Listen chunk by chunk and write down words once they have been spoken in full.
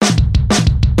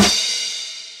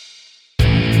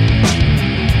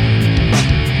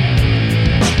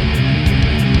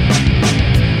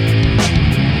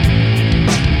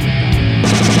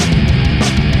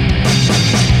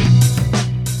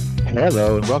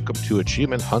Hello and welcome to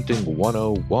Achievement Hunting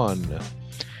 101.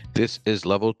 This is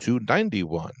level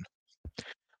 291.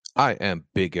 I am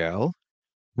Big L.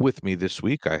 With me this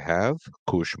week I have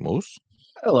Koosh.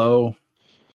 Hello.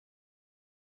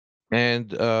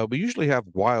 And we usually have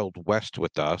Wild West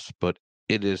with us, but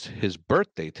it is his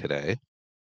birthday today.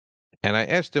 And I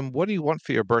asked him, what do you want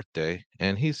for your birthday?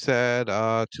 And he said,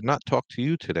 to not talk to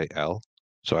you today, L.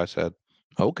 So I said,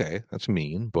 okay, that's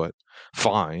mean, but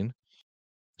fine.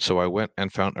 So I went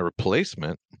and found a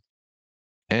replacement.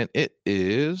 And it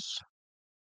is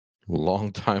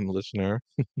long-time listener,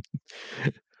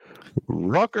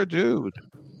 Rocker Dude.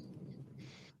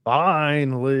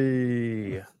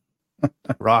 Finally,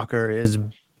 Rocker is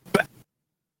back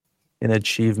in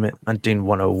Achievement Hunting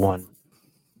 101.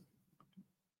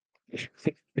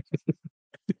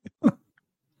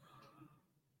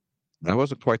 That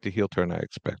wasn't quite the heel turn I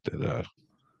expected.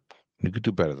 You could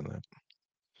do better than that.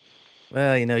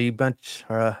 Well, you know, you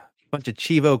are a bunch of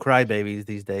Chivo crybabies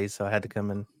these days, so I had to come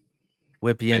and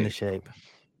whip you into shape.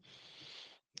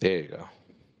 There you go.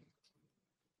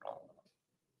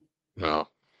 No.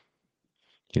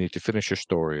 You need to finish your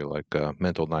story like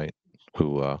Mental Knight,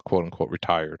 who quote unquote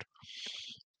retired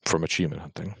from achievement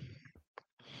hunting.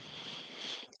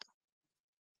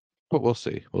 But we'll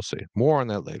see. We'll see. More on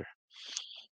that later.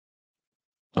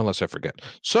 Unless I forget.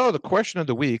 So the question of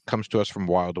the week comes to us from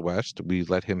Wild West. We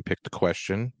let him pick the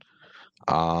question.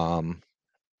 It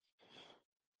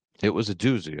was a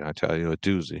doozy, I tell you, a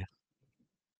doozy.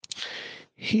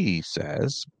 He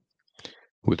says,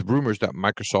 with rumors that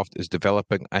Microsoft is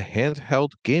developing a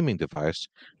handheld gaming device,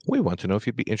 we want to know if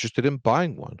you'd be interested in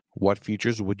buying one. What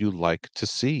features would you like to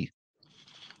see?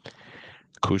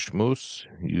 Koosh Moose,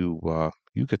 you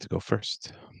get to go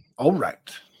first. All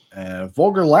right.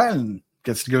 Vulgar Latin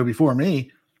gets to go before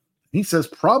me. He says,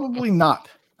 probably not.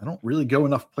 I don't really go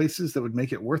enough places that would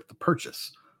make it worth the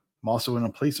purchase. I'm also in a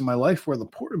place in my life where the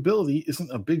portability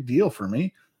isn't a big deal for me.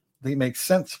 I think it makes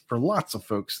sense for lots of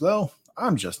folks, though.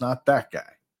 I'm just not that guy.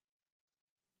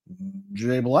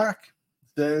 Jay Black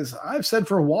says, I've said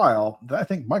for a while that I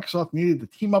think Microsoft needed to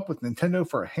team up with Nintendo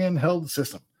for a handheld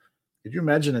system. Could you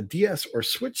imagine a DS or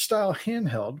Switch style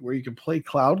handheld where you can play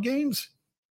cloud games?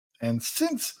 And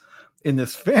since in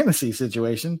this fantasy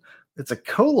situation, it's a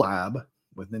collab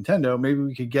with Nintendo, maybe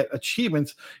we could get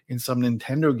achievements in some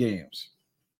Nintendo games.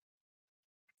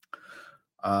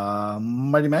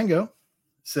 Mighty Mango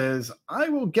says, I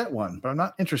will get one, but I'm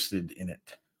not interested in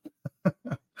it.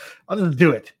 I'll just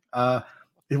do it.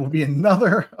 It will be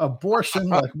another abortion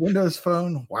like Windows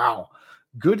Phone. Wow.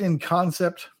 Good in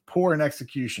concept, poor in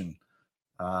execution.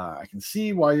 I can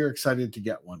see why you're excited to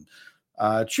get one.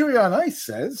 Chewy on Ice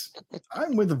says,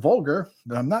 I'm with the vulgar,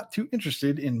 but I'm not too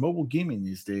interested in mobile gaming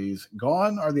these days.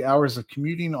 Gone are the hours of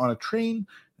commuting on a train,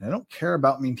 and I don't care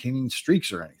about maintaining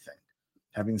streaks or anything.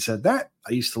 Having said that,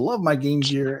 I used to love my Game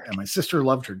Gear, and my sister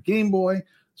loved her Game Boy,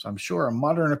 so I'm sure a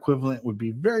modern equivalent would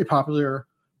be very popular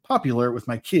with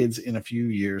my kids in a few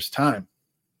years' time.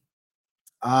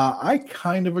 I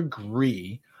kind of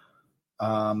agree.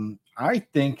 I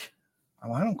think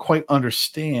I don't quite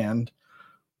understand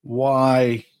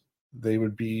why they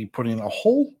would be putting a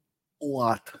whole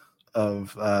lot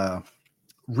of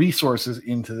resources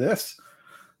into this.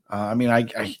 I mean,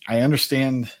 I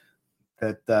understand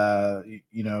that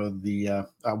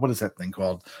what is that thing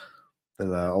called that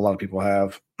a lot of people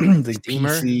have? The Steamer?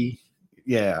 PC,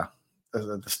 yeah,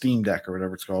 the Steam Deck or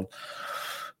whatever it's called.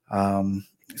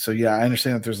 So yeah, I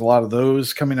understand that there's a lot of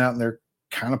those coming out and they're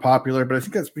kind of popular, but I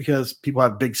think that's because people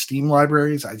have big Steam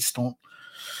libraries.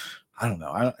 I don't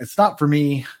know. It's not for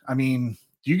me. I mean,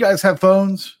 do you guys have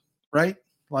phones, right?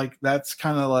 Like that's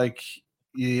kind of like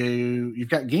you've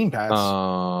got Game Pass, you've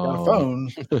got a phone,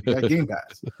 you've got Game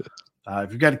Pass.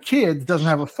 If you've got a kid that doesn't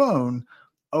have a phone,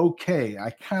 okay,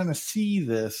 I kind of see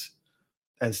this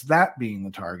as that being the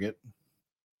target,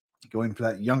 going for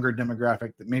that younger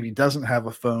demographic that maybe doesn't have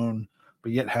a phone,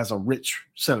 but yet has a rich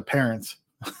set of parents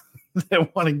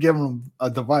that want to give them a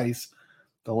device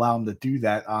to allow them to do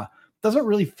that. Doesn't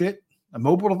really fit. A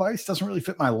mobile device doesn't really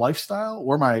fit my lifestyle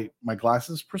or my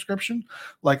glasses prescription.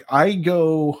 Like I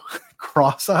go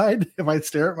cross-eyed if I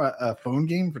stare at my phone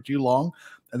game for too long,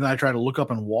 and then I try to look up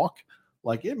and walk.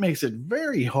 Like it makes it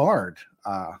very hard.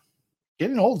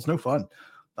 Getting old is no fun.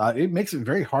 It makes it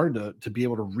very hard to be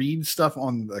able to read stuff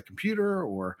on the computer,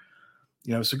 or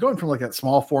so going from like that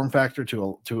small form factor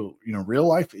to real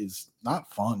life is not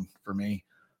fun for me.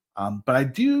 But I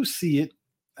do see it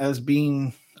as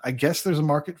being, I guess there's a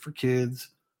market for kids.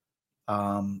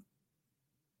 But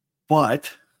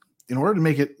in order to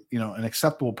make it, an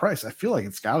acceptable price, I feel like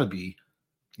it's got to be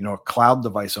a cloud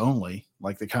device only.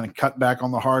 Like they kind of cut back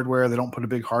on the hardware. They don't put a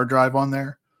big hard drive on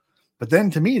there. But then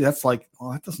to me, that's like,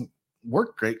 well, that doesn't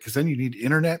work great because then you need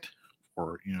internet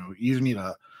or, you either need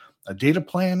a data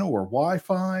plan or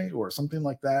Wi-Fi or something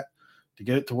like that to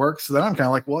get it to work. So then I'm kind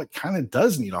of like, well, it kind of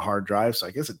does need a hard drive. So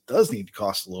I guess it does need to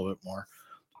cost a little bit more.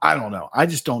 I don't know. I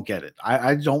just don't get it.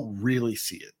 I don't really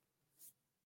see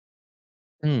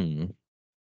it.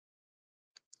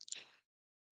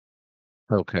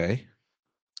 Okay.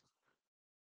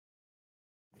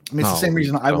 I mean, it's the same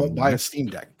reason I won't buy a next. Steam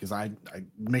Deck because it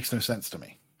makes no sense to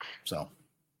me. So,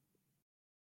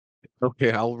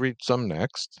 Okay, I'll read some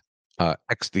next.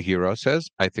 X the Hero says,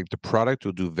 I think the product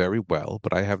will do very well,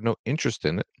 but I have no interest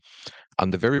in it. On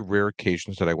the very rare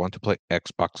occasions that I want to play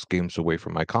Xbox games away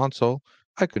from my console,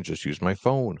 I can just use my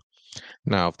phone.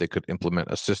 Now, if they could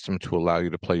implement a system to allow you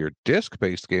to play your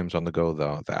disc-based games on the go,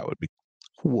 though, that would be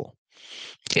cool.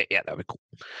 Yeah, that'd be cool.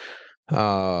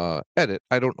 Edit,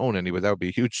 I don't own any, but that would be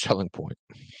a huge selling point.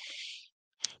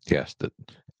 Yes, the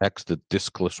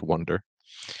discless wonder.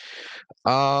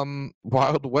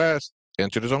 Wild West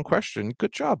answered his own question.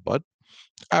 Good job, bud.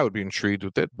 I would be intrigued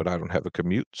with it, but I don't have a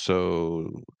commute,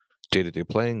 so day-to-day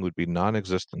playing would be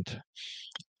non-existent.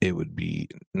 It would be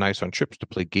nice on trips to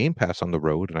play Game Pass on the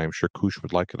road, and I'm sure Koosh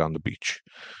would like it on the beach.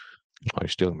 Oh, you're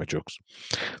stealing my jokes.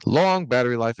 Long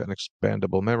battery life and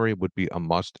expandable memory would be a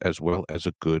must, as well as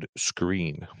a good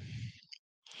screen.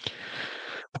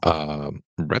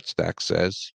 Red Stack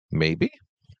says, maybe.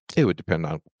 It would depend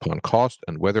upon cost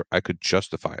and whether I could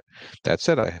justify it. That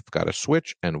said, I have got a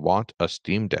Switch and want a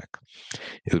Steam Deck.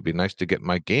 It would be nice to get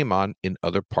my game on in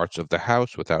other parts of the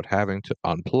house without having to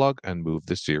unplug and move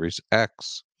the Series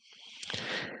X.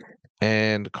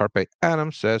 And Carpe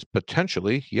Adam says,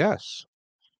 potentially, yes.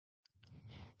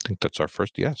 I think that's our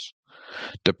first yes.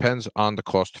 Depends on the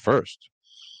cost first.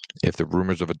 If the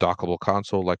rumors of a dockable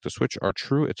console like the Switch are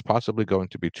true, it's possibly going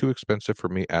to be too expensive for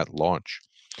me at launch.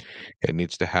 It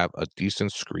needs to have a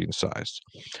decent screen size.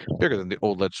 Bigger than the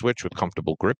OLED Switch with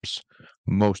comfortable grips.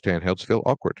 Most handhelds feel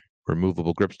awkward.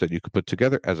 Removable grips that you could put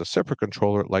together as a separate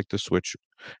controller like the Switch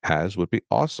has would be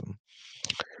awesome.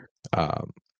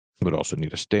 Would also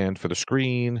need a stand for the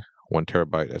screen, 1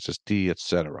 terabyte SSD,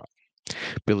 etc.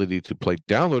 Ability to play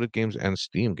downloaded games and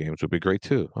Steam games would be great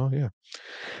too. Oh yeah.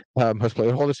 Must play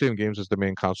all the same games as the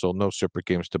main console. No separate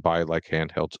games to buy like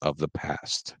handhelds of the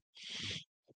past.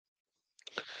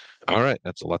 All right,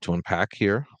 that's a lot to unpack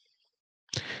here.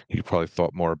 You probably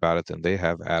thought more about it than they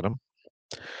have, Adam.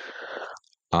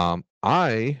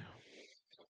 I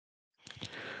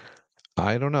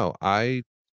don't know. I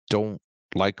don't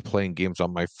like playing games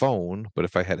on my phone, but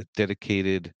if I had a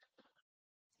dedicated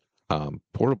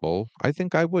portable, I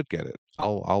think I would get it.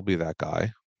 I'll be that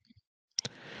guy.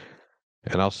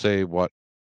 And I'll say what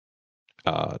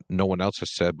no one else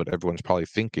has said, but everyone's probably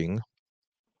thinking.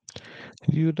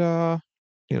 You'd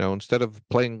instead of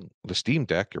playing the Steam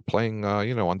Deck, you're playing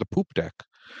on the poop deck.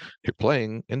 You're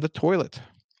playing in the toilet.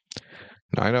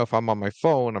 Now, I know if I'm on my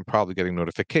phone, I'm probably getting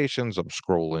notifications, I'm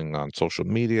scrolling on social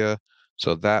media,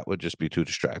 so that would just be too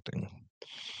distracting.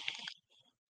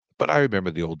 But I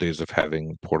remember the old days of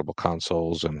having portable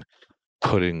consoles and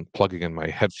plugging in my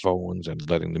headphones and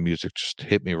letting the music just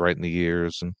hit me right in the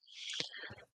ears. And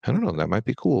I don't know, that might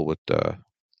be cool with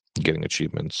getting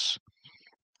achievements.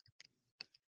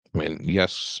 I mean,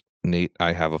 yes, Nate,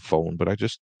 I have a phone, but I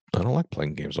don't like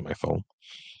playing games on my phone.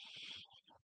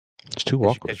 It's too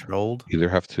awkward. Controlled. Because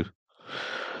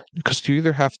you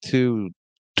either have to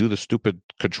do the stupid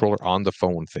controller on the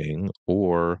phone thing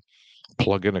or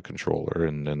plug in a controller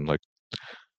and then like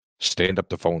stand up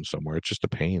the phone somewhere. It's just a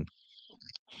pain.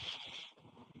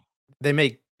 They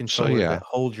make controllers yeah. that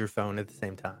hold your phone at the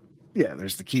same time. Yeah,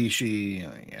 there's the Kishi.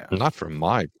 Yeah. Not for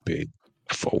my big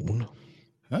phone.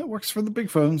 It works for the big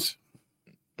phones.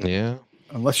 Yeah.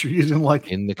 Unless you're using like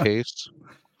in the case.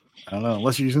 I don't know,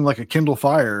 unless you're using like a Kindle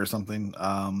Fire or something.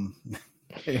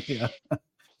 Yeah.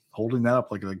 Holding that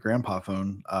up like a grandpa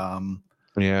phone.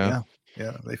 Yeah,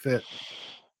 they fit.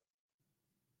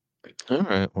 All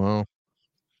right. Well,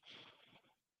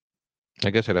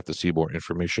 I guess I'd have to see more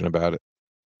information about it.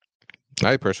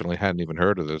 I personally hadn't even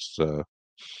heard of this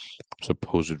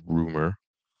supposed rumor.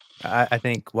 I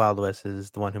think Wild West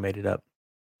is the one who made it up.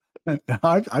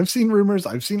 I've seen rumors.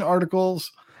 I've seen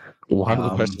articles.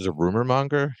 Wild West is a rumor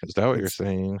monger? Is that what you're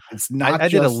saying? It's not. I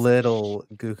did a little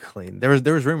Googling.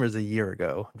 There was rumors a year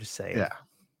ago. I'm just saying. Yeah.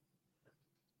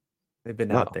 They've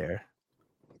been out there.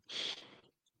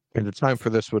 And the time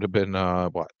for this would have been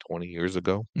 20 years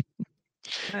ago?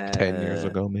 10 years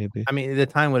ago, maybe. I mean, the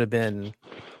time would have been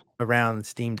around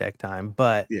Steam Deck time,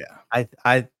 but yeah,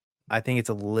 I think it's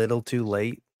a little too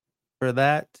late for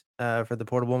that, for the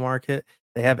portable market.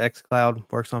 They have xCloud,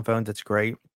 works on phones, it's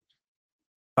great.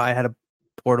 If I had a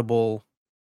portable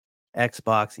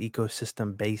Xbox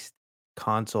ecosystem-based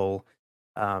console,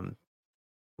 um,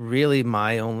 really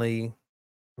my only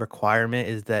requirement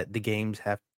is that the games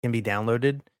can be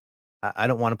downloaded. I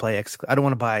don't wanna play X I don't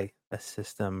wanna buy a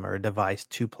system or a device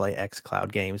to play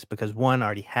xCloud games because 1, I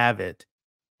already have it,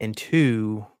 and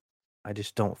 2, I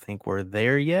just don't think we're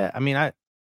there yet. I mean, I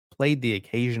played the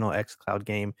occasional xCloud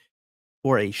game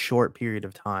for a short period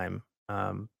of time,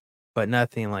 but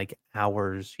nothing like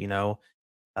hours,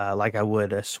 like I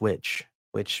would a Switch,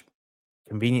 which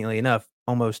conveniently enough,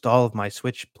 almost all of my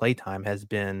Switch playtime has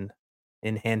been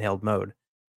in handheld mode.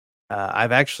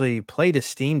 I've actually played a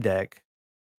Steam Deck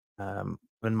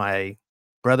when my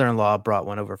brother-in-law brought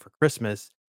one over for Christmas.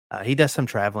 He does some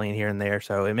traveling here and there,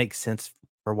 so it makes sense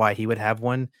for why he would have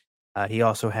one. He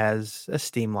also has a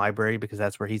Steam library because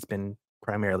that's where he's been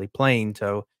primarily playing.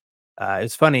 So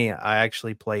it's funny. I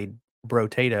actually played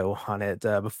Brotato on it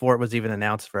before it was even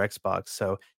announced for Xbox.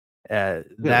 So Really?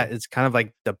 that is kind of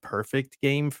like the perfect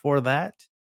game for that.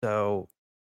 So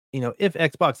if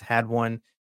Xbox had one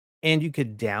and you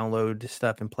could download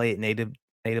stuff and play it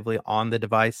natively on the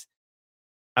device,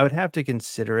 I would have to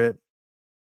consider it,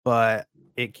 but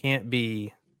it can't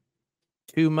be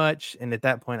too much, and at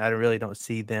that point, I really don't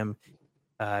see them,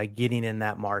 getting in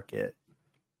that market.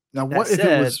 Now, That what if it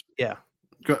said was yeah.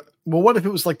 well, what if it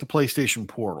was like the PlayStation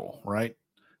Portal, right?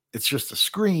 It's just a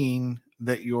screen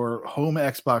that your home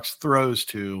Xbox throws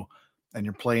to, and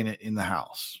you're playing it in the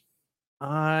house.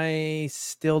 I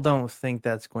still don't think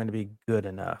that's going to be good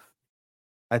enough.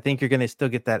 I think you're gonna still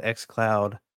get that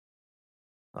xCloud,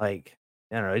 like,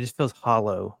 I don't know, it just feels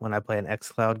hollow when I play an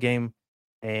xCloud game,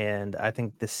 and I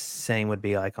think the same would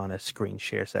be, like, on a screen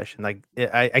share session, like,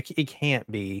 it can't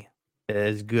be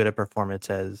as good a performance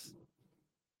as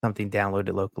something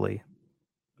downloaded locally.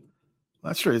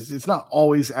 That's true. It's not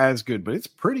always as good, but it's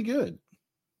pretty good.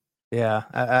 Yeah,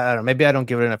 I don't know, maybe I don't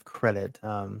give it enough credit,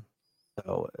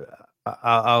 so,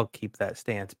 I'll keep that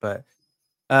stance, but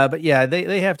yeah,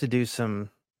 they have to do some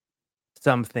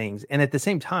things, and at the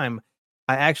same time,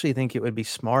 I actually think it would be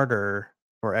smarter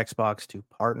for Xbox to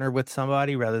partner with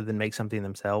somebody rather than make something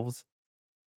themselves.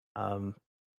 Um,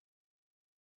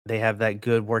 they have that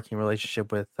good working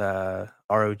relationship with,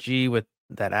 ROG with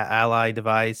that Ally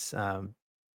device,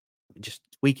 just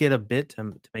tweak it a bit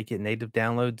to make it native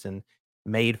downloads and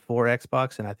made for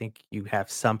Xbox, and I think you have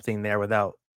something there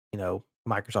without,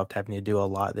 Microsoft having to do a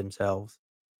lot themselves.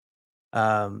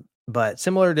 But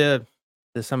similar to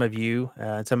some of you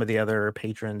and some of the other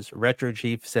patrons, Retro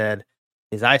Chief said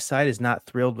his eyesight is not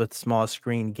thrilled with small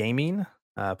screen gaming.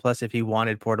 Plus, if he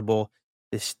wanted portable,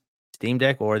 this Steam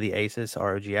Deck or the Asus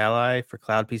ROG Ally for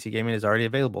cloud PC gaming is already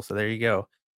available. So there you go.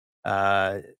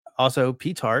 Uh, Also,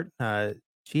 P Tart,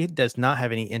 she does not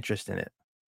have any interest in it,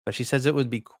 but she says it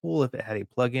would be cool if it had a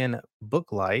plug-in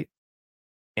book light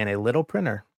and a little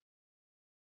printer.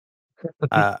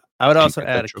 I would Keep also it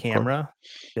add a retro core. camera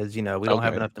because, we don't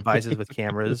have Okay. enough devices with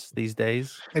cameras these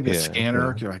days. Maybe a Yeah,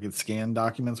 scanner. yeah. I could scan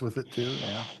documents with it too.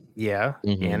 Yeah. Yeah,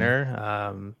 Mhm.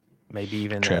 scanner, maybe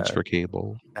even a Transfer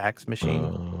cable, fax machine,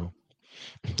 uh,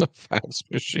 the fax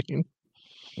machine.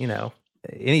 you know,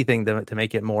 anything to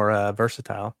make it more,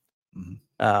 versatile. Mhm.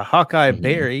 Hawkeye Mhm.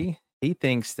 Berry, he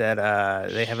thinks that,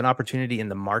 they have an opportunity in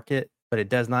the market, but it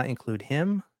does not include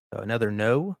him, so another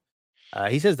no.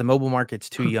 He says the mobile market's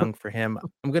too young for him.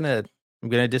 I'm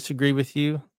gonna disagree with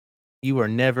you. You are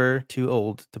never too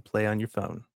old to play on your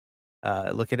phone.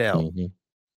 Look at L. Mhm.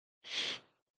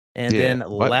 And Yeah. then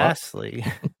What? lastly,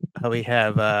 we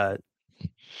have,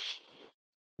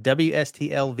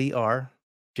 WSTLVR,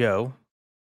 Joe.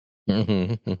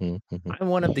 Mhm, mhm, mhm. I'm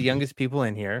one of the youngest people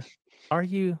in here. Are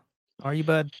you? Are you,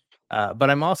 bud? But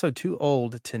I'm also too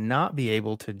old to not be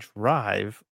able to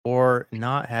drive or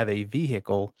not have a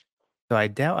vehicle, so I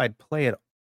doubt I'd play it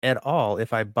at all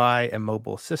if I buy a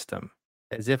mobile system.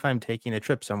 As if I'm taking a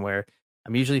trip somewhere,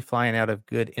 I'm usually flying out of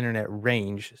good internet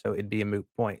range, so it'd be a moot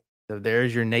point. So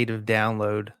there's your native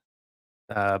download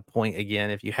point again.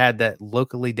 If you had that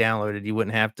locally downloaded, you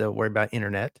wouldn't have to worry about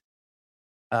internet.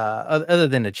 Other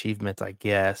than achievements, I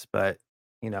guess, but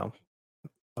you know,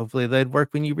 hopefully they'd work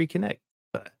when you reconnect.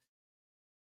 But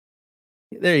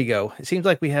there you go. It seems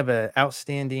like we have a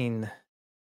outstanding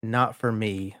not for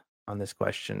me on this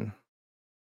question.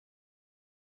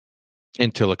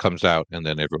 Until it comes out and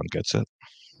then everyone gets it.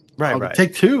 Right, I'll right.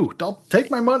 take two. Don't take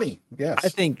my money. I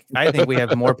Yes. think I think we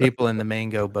have more people in the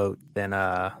mango boat than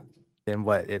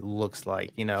what it looks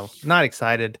like. Not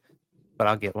excited, but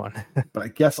I'll get one. But I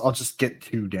guess I'll just get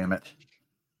two, damn it.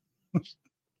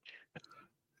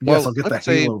 Yes, Well, I'll get the let's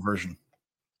say Halo version.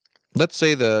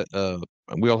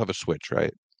 we all have a Switch,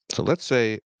 right? So let's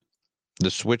say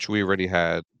the Switch we already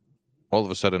had all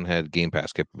of a sudden had Game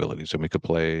Pass capabilities, and we could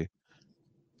play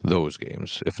those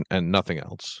games if and nothing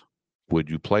else. Would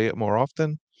you play it more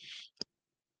often?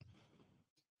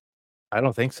 I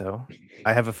don't think so.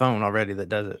 I have a phone already that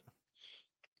does it.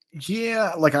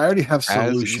 Yeah, like I already have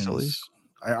As easily? solutions.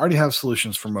 I already have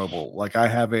solutions for mobile. Like I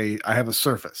have a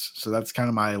Surface, so that's kind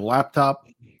of my laptop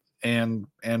and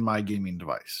my gaming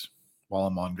device while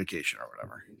I'm on vacation or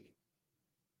whatever.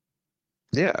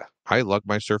 Yeah, I lug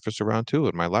my Surface around too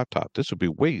and my laptop. This would be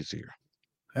way easier.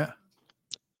 Yeah,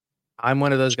 I'm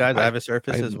one of those guys. I I, have a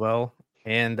Surface I as well,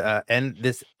 and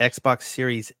this Xbox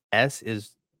Series S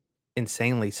is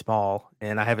insanely small,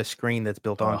 and I have a screen that's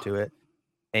built oh, onto it.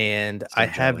 And I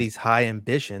so have jelly. these high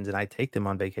ambitions, and I take them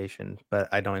on vacation, but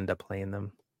I don't end up playing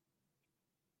them.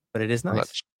 But it is well,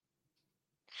 nice,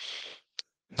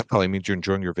 that probably means you're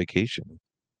enjoying your vacation.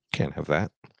 Can't have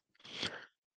that.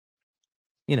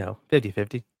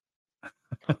 50-50.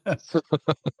 I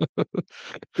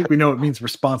think we know it means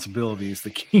responsibilities to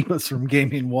keep us from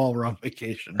gaming while we're on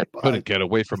vacation. Couldn't But get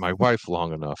away from my wife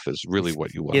long enough is really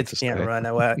what you wanted Kids to can't say.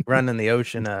 run in the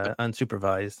ocean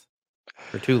unsupervised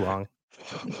for too long.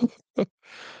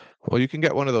 Well, you can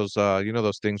get one of those,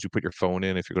 those things you put your phone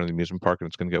in if you're going to the amusement park and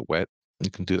it's going to get wet. You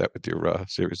can do that with your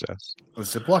Series S. a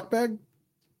Ziploc bag?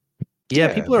 Yeah,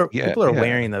 Yeah, people are yeah,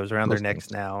 wearing those around their those necks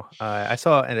things. now. I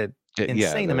saw an Yeah,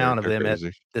 insane amount of they're them at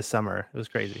crazy. this summer. It was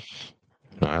crazy.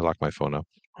 No, I lock my phone up.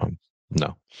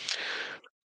 No.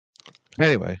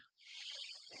 Anyway,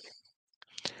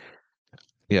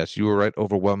 yes, you were right.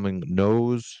 Overwhelming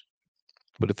no's.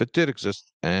 But if it did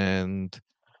exist and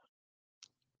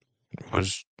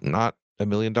was not $1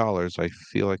 million, I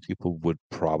feel like people would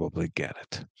probably get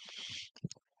it.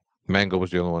 Mango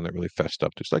was the only one that really fessed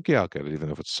up. Just like, yeah, I'll get it,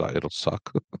 even if it'll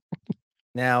suck.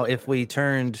 Now, if we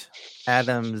turned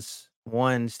Adam's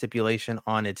one stipulation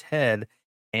on its head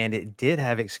and it did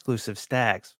have exclusive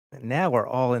stacks, now we're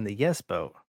all in the yes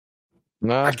boat.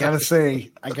 No, I gotta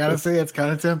say, it's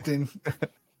kind of tempting.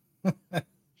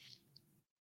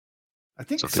 I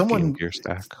think so the Game someone. Gear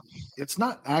stack. It's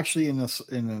not actually in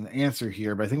an answer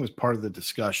here, but I think it was part of the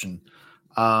discussion.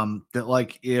 That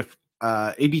like if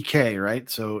ABK, right?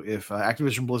 So if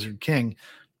Activision Blizzard King,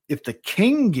 if the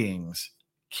King games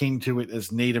came to it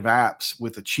as native apps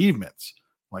with achievements,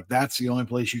 like that's the only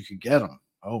place you could get them.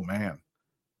 Oh man,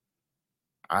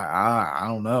 I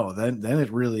don't know. Then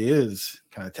it really is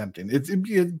kind of tempting.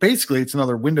 Basically it's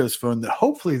another Windows phone that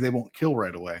hopefully they won't kill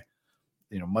right away.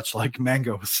 Much like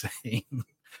Mango was saying, in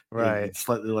Right.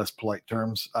 slightly less polite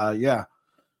terms. Yeah,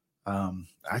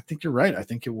 I think you're right. I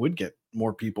think it would get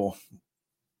more people.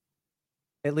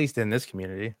 At least in this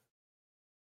community.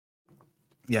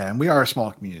 Yeah, and we are a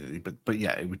small community, but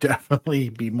yeah, it would definitely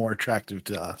be more attractive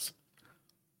to us.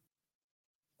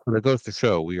 But it goes to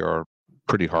show we are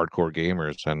pretty hardcore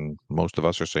gamers, and most of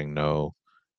us are saying no.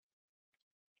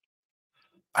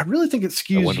 I really think it I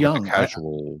skews wonder what the young.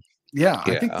 casual.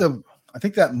 I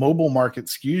think Yeah. that mobile market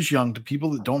skews young to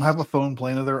people that don't have a phone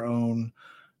playing of their own.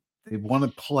 They want to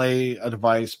play a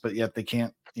device, but yet they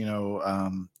can't,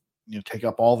 take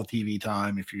up all the TV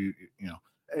time. If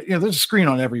there's a screen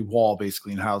on every wall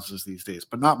basically in houses these days,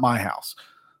 but not my house.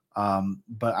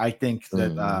 But I think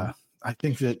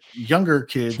that younger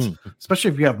kids,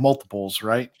 especially if you have multiples,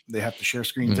 right? They have to share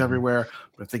screens everywhere.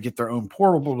 But if they get their own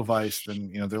portable device,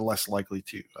 then they're less likely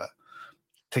to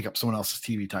take up someone else's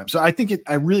TV time. So I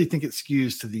really think it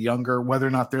skews to the younger, whether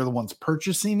or not they're the ones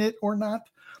purchasing it or not.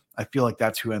 I feel like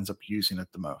that's who ends up using it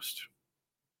the most.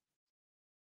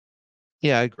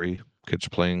 Yeah, I agree. Kids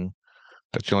playing.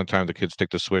 That's the only time the kids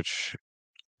take the Switch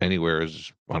anywhere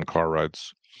is on car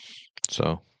rides.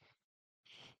 So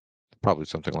probably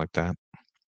something like that.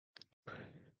 All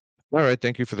right.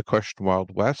 Thank you for the question,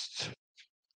 Wild West.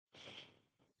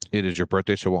 It is your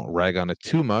birthday, so I won't rag on it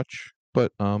too much.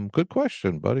 But good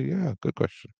question, buddy. Yeah, good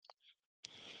question.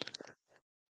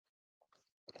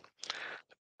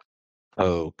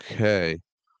 Okay.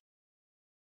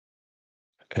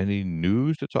 Any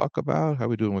news to talk about? How are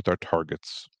we doing with our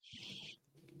targets?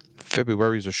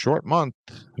 February is a short month.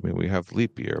 I mean, we have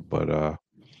leap year, but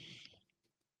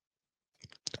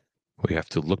we have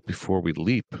to look before we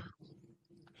leap.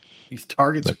 These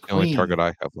targets That's are the only target clean.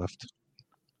 I have left.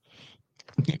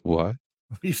 What?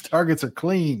 These targets are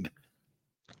clean.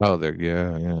 Oh, there.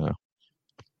 Yeah.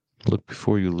 Look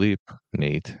before you leap,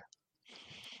 Nate.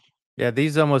 Yeah,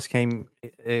 these almost came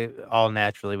all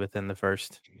naturally within the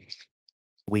first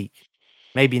week.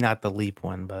 Maybe not the leap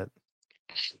one, but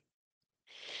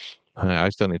I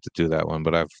still need to do that one,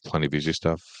 but I have plenty of easy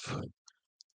stuff.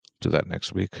 do that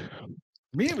next week.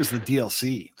 Me, it was the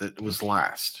DLC that was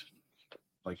last.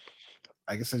 Like,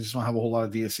 I guess I just don't have a whole lot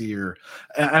of DLC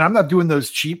and I'm not doing those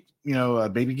cheap,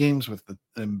 baby games with the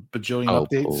bajillion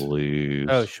updates. Please.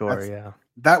 Oh, sure, yeah.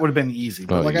 That would have been easy,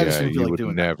 but I just didn't feel like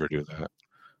doing that. You would never do that.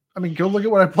 I mean, go look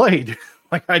at what I played.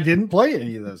 Like, I didn't play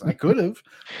any of those. I could have,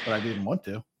 but I didn't want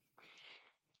to.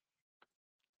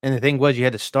 And the thing was, you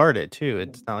had to start it too.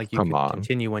 It's not like you Come could on.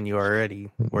 continue when you already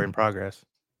were in progress.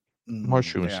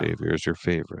 Mushroom Savior is your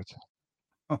favorite.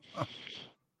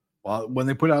 Well, when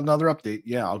they put out another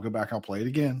update, I'll go back. I'll play it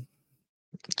again.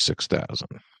 6,000.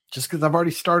 Just because I've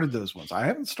already started those ones. I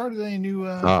haven't started any new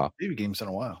baby games in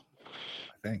a while,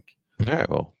 I think. Yeah,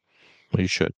 well, you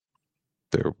should.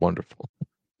 They're wonderful.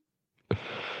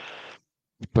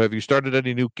 But have you started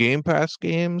any new Game Pass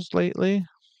games lately?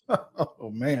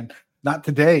 Oh, man. Not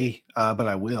today, but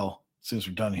I will. As soon as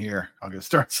we're done here, I'm going to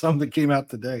start some that came out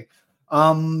today.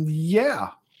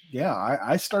 I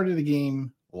started a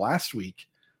game last week.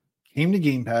 Came to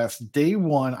Game Pass day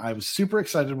one. I was super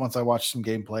excited once I watched some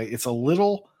gameplay. It's A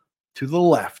Little to the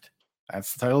Left.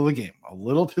 That's the title of the game. A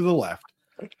Little to the Left.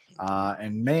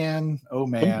 And man, oh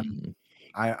man,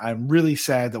 I'm really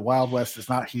sad that Wild West is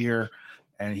not here,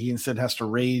 and he instead has to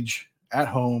rage at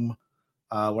home.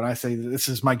 When I say that this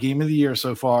is my game of the year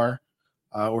so far,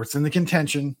 or it's in the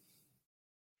contention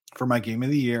for my game of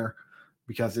the year,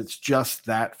 because it's just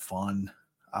that fun.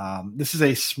 This is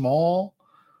a small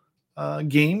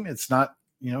game. It's not,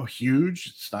 huge.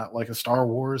 It's not like a Star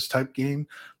Wars type game.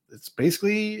 It's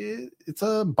basically, it's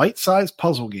a bite-sized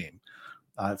puzzle game.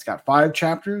 It's got 5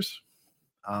 chapters.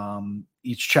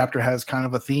 Each chapter has kind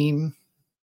of a theme.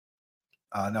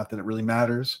 Not that it really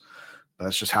matters, but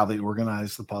that's just how they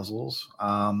organize the puzzles.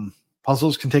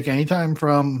 Puzzles can take any time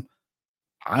from,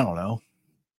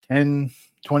 10,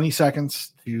 20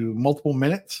 seconds to multiple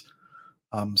minutes.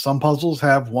 Some puzzles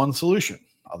have 1 solution.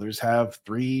 Others have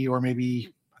 3, or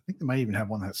maybe, I think they might even have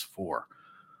one that's 4.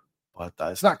 But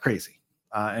it's not crazy.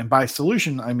 And by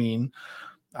solution, I mean,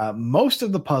 most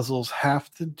of the puzzles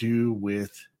have to do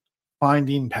with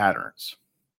finding patterns.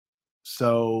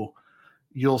 So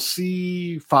you'll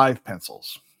see 5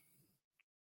 pencils.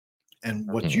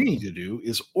 And what you need to do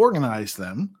is organize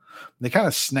them. They kind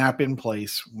of snap in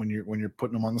place when you're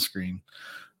putting them on the screen.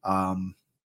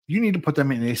 You need to put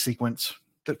them in a sequence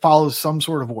that follows some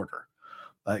sort of order.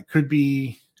 It could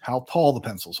be how tall the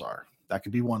pencils are. That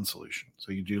could be one solution.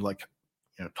 So you do like,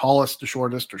 tallest to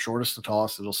shortest or shortest to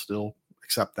tallest. It'll still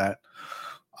accept that.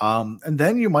 And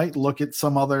then you might look at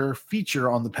some other feature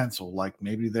on the pencil, like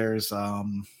maybe there's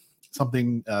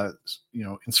something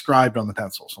inscribed on the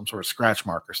pencil, some sort of scratch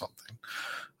mark or something.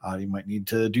 You might need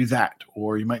to do that,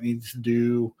 or you might need to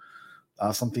do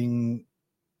something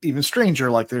even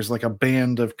stranger, like there's like a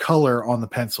band of color on the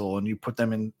pencil and you put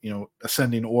them in,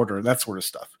 ascending order, that sort of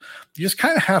stuff. You just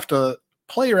kind of have to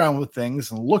play around with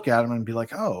things and look at them and be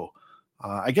like,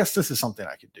 I guess this is something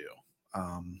I could do.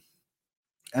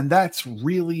 And that's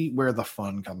really where the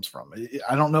fun comes from.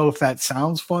 I don't know if that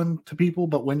sounds fun to people,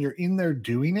 but when you're in there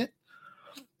doing it,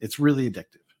 it's really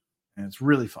addictive and it's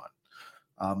really fun.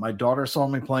 My daughter saw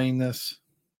me playing this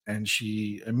and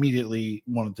she immediately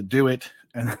wanted to do it.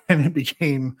 And then it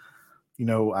became,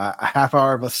 a half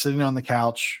hour of us sitting on the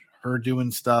couch, her doing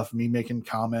stuff, me making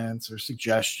comments or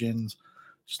suggestions,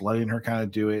 just letting her kind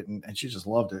of do it. And she just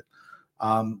loved it.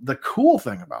 The cool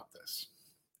thing about this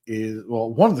is,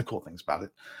 one of the cool things about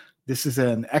it, this is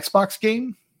an Xbox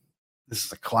game. This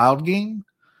is a cloud game.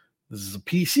 This is a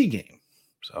PC game.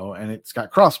 So, and it's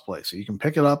got crossplay, so you can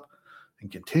pick it up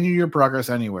and continue your progress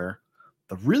anywhere.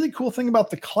 The really cool thing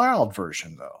about the cloud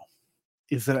version, though,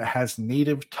 is that it has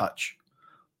native touch.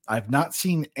 I've not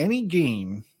seen any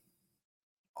game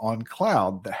on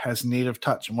cloud that has native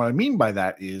touch. And what I mean by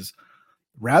that is,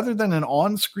 rather than an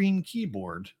on-screen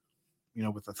keyboard,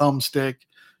 with the thumbstick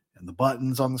and the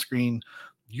buttons on the screen,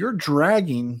 you're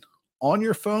dragging on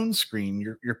your phone screen.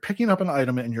 You're picking up an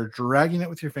item and you're dragging it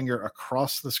with your finger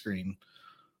across the screen.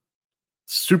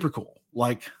 Super cool.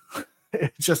 Like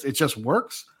it just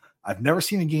works. I've never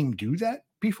seen a game do that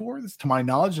before. To my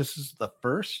knowledge, this is the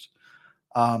first.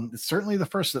 It's certainly the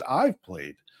first that I've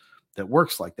played that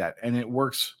works like that, and it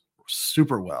works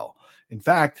super well. In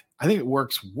fact, I think it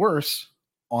works worse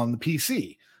on the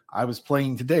PC. I was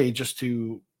playing today just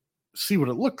to see what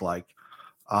it looked like.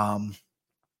 And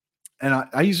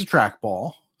I use a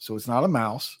trackball, so it's not a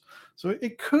mouse. So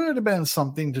it could have been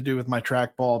something to do with my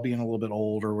trackball being a little bit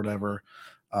old or whatever.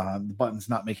 The button's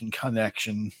not making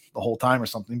connection the whole time or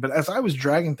something. But as I was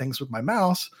dragging things with my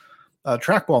mouse,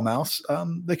 trackball mouse,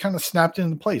 they kind of snapped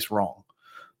into place wrong.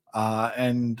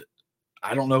 And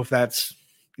I don't know if that's,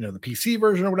 the PC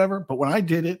version or whatever, but when I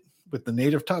did it, with the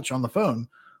native touch on the phone,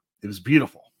 it was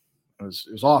beautiful. It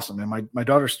was awesome. And my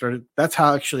daughter started, that's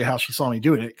how she saw me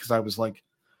doing it. Cause I was like,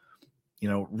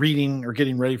 reading or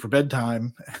getting ready for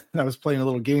bedtime. And I was playing a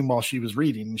little game while she was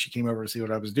reading, and she came over to see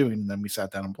what I was doing. And then we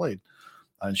sat down and played,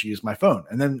 and she used my phone.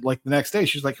 And then like the next day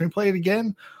she's like, can we play it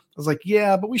again? I was like,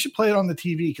 yeah, but we should play it on the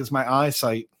TV. Cause my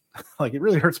eyesight, like it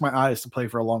really hurts my eyes to play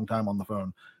for a long time on the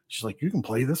phone. She's like, you can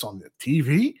play this on the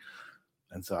TV.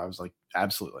 And so I was like,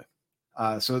 absolutely.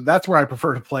 So that's where I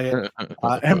prefer to play it.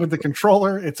 And with the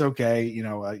controller, it's okay.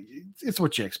 It's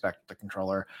what you expect with the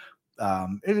controller.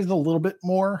 It is a little bit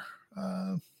more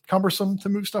cumbersome to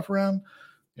move stuff around.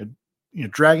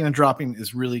 Dragging and dropping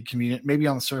is really convenient. Maybe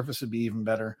on the Surface it'd be even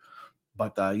better.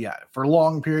 But yeah, for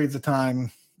long periods of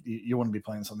time, you want to be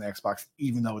playing this on the Xbox,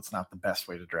 even though it's not the best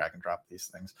way to drag and drop these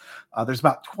things. There's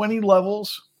about 20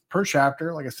 levels per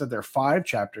chapter. Like I said, there are 5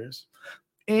 chapters.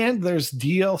 And there's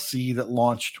DLC that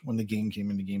launched when the game came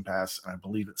into Game Pass, and I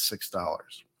believe it's $6.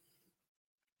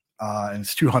 And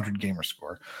it's 200 gamer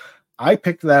score. I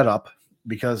picked that up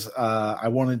because I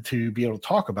wanted to be able to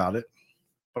talk about it,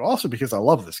 but also because I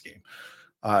love this game.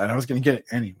 And I was going to get it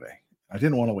anyway. I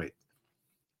didn't want to wait.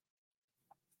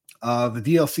 The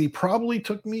DLC probably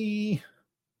took me,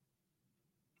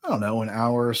 I don't know, an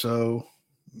hour or so,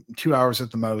 2 hours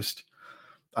at the most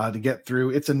to get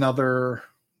through. It's another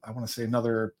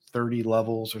 30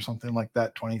 levels or something like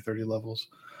that, 20, 30 levels.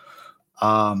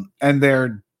 And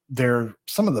they're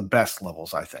some of the best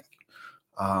levels, I think.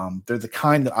 They're the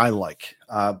kind that I like.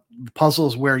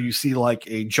 Puzzles where you see like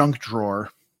a junk drawer,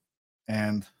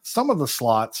 and some of the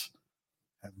slots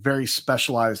have very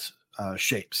specialized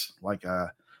shapes. Like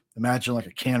imagine like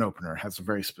a can opener has a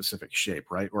very specific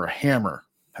shape, right? Or a hammer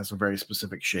has a very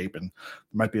specific shape, and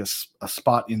there might be a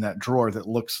spot in that drawer that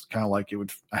looks kind of like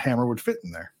a hammer would fit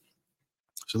in there.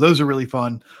 So those are really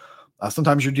fun.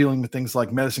 Sometimes you're dealing with things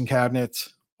like medicine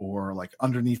cabinets or like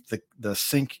underneath the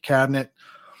sink cabinet,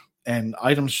 and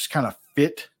items just kind of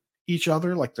fit each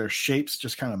other. Like their shapes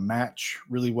just kind of match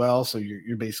really well. So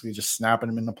you're basically just snapping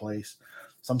them into place.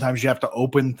 Sometimes you have to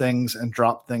open things and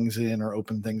drop things in, or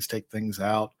open things, take things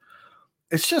out.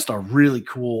 It's just a really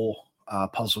cool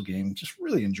puzzle game. Just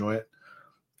really enjoy it.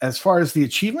 As far as the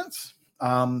achievements,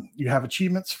 you have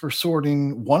achievements for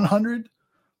sorting 100,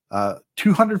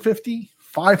 250,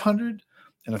 500,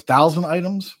 and 1,000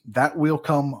 items. That will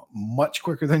come much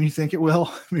quicker than you think it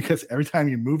will, because every time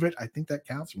you move it, I think that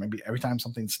counts. Or maybe every time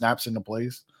something snaps into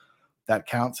place, that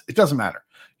counts. It doesn't matter.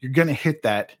 You're going to hit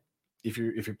that if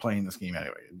you're playing this game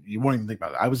anyway. You won't even think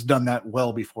about it. I was done that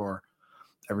well before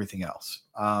everything else.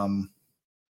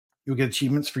 You'll get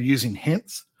achievements for using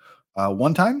hints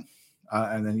one time,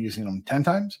 and then using them 10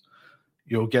 times.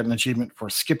 You'll get an achievement for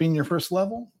skipping your first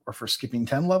level, or for skipping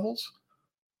 10 levels.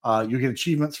 You'll get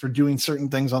achievements for doing certain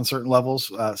things on certain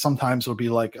levels. Sometimes it'll be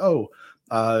like,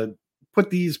 put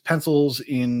these pencils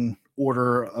in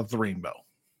order of the rainbow.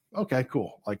 Okay,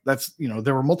 cool. Like that's,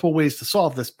 there were multiple ways to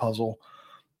solve this puzzle,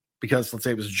 because let's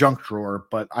say it was junk drawer,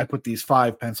 but I put these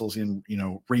 5 pencils in,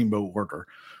 rainbow order,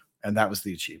 and that was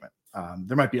the achievement.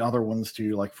 There might be other ones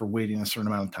too, like for waiting a certain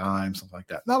amount of time, something like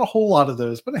that. Not a whole lot of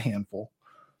those, but a handful.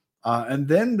 And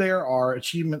then there are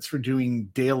achievements for doing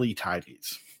daily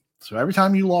tidies. So every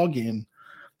time you log in,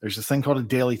 there's this thing called a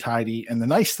daily tidy. And the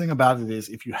nice thing about it is,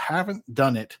 if you haven't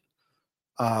done it,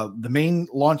 the main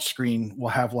launch screen will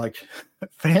have like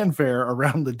fanfare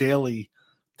around the daily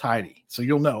tidy. So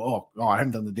you'll know, I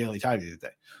haven't done the daily tidy today.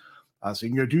 So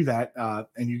you can go do that.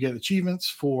 And you get achievements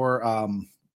for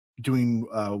doing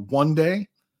 1 day,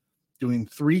 doing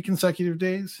 3 consecutive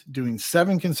days, doing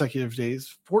 7 consecutive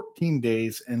days, 14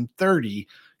 days, and 30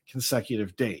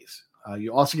 consecutive days.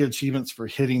 You also get achievements for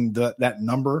hitting that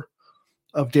number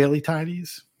of daily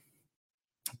tidies.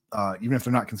 Even if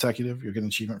they're not consecutive, you'll get an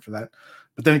achievement for that.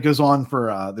 But then it goes on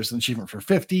for, there's an achievement for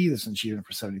 50, there's an achievement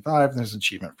for 75, and there's an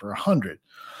achievement for 100.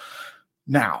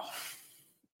 Now,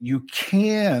 you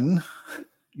can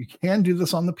do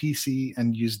this on the PC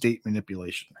and use date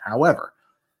manipulation. However,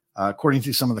 according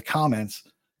to some of the comments,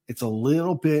 it's a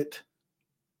little bit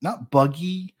not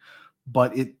buggy,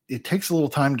 but it takes a little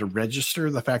time to register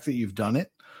the fact that you've done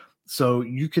it. So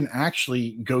you can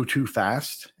actually go too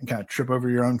fast and kind of trip over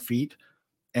your own feet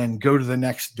and go to the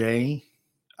next day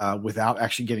without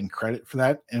actually getting credit for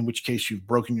that, in which case you've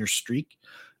broken your streak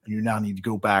and you now need to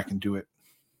go back and do it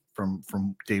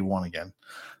from day one again,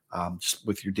 just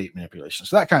with your date manipulation.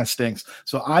 So that kind of stinks.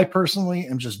 So I personally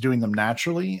am just doing them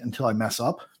naturally until I mess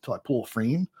up, until I pull a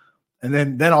frame. And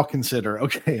then I'll consider,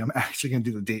 okay, I'm actually going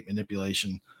to do the date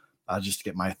manipulation just to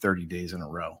get my 30 days in a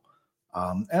row.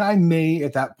 And I may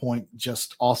at that point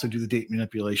just also do the date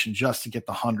manipulation just to get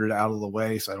the 100 out of the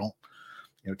way, so I don't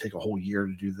take a whole year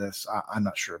to do this. I'm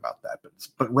not sure about that,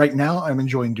 but right now I'm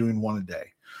enjoying doing one a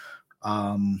day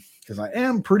because I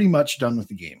am pretty much done with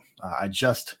the game. I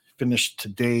just finished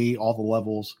today all the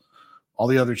levels, all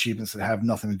the other achievements that have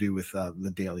nothing to do with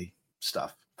the daily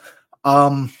stuff.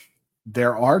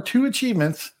 There are 2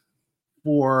 achievements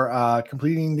for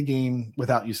completing the game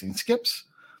without using skips,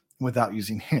 without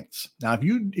using hints. Now,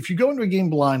 if you go into a game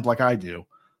blind like I do,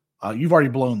 you've already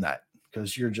blown that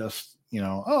because you're just,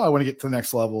 I want to get to the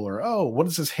next level, or, oh, what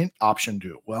does this hint option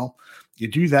do? Well, you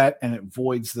do that and it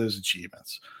voids those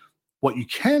achievements. What you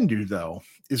can do, though,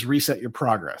 is reset your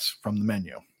progress from the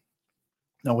menu.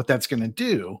 Now, what that's going to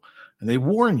do, and they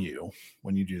warn you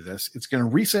when you do this, it's going to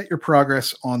reset your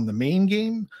progress on the main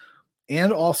game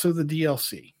and also the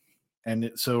DLC.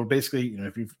 And so basically,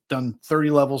 if you've done 30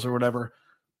 levels or whatever,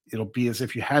 it'll be as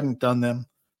if you hadn't done them.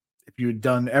 If you had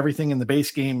done everything in the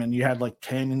base game and you had like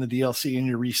 10 in the DLC and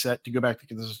you reset to go back to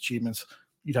get those achievements,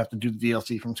 you'd have to do the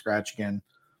DLC from scratch again.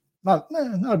 Not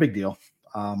a big deal.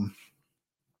 And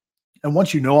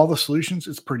once you know all the solutions,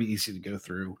 it's pretty easy to go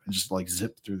through and just like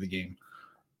zip through the game.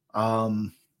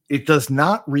 It does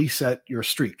not reset your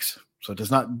streaks. So it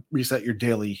does not reset your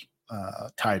daily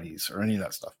tidies or any of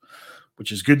that stuff,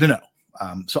 which is good to know.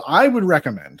 So I would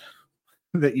recommend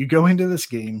that you go into this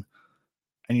game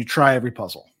and you try every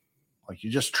puzzle. Like, you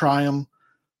just try them,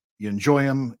 you enjoy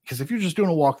them. Because if you're just doing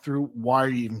a walkthrough, why are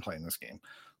you even playing this game?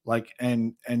 Like,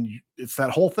 and it's that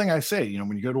whole thing I say,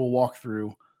 when you go to a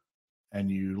walkthrough and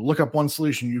you look up one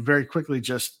solution, you very quickly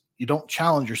you don't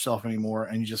challenge yourself anymore.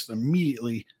 And you just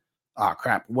immediately,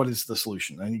 crap, what is the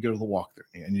solution? And you go to the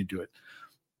walkthrough and you do it.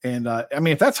 And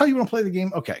if that's how you want to play the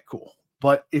game, okay, cool.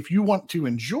 But if you want to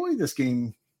enjoy this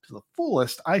game to the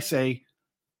fullest, I say,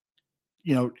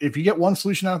 if you get one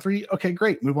solution out of 3, okay,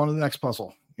 great. Move on to the next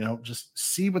puzzle. Just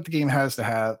see what the game has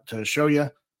to show you,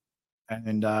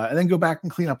 and then go back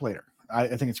and clean up later. I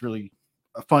think it's really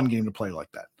a fun game to play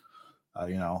like that.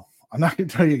 I'm not going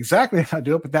to tell you exactly how to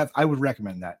do it, but I would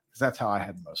recommend that because that's how I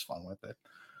had the most fun with it.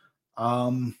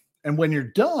 And when you're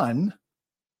done,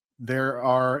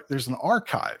 there's an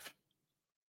archive,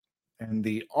 and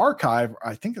the archive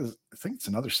I think it's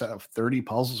another set of 30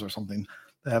 puzzles or something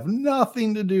that have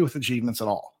nothing to do with achievements at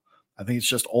all. I think it's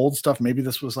just old stuff. Maybe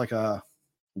this was like a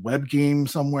web game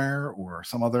somewhere or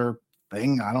some other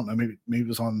thing. I don't know. Maybe it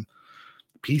was on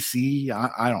PC.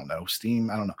 I don't know.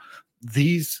 Steam. I don't know.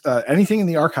 These anything in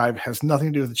the archive has nothing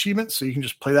to do with achievements, so you can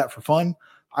just play that for fun.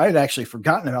 I had actually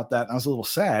forgotten about that, and I was a little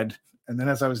sad. And then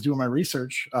as I was doing my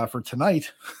research for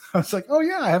tonight, I was like, oh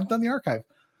yeah, I haven't done the archive.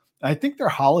 And I think they're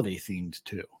holiday themed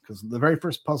too, because the very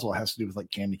first puzzle has to do with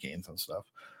like candy canes and stuff.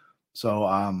 So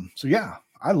yeah,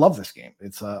 I love this game.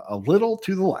 It's a little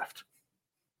to the left.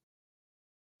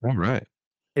 All right.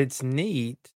 It's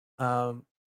neat. I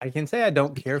can say I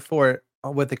don't care for it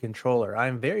with the controller.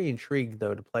 I'm very intrigued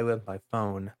though to play with my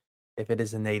phone if it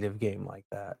is a native game like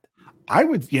that. I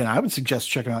would suggest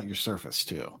checking out your Surface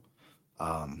too.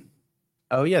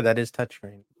 Oh yeah, that is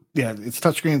touchscreen. Yeah, it's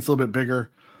touchscreen. It's a little bit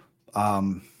bigger.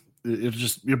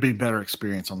 It'll be a better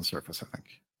experience on the Surface, I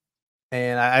think.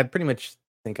 And I pretty much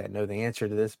think I know the answer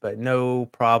to this, but no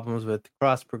problems with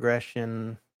cross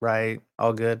progression, right?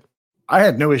 All good. I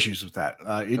had no issues with that.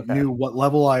 It knew what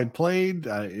level I had played.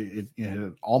 It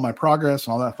had all my progress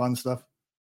and all that fun stuff.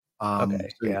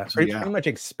 Pretty much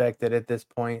expected at this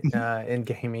point in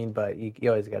gaming, but you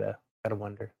always gotta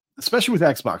wonder. Especially with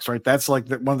Xbox, right? That's like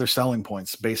one of their selling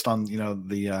points, based on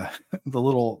the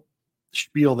little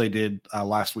spiel they did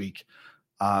last week.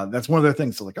 That's one of their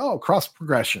things. So like, oh, cross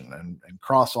progression and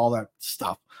cross all that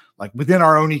stuff, like within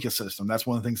our own ecosystem. That's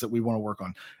one of the things that we want to work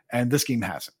on, and this game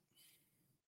has it.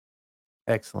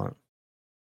 Excellent.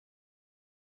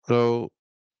 So,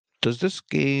 does this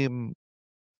game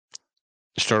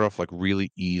start off like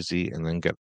really easy and then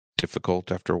get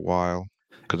difficult after a while?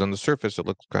 Because on the surface it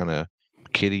looks kind of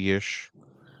kiddie-ish,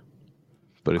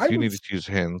 but if you needed to use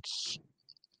hints,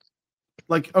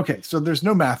 like, okay, so there's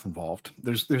no math involved.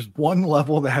 There's one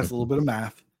level that has a little bit of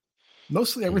math.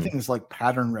 Mostly everything is like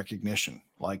pattern recognition.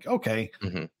 Like, okay,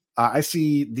 I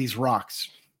see these rocks.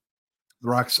 The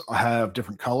rocks have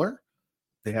different color,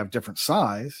 they have different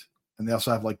size, and they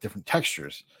also have like different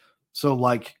textures. So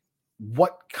like,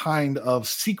 what kind of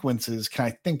sequences can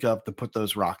I think of to put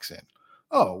those rocks in?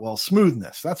 Oh, well,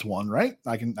 smoothness. That's one, right?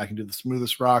 I can do the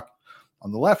smoothest rock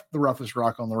on the left, the roughest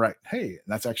rock on the right. Hey,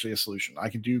 that's actually a solution. I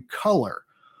can do color.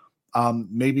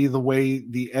 Maybe the way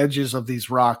the edges of these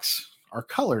rocks are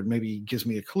colored maybe gives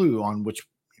me a clue on which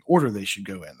order they should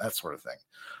go in, that sort of thing.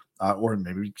 Or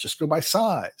maybe just go by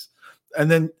size. And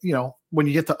then, when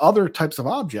you get to other types of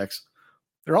objects,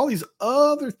 there are all these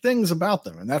other things about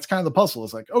them. And that's kind of the puzzle.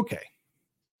 It's like, okay,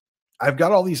 I've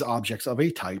got all these objects of a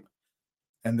type,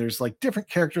 and there's like different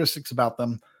characteristics about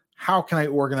them. How can I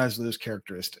organize those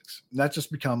characteristics? And that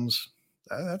just becomes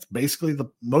that's basically the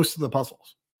most of the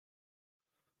puzzles.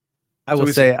 I So will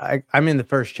is say it, I'm in the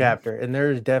first chapter, and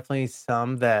there's definitely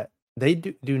some that they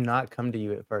do not come to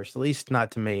you at first, at least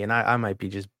not to me. And I might be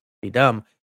dumb,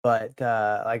 but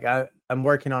like I'm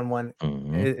working on one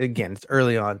again. It's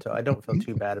early on, so I don't feel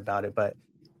too bad about it. But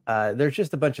there's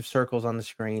just a bunch of circles on the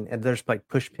screen, and there's like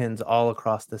push pins all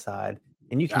across the side,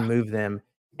 and you can yeah. move them.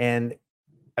 And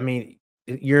I mean,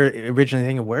 you're originally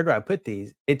thinking, where do I put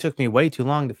these? It took me way too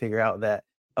long to figure out that,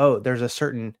 oh, there's a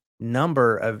certain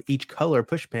number of each color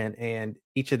push pin, and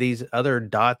each of these other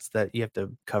dots that you have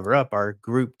to cover up are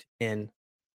grouped in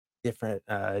different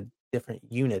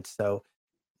units. So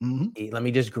let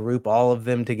me just group all of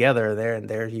them together there, and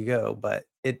there you go. But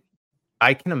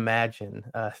I can imagine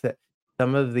that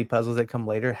some of the puzzles that come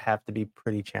later have to be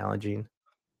pretty challenging.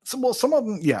 Some of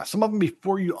them, yeah, some of them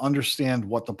before you understand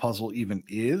what the puzzle even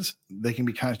is, they can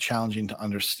be kind of challenging to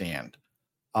understand.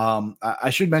 I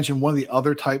should mention one of the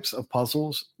other types of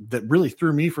puzzles that really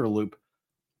threw me for a loop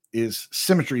is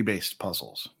symmetry based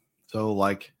puzzles. So,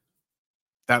 like,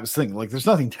 that was the thing. Like, there's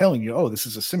nothing telling you, oh, this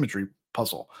is a symmetry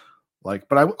puzzle. Like,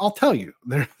 but I'll tell you,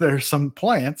 there's some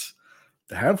plants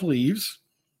that have leaves,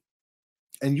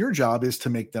 and your job is to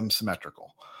make them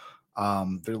symmetrical.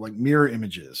 They're like mirror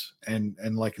images, and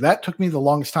like that took me the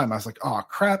longest time. I was like, oh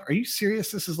crap, are you serious?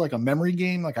 This is like a memory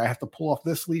game. Like I have to pull off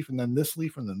this leaf and then this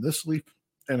leaf and then this leaf,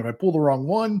 and if I pull the wrong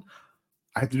one,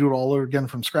 I have to do it all over again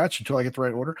from scratch until I get the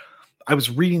right order. I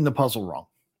was reading the puzzle wrong.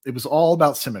 It was all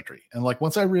about symmetry, and like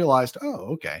once I realized,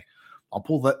 oh okay, I'll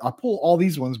pull all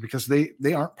these ones because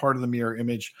they aren't part of the mirror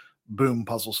image. Boom,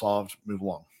 puzzle solved. Move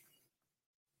along.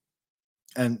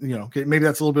 And okay, maybe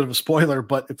that's a little bit of a spoiler,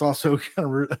 but it's also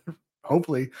going to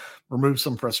hopefully remove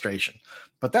some frustration.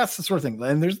 But that's the sort of thing.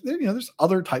 And there's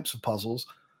other types of puzzles.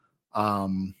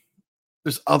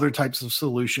 There's other types of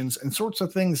solutions and sorts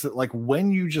of things that, like,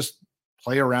 when you just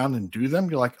play around and do them,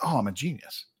 you're like, oh, I'm a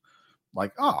genius.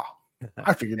 Like, oh,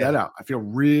 I figured that out. I feel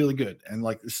really good. And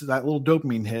like that little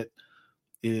dopamine hit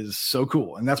is so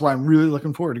cool. And that's why I'm really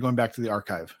looking forward to going back to the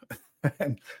archive.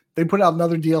 And they put out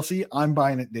another DLC. I'm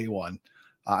buying it day one.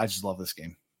 I just love this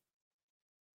game.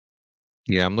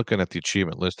 Yeah, I'm looking at the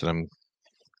achievement list, and I'm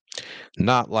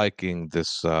not liking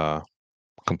this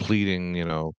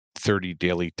completing 30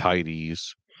 daily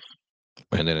tidies,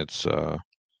 and then it's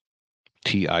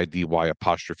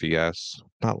TIDY''s.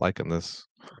 Not liking this.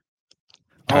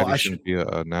 Tidy shouldn't be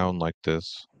a noun like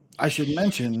this. I should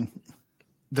mention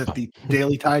that the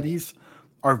daily tidies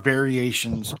are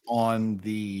variations on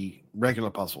the regular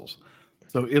puzzles.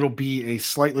 So it'll be a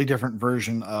slightly different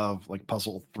version of like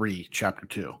puzzle 3, chapter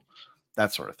 2,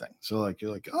 that sort of thing. So like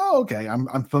you're like, oh, okay,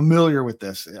 I'm familiar with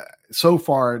this. So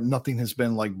far, nothing has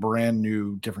been like brand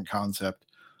new, different concept.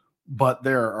 But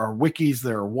there are wikis,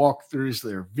 there are walkthroughs,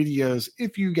 there are videos.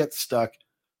 If you get stuck,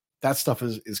 that stuff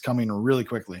is coming really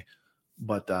quickly.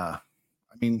 But I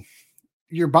mean,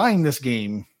 you're buying this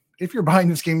game. If you're buying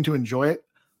this game to enjoy it,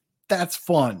 that's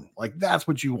fun. Like that's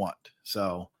what you want.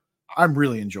 So I'm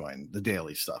really enjoying the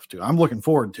daily stuff too. I'm looking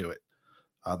forward to it.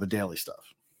 The daily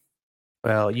stuff.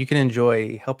 Well, you can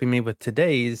enjoy helping me with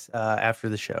today's after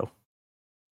the show.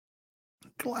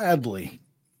 Gladly.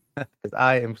 Because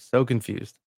I am so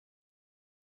confused.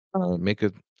 Make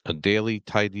a daily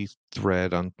tidy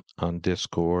thread on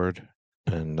Discord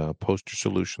and post your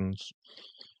solutions.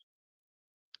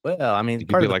 Well, I mean,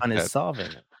 part of the fun is solving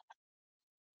it.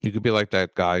 You could be like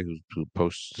that guy who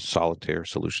posts solitaire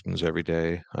solutions every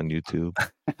day on YouTube.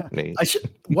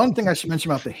 One thing I should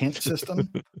mention about the hint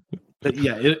system. That,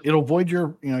 yeah, it'll void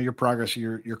your your progress,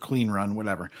 your clean run,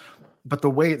 whatever. But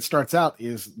the way it starts out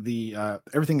is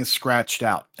everything is scratched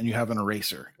out, and you have an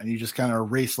eraser, and you just kind of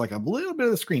erase like a little bit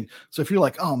of the screen. So if you're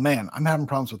like, oh man, I'm having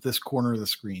problems with this corner of the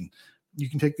screen, you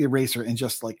can take the eraser and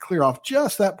just like clear off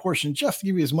just that portion, just to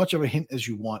give you as much of a hint as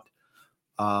you want.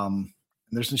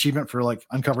 There's an achievement for like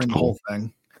uncovering the whole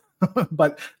thing.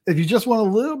 But if you just want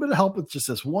a little bit of help with just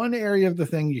this one area of the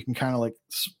thing, you can kind of like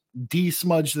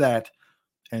de-smudge that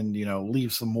and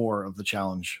leave some more of the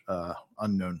challenge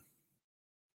unknown.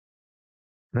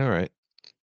 All right.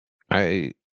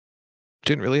 I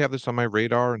didn't really have this on my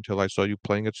radar until I saw you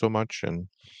playing it so much, and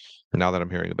now that I'm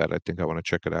hearing about it, I think I want to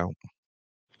check it out.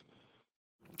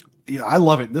 Yeah, I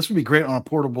love it. This would be great on a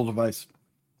portable device.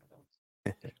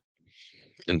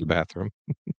 In the bathroom.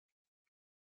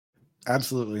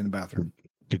 Absolutely in the bathroom.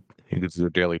 You could do a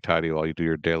daily tidy while you do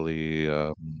your daily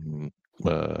so,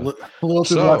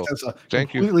 has a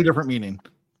completely different meaning.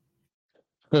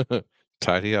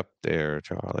 Tidy up there,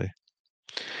 Charlie.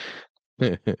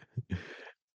 All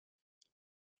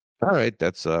right,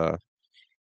 that's a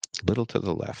little to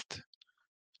the left.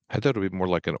 I thought it would be more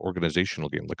like an organizational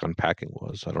game, like unpacking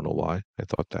was. I don't know why I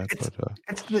thought that,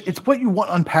 It's but it's what you want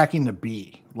unpacking to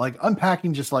be. Like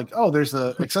unpacking, just like, oh, there's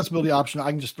the accessibility option.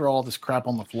 I can just throw all this crap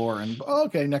on the floor and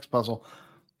okay, next puzzle.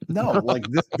 No, like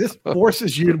this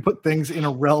forces you to put things in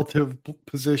a relative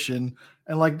position,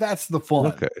 and like that's the fun.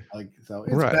 okay, Like so,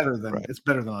 right, right, it's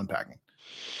better than unpacking.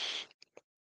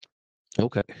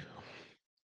 okay.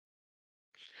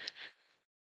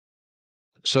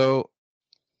 So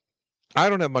I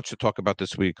don't have much to talk about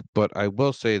this week, but I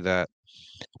will say that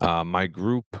my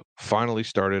group finally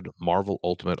started Marvel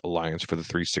Ultimate Alliance for the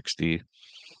 360.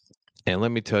 And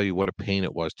let me tell you what a pain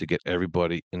it was to get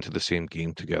everybody into the same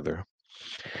game together.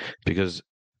 Because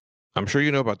I'm sure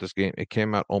you know about this game. It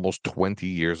came out almost 20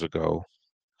 years ago.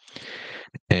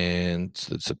 And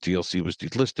it's a DLC was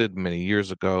delisted many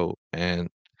years ago. And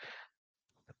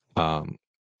um,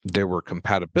 there were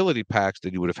compatibility packs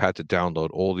that you would have had to download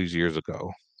all these years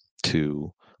ago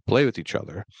to play with each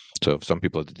other. So if some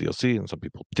people had the DLC and some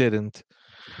people didn't,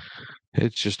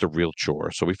 it's just a real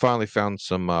chore. So we finally found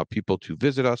some people to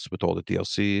visit us with all the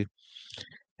DLC,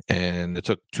 and it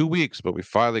took 2 weeks, but we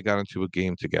finally got into a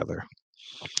game together.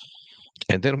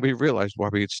 And then we realized why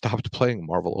we had stopped playing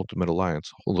Marvel Ultimate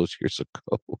Alliance all those years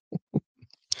ago.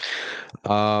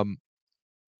 um,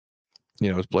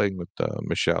 I was playing with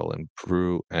Michelle and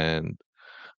Prue and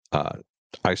uh,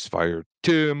 Icefire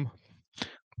Tim,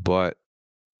 but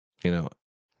you know,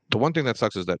 the one thing that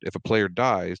sucks is that if a player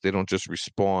dies, they don't just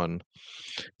respawn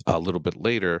a little bit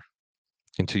later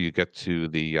until you get to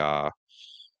the I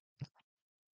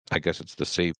guess it's the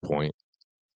save point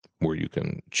where you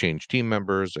can change team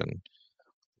members and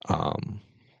um,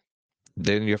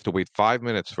 then you have to wait 5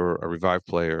 minutes for a revived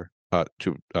player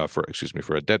to for excuse me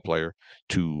for a dead player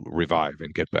to revive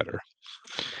and get better.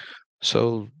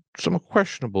 So some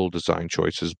questionable design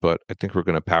choices, but I think we're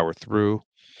going to power through.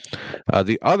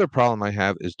 The other problem I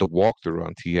have is the walkthrough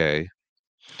on TA.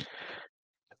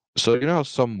 So you know how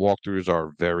some walkthroughs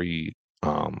are very,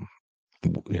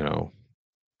 you know,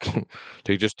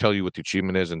 they just tell you what the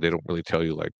achievement is and they don't really tell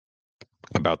you like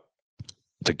about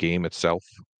the game itself.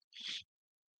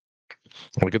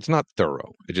 Like it's not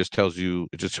thorough. It just tells you,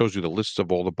 it just shows you the lists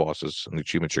of all the bosses and the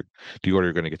achievements, the order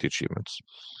you're going to get the achievements.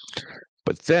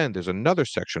 But then there's another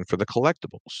section for the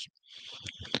collectibles,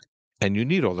 and you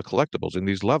need all the collectibles in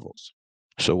these levels.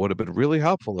 So it would have been really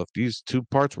helpful if these two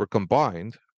parts were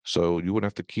combined, so you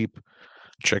wouldn't have to keep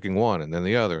checking one and then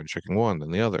the other and checking one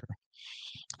then the other.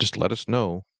 Just let us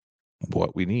know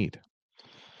what we need.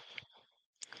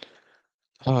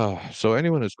 So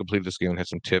anyone who's completed this game and has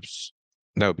some tips,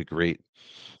 that would be great.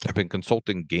 I've been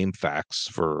consulting game facts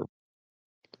for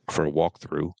a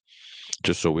walkthrough,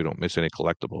 just so we don't miss any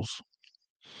collectibles.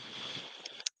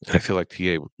 I feel like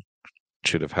TA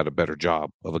should have had a better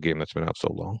job of a game that's been out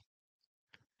so long.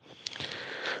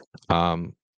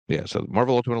 Yeah, so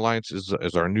Marvel Ultimate Alliance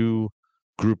is our new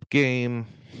group game.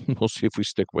 We'll see if we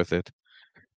stick with it.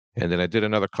 And then I did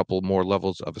another couple more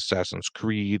levels of Assassin's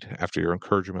Creed after your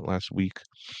encouragement last week.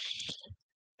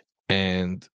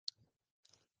 And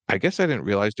I guess I didn't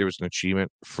realize there was an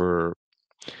achievement for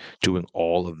doing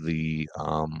all of the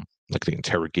like the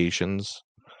interrogations.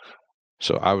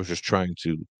 So I was just trying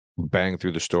to bang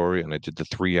through the story, and I did the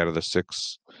 3 out of the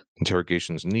 6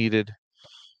 interrogations needed.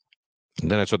 And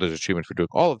then I saw there's an achievement for doing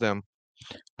all of them,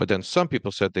 but then some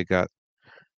people said they got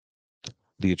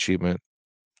the achievement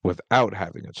without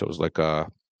having it. So it was like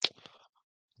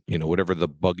whatever the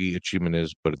buggy achievement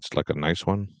is, but it's like a nice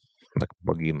one, like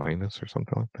buggy minus or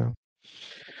something like that.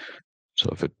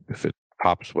 So if it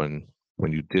pops when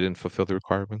you didn't fulfill the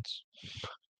requirements.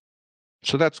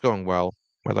 So that's going well.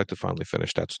 I'd like to finally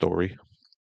finish that story.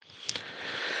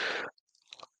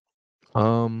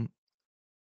 Um,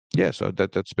 yeah, so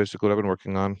that's basically what I've been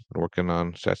working on. Been working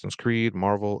on Assassin's Creed,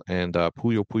 Marvel, and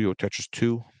Puyo Puyo Tetris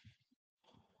 2.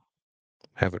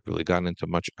 Haven't really gotten into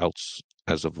much else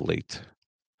as of late.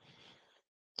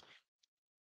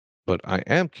 But I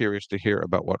am curious to hear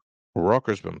about what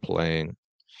Rocker's been playing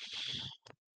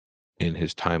in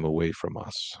his time away from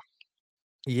us.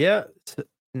 Yeah,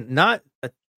 not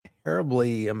a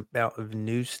terribly amount of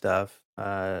new stuff.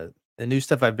 The new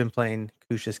stuff I've been playing,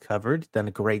 Koosh has covered, done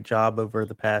a great job over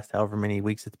the past however many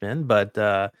weeks it's been. But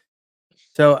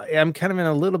so I'm kind of in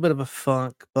a little bit of a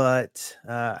funk, but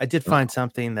I did find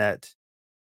something that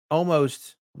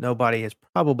almost nobody has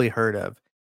probably heard of.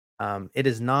 It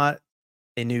is not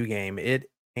a new game. It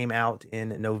came out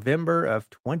in November of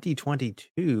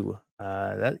 2022.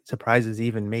 That surprises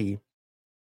even me.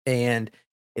 And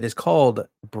it is called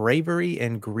Bravery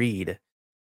and Greed.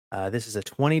 This is a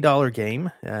 $20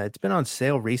 game. It's been on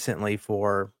sale recently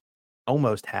for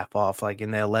almost half off, like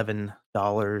in the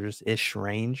 $11 ish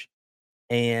range.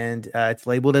 And it's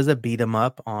labeled as a beat 'em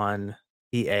up on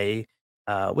EA,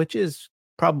 which is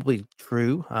probably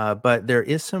true. But there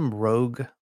is some rogue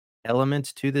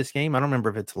elements to this game. I don't remember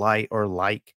if it's light or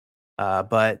like,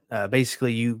 but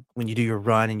basically, you when you do your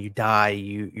run and you die,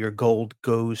 your gold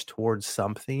goes towards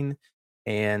something,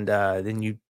 and then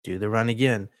you do the run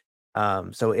again.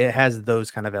 So it has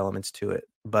those kind of elements to it.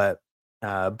 But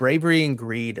bravery and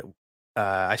greed,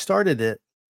 I started it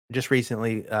just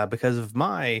recently because of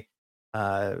my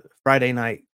Friday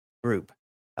night group.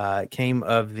 It came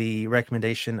of the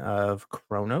recommendation of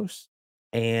Kronos,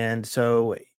 and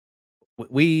so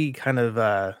we kind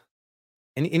of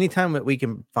anytime that we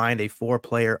can find a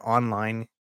four-player online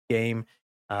game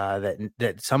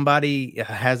that somebody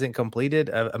hasn't completed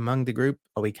among the group,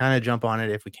 we kind of jump on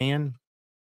it if we can.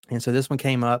 And so this one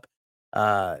came up.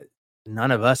 Uh,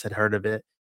 None of us had heard of it,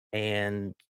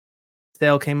 and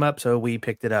sale came up, so we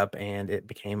picked it up, and it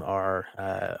became our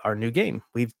new game.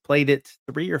 We've played it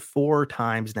 3 or 4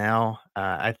 times now.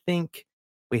 I think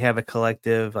we have a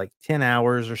collective like 10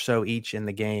 hours or so each in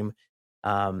the game,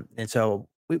 and so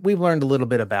we've learned a little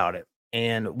bit about it.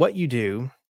 And what you do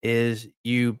is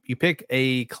you pick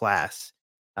a class,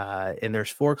 and there's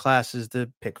 4 classes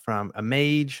to pick from: a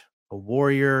mage, a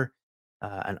warrior,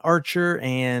 an archer,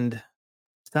 and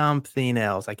something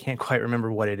else. I can't quite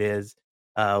remember what it is.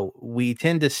 We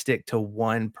tend to stick to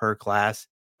one per class.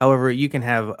 However, you can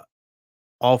have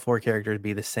all 4 characters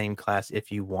be the same class if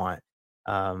you want.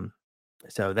 Um,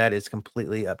 so that is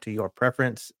completely up to your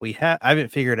preference. I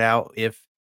haven't figured out if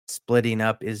splitting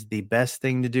up is the best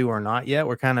thing to do or not yet.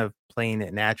 We're kind of playing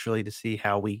it naturally to see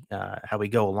how we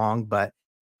go along. But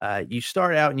you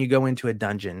start out and you go into a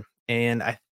dungeon, and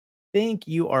I think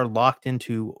you are locked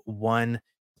into one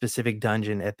specific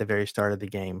dungeon at the very start of the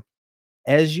game.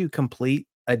 As you complete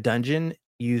a dungeon,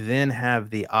 you then have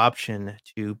the option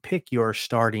to pick your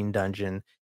starting dungeon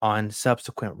on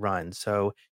subsequent runs.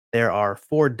 So there are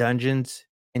 4 dungeons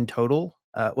in total.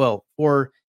 Well,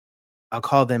 4, I'll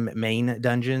call them main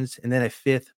dungeons, and then a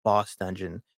fifth boss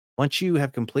dungeon. Once you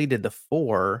have completed the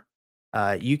 4,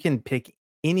 you can pick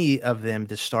any of them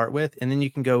to start with, and then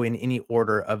you can go in any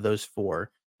order of those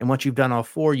 4. And once you've done all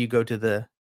 4, you go to the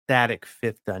static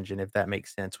fifth dungeon, if that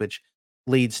makes sense, which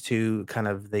leads to kind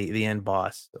of the end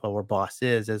boss or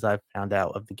bosses, as I've found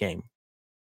out of the game.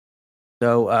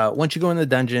 So once you go in the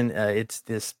dungeon, it's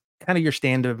this kind of your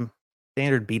standard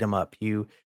beat 'em up. You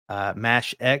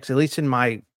mash X, at least in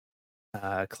my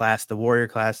class, the warrior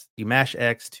class, you mash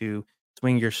X to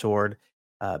swing your sword.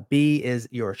 B is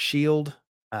your shield,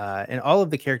 and all of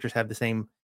the characters have the same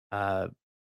uh,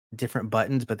 different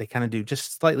buttons, but they kind of do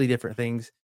just slightly different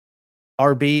things.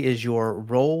 RB is your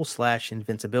roll slash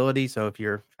invincibility. So if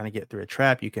you're trying to get through a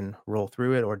trap, you can roll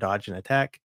through it or dodge an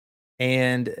attack.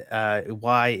 And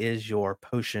Y is your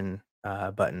potion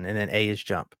button, and then A is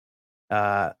jump.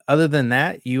 Other than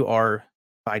that, you are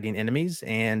fighting enemies,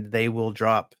 and they will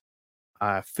drop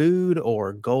food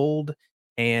or gold.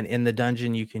 And in the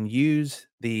dungeon, you can use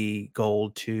the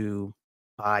gold to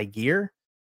buy gear.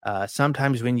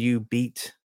 Sometimes when you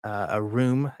beat a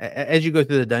room, as you go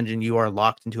through the dungeon, you are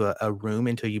locked into a room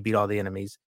until you beat all the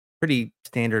enemies. Pretty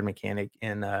standard mechanic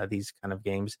in these kind of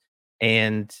games.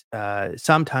 And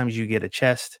sometimes you get a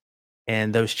chest,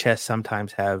 and those chests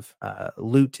sometimes have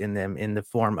loot in them in the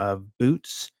form of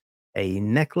boots, a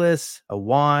necklace, a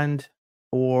wand,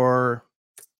 or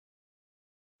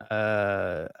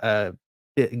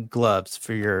gloves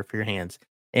for your hands,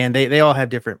 and they all have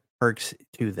different perks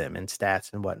to them and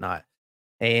stats and whatnot.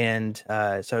 And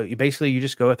so you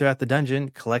just go throughout the dungeon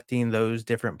collecting those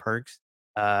different perks,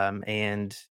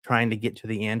 and trying to get to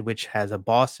the end, which has a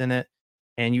boss in it,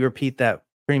 and you repeat that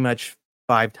pretty much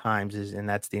 5 times, and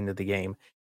that's the end of the game.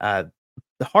 Uh,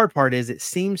 the hard part is it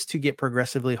seems to get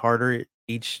progressively harder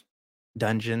each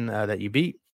dungeon that you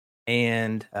beat,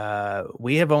 and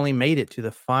we have only made it to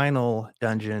the final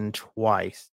dungeon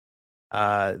twice.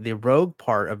 The rogue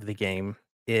part of the game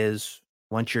is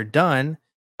once you're done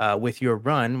with your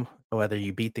run, whether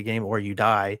you beat the game or you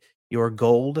die, your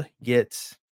gold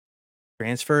gets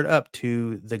transferred up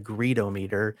to the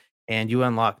greedometer, and you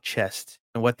unlock chests.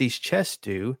 And what these chests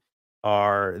do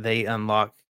are they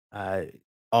unlock uh,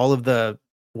 all of the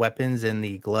weapons and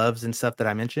the gloves and stuff that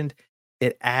I mentioned.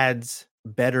 It adds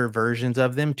better versions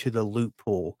of them to the loot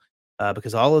pool,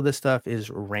 because all of this stuff is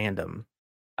random.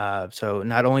 So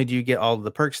not only do you get all of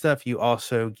the perk stuff, you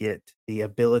also get the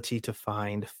ability to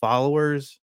find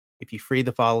followers. If you free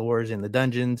the followers in the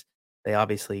dungeons, they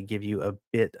obviously give you a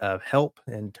bit of help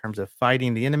in terms of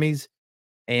fighting the enemies.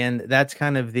 And that's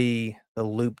kind of the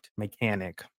looped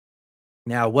mechanic.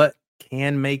 Now, what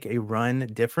can make a run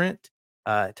different,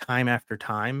 time after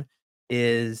time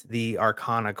is the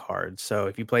Arcana cards. So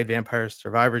if you played Vampire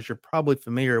Survivors, you're probably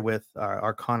familiar with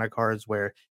Arcana cards,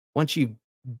 where once you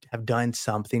have done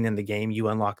something in the game, you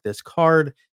unlock this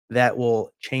card that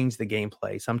will change the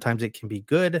gameplay. Sometimes it can be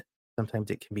good,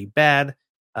 sometimes it can be bad.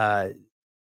 Uh,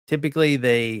 Typically,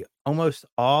 they almost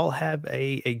all have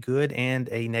a good and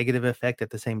a negative effect at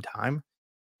the same time.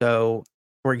 So,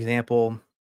 for example,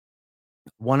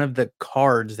 one of the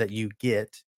cards that you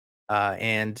get,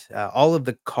 all of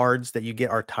the cards that you get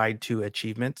are tied to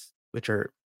achievements, which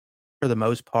are for the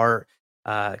most part,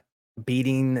 uh,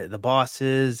 beating the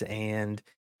bosses and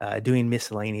doing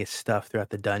miscellaneous stuff throughout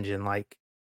the dungeon, like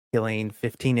killing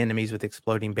 15 enemies with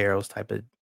exploding barrels type of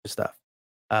stuff.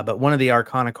 But one of the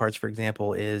Arcana cards, for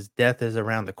example, is Death is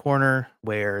Around the Corner,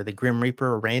 where the Grim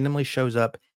Reaper randomly shows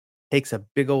up, takes a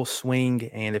big old swing,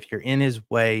 and if you're in his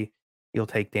way, you'll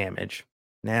take damage.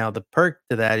 Now, the perk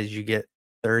to that is you get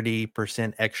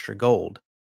 30% extra gold.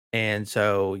 And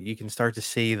so you can start to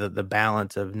see the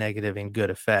balance of negative and good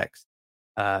effects.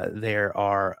 There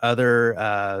are other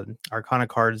Arcana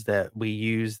cards that we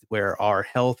use where our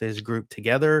health is grouped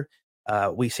together.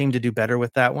 We seem to do better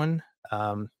with that one.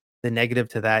 The negative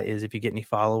to that is if you get any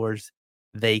followers,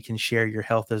 they can share your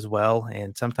health as well.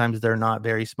 And sometimes they're not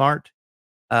very smart,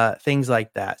 things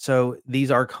like that. So these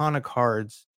Arcana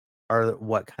cards are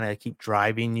what kind of keep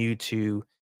driving you to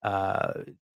uh,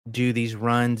 do these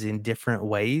runs in different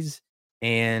ways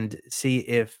and see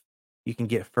if you can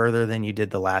get further than you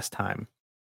did the last time.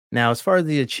 Now, as far as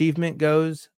the achievement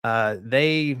goes,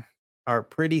 they are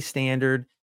pretty standard.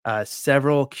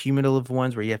 Several cumulative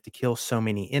ones where you have to kill so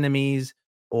many enemies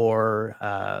or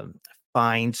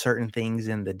find certain things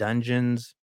in the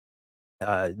dungeons.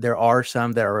 There are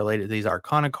some that are related to these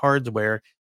Arcana cards where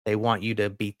they want you to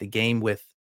beat the game with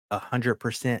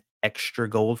 100% extra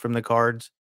gold from the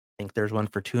cards. I think there's one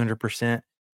for 200%,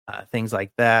 things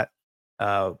like that.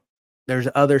 Uh, there's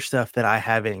other stuff that I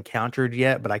haven't encountered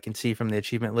yet, but I can see from the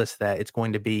achievement list that it's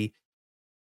going to be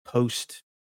post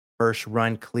first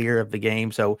run clear of the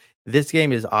game. So this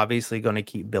game is obviously going to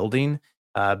keep building,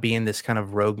 being this kind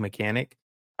of rogue mechanic.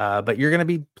 But you're going to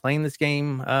be playing this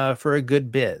game for a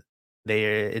good bit.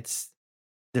 There's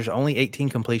only 18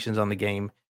 completions on the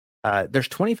game. There's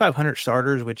 2,500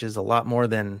 starters, which is a lot more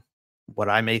than what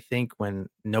I may think when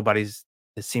nobody's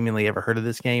has seemingly ever heard of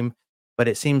this game. But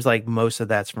it seems like most of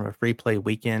that's from a free play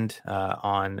weekend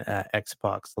on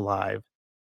Xbox Live.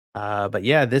 But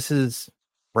yeah, this is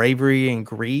Bravery and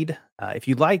Greed. If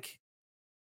you like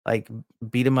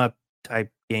beat 'em up type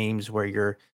games where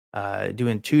you're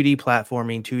doing 2D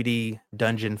platforming, 2D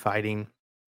dungeon fighting,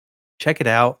 check it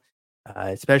out.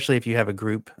 Especially if you have a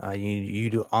group, you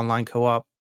do online co-op.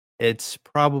 It's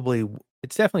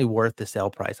definitely worth the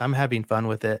sale price. I'm having fun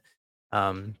with it.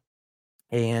 Um,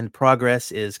 and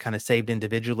progress is kind of saved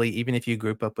individually. Even if you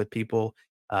group up with people,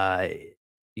 uh,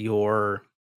 your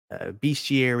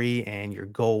bestiary and your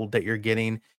gold that you're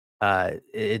getting,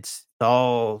 it's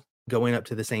all going up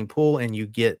to the same pool, and you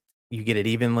get it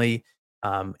evenly.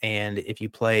 And if you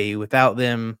play without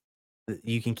them,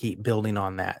 you can keep building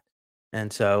on that.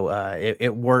 And so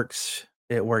it works.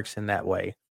 It works in that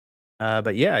way.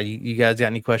 But yeah, you guys got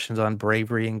any questions on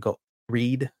bravery and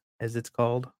greed, as it's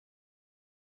called?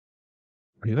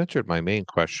 You answered my main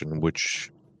question,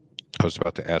 which I was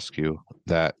about to ask you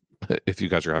that if you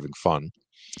guys are having fun.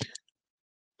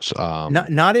 So,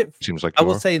 Not at seems like I you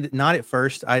will are. say that not at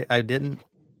first, I didn't,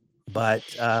 but,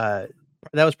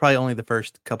 that was probably only the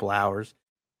first couple hours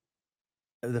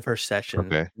of the first session.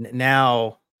 Okay.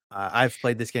 Now, I've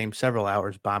played this game several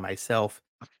hours by myself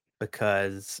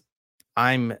because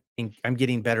I'm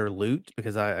getting better loot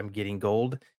because I'm getting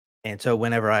gold, and so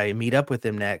whenever I meet up with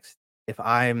them next, if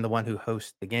I'm the one who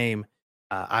hosts the game,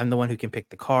 I'm the one who can pick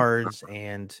the cards,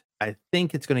 and I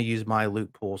think it's gonna use my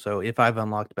loot pool, so if I've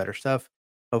unlocked better stuff,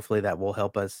 hopefully that will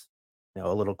help us,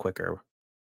 a little quicker.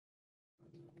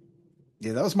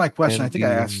 Yeah, that was my question. I And think I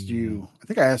the asked you. I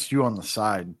think I asked you on the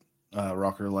side,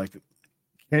 Rocker. Like,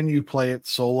 can you play it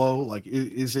solo? Like,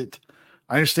 is it?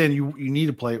 I understand you need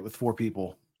to play it with four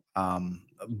people,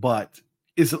 but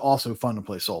is it also fun to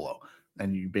play solo?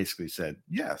 And you basically said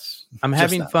yes, I'm just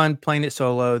having now. fun playing it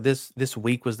solo. This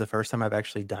week was the first time I've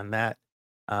actually done that.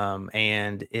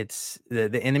 And it's the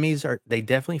enemies they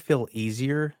definitely feel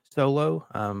easier solo.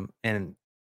 And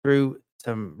through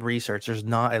some research, there's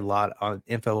not a lot on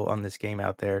info on this game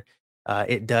out there.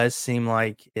 It does seem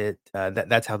like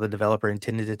that's how the developer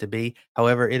intended it to be.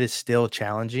 However, it is still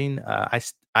challenging. I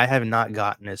have not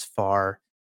gotten as far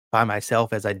by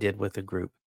myself as I did with a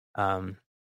group.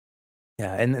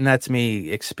 Yeah, and that's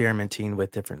me experimenting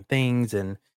with different things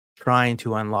and trying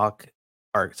to unlock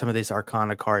some of these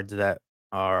Arcana cards that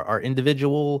are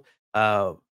individual,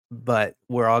 but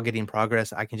we're all getting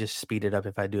progress. I can just speed it up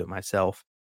if I do it myself,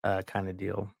 kind of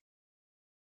deal.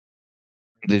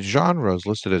 The genre is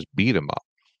listed as beat 'em up.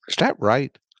 Is that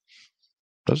right?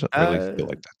 Doesn't really feel Uh,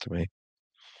 like that to me.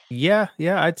 yeah,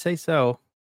 I'd say so.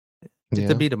 It's a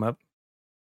Yeah. beat 'em up.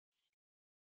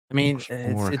 I mean, Looks it's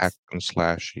more hack it's. and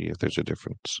slashy if there's a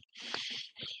difference.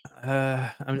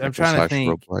 I'm Hack and trying to slash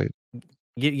think. roguelite.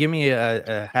 Give me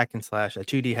a hack and slash, a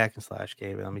 2D hack and slash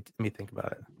game. Let me think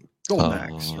about it. Golden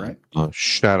Axe, right?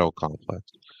 Shadow Complex.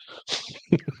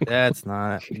 That's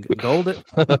not golden.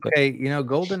 Okay,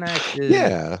 Golden Axe is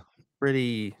Yeah,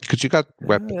 pretty. because you got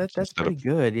weapons That's instead of pretty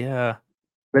good. Yeah,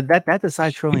 but that's a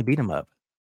side-scrolling beat 'em up.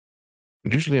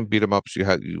 usually in beat 'em ups you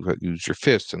use your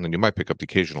fists and then you might pick up the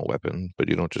occasional weapon, but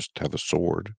you don't just have a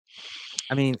sword.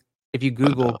 I mean, if you But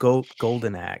Google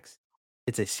Golden Axe,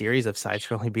 it's a series of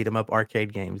side-scrolling beat 'em up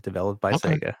arcade games developed by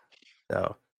okay. Sega.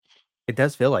 So it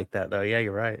does feel like that, though. Yeah,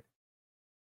 you're right.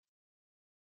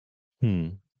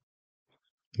 Hmm.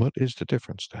 What is the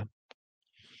difference then?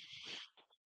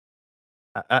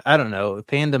 I don't know.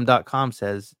 Fandom.com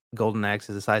says Golden Axe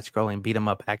is a side-scrolling beat 'em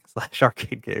up hack and slash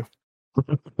arcade game.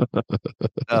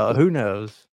 Who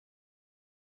knows?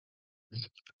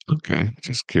 Okay,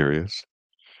 just curious.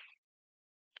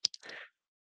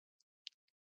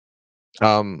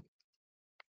 Um,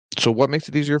 so what makes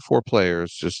it easier for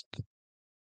players? Just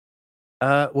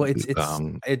Well,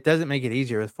 um, it doesn't make it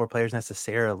easier with 4 players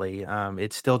necessarily.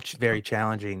 It's still very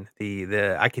challenging.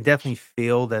 The I can definitely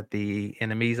feel that the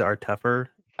enemies are tougher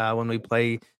when we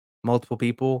play multiple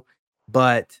people,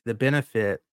 but the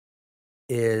benefit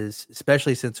is,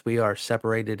 especially since we are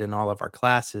separated in all of our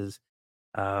classes,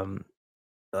 um,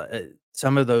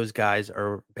 some of those guys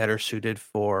are better suited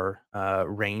for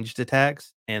ranged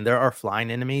attacks, and there are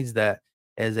flying enemies that,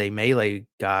 as a melee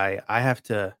guy, I have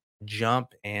to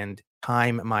jump and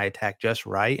time my attack just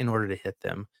right in order to hit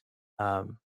them.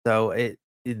 So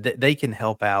they can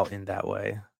help out in that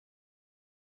way.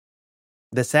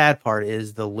 The sad part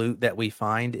is the loot that we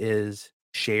find is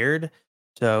shared,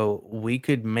 so we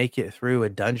could make it through a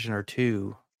dungeon or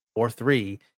 2 or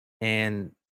 3,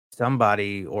 and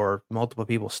somebody or multiple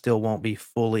people still won't be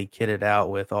fully kitted out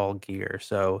with all gear,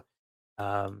 so,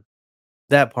 um,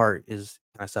 that part is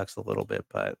kinda sucks a little bit,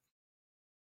 but,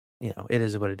 it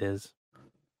is what it is.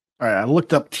 All right, I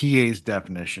looked up TA's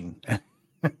definition,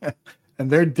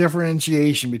 and their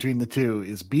differentiation between the two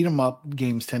is beat 'em up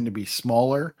games tend to be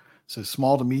smaller, so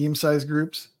small to medium sized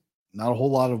groups, not a whole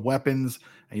lot of weapons,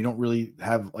 and you don't really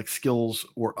have like skills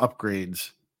or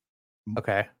upgrades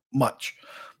Okay. much.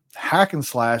 Hack and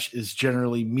slash is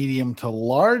generally medium to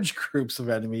large groups of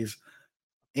enemies,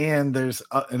 and there's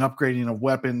an upgrading of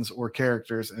weapons or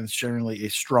characters, and it's generally a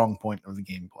strong point of the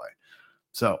gameplay.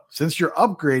 So, since you're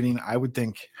upgrading, I would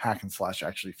think hack and slash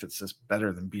actually fits this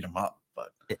better than beat 'em up.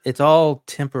 But It's all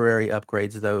temporary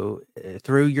upgrades, though,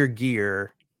 through your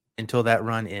gear until that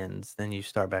run ends, then you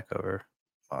start back over.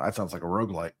 that sounds like a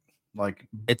roguelike. Like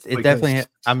It definitely because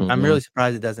I'm mhm. really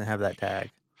surprised it doesn't have that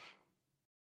tag.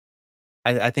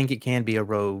 I think it can be a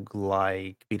rogue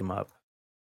like beat 'em up.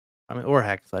 I mean, or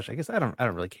hack and slash. I guess I don't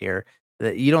really care.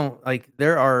 That you don't like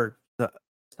there are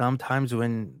sometimes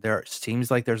when seems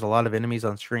like there's a lot of enemies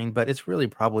on screen, but it's really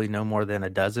probably no more than a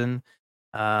dozen.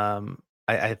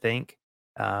 I think.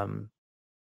 Um,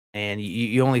 and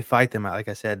you only fight them like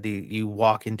I said, you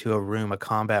walk into a room, a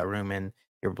combat room, and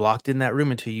you're blocked in that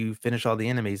room until you finish all the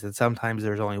enemies. And sometimes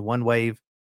there's only one wave,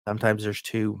 sometimes there's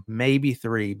two, maybe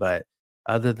three, but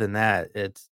other than that,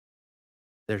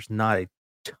 there's not a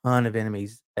ton of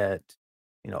enemies at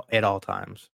all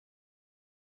times.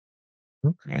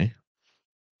 Okay.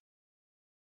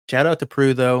 Shout out to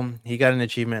Prue though. He got an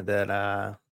achievement that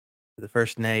the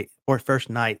first night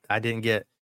I didn't get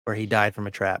where he died from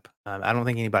a trap. I don't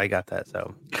think anybody got that.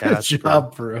 So shout good out to Prue.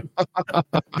 job, bro.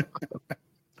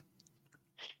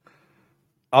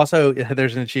 Also,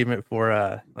 there's an achievement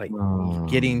for like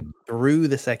getting Um, through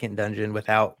the second dungeon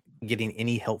without getting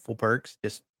any helpful perks.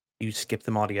 Just you skip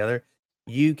them altogether.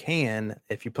 You can,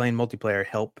 if you're playing multiplayer,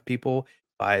 help people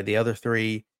by the other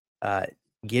three uh,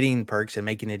 getting perks and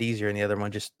making it easier, and the other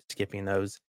one just skipping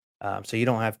those. So you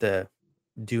don't have to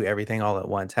do everything all at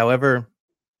once. However,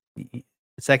 the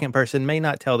second person may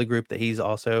not tell the group that he's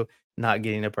also not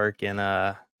getting a perk,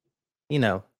 and you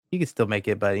know, you can still make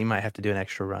it, but you might have to do an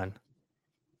extra run.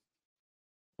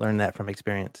 Learn that from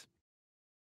experience.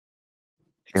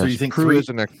 So yes, Prue is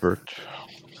an expert.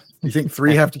 you think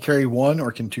three have to carry one,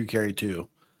 or can two carry two?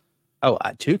 Oh,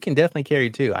 2 can definitely carry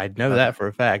 2. I know Okay. that for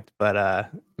a fact, but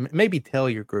maybe tell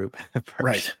your group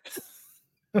Right.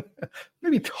 first.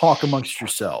 Maybe talk amongst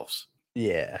yourselves.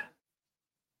 Yeah.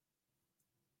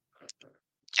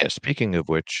 Yeah, speaking of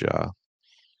which,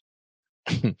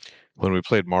 when we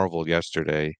played Marvel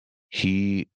yesterday,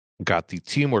 he got the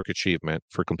teamwork achievement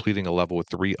for completing a level with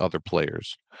 3 other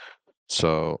players.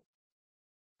 So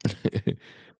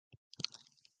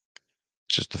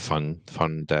just a fun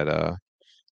that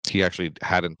he actually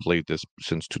hadn't played this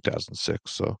since 2006,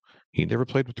 so he never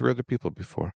played with 3 other people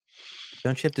before.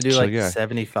 Don't you have to do So like yeah,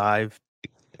 75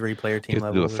 3-player you team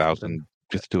have to do levels or something? 1,000. You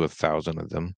have to do 1,000 of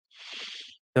them.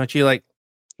 Don't you like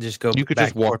just go You could back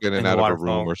just and walk forth in and between the out of a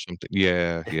room waterfall? or something.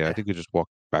 Yeah, yeah. I think you just walk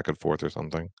back and forth or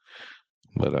something.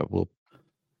 But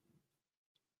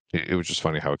it was just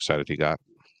funny how excited he got.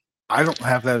 I don't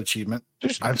have that achievement.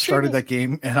 There's no I've started achievement. that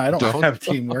game and I don't Don't. have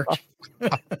teamwork.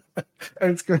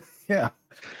 It's good. Yeah.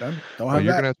 Don't Oh, have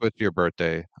you're that. gonna have to wait till your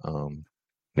birthday,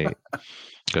 Nate,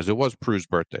 because it was Prue's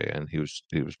birthday and he was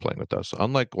playing with us.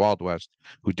 Unlike Wild West,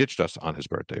 who ditched us on his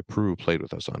birthday, Prue played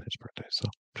with us on his birthday. So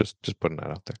just putting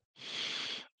that out there.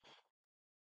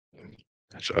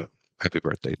 So happy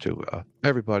birthday to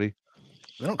everybody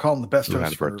We don't call him the best who had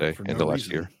host a birthday for in no the last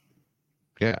reason. year.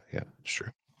 Yeah, it's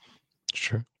true. It's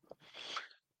true.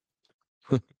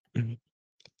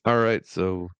 All right,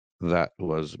 so that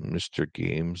was Mr.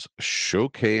 Games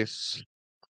Showcase,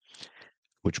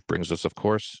 which brings us, of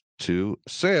course, to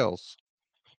sales.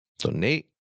 So Nate,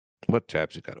 what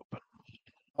tabs you got open?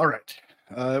 All right.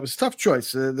 It was a tough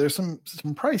choice. There's some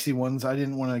pricey ones I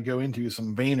didn't want to go into,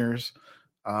 some Vayners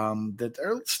that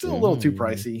are still a little too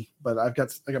pricey, but I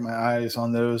got my eyes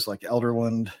on those like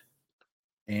Elderland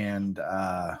and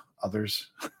others.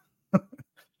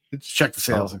 Check the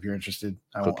sales if you're interested.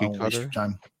 I Cookie won't waste your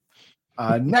cutter?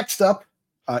 time. Next up,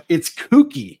 it's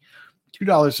Kooky.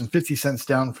 $2.50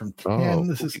 down from 10. Oh,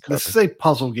 This cookie is cutter. a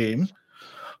puzzle game.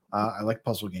 I like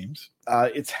puzzle games.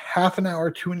 It's half an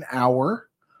hour to an hour.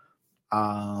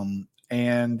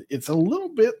 And it's a little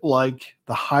bit like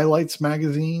the highlights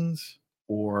magazines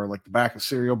or like the back of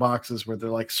cereal boxes where they're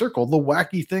like, circle the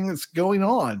wacky thing that's going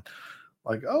on.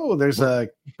 Like, oh, there's a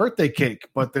birthday cake,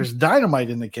 but there's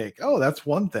dynamite in the cake. Oh, that's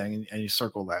one thing, and you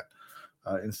circle that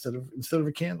instead of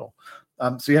a candle.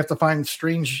 So you have to find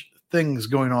strange things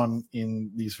going on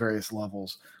in these various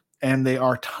levels, and they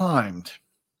are timed.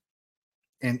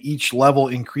 And each level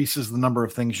increases the number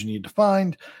of things you need to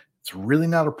find. It's really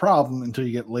not a problem until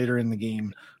you get later in the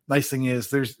game. Nice thing is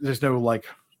there's no like,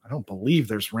 I don't believe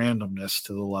there's randomness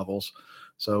to the levels.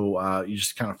 So you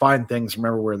just kind of find things,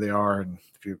 remember where they are, and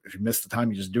if you miss the time,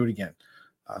 you just do it again.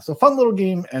 So fun little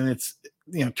game, and it's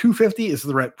 $2.50 is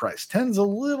the right price. 10's a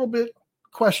little bit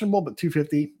questionable, but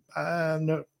 $2.50,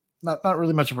 no, not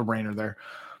really much of a brainer there.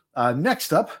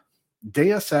 Next up,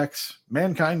 Deus Ex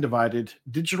Mankind Divided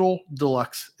Digital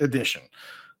Deluxe Edition.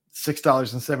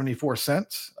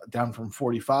 $6.74, down from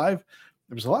 45.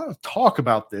 There was a lot of talk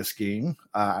about this game.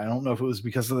 I don't know if it was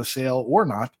because of the sale or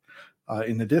not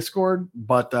in the Discord,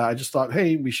 but I just thought,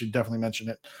 hey, we should definitely mention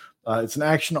it. It's an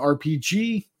action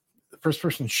RPG,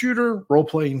 first-person shooter,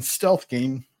 role-playing stealth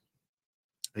game.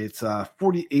 It's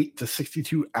 48 to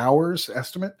 62 hours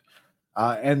estimate,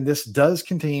 and this does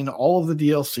contain all of the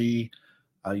DLC.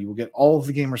 You will get all of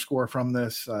the gamer score from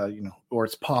this, or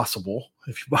it's possible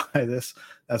if you buy this.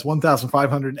 That's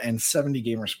 1,570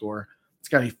 gamer score. It's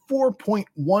got a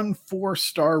 4.14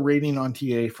 star rating on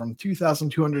TA from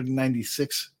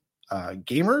 2,296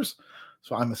 gamers.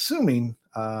 So I'm assuming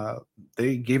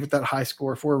they gave it that high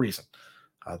score for a reason.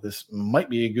 This might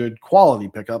be a good quality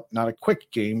pickup, not a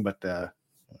quick game, but a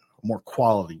more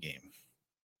quality game.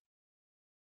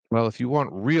 Well, if you want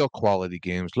real quality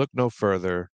games, look no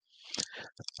further.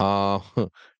 Uh,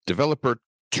 developer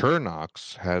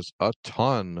Turnox has a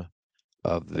ton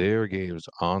of their games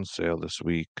on sale this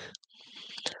week.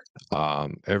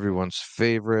 Everyone's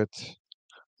favorite,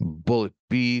 Bullet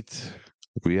Beat,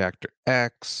 Reactor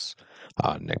X,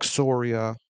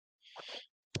 Nexoria,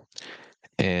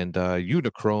 and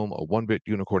Unichrome, a 1-bit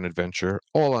unicorn adventure,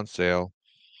 all on sale.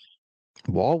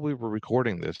 While we were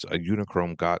recording this,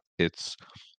 Unichrome got its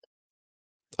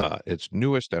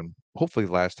newest and hopefully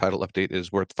last title update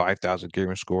is worth 5,000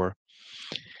 gamer score.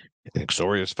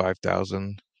 Nexoria's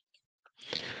 5,000.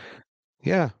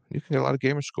 Yeah, you can get a lot of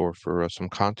gamer score for some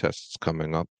contests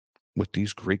coming up with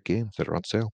these great games that are on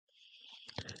sale.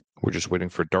 We're just waiting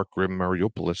for Dark Grim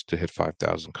Mariopolis to hit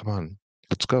 5,000. Come on,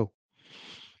 let's go.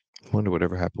 Wonder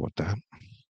whatever happened with that.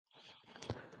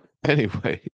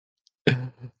 Anyway,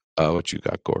 what you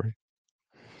got, Corey?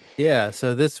 Yeah,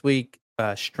 so this week,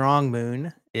 Strong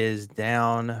Moon is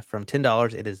down from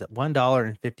 $10. It is at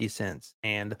 $1.50.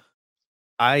 And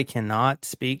I cannot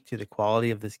speak to the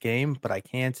quality of this game, but I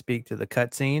can speak to the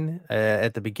cutscene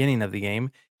at the beginning of the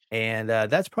game, and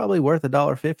that's probably worth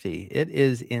 $1.50. It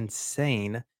is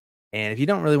insane, and if you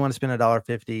don't really want to spend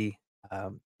 $1.50,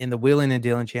 in the Wheeling and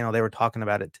Dealing channel, they were talking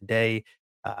about it today.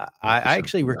 I 100%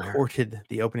 actually familiar. recorded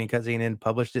the opening cutscene and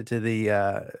published it to the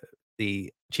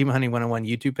Achievement Hunting 101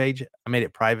 YouTube page. I made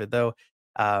it private though,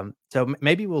 so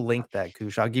maybe we'll link that,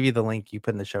 Koosh. I'll give you the link you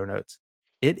put in the show notes.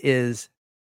 It is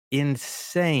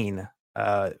insane,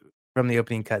 uh, from the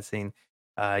opening cutscene.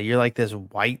 You're like this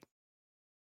white,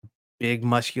 big,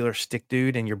 muscular stick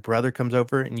dude, and your brother comes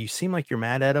over, and you seem like you're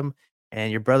mad at him,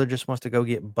 and your brother just wants to go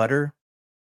get butter,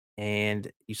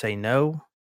 and you say no,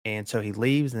 and so he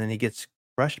leaves, and then he gets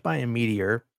crushed by a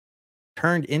meteor,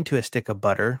 turned into a stick of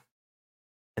butter,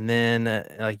 and then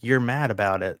like you're mad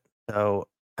about it. So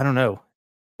I don't know.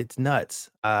 It's nuts.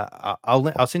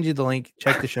 I'll send you the link.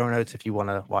 Check the show notes if you want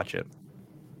to watch it.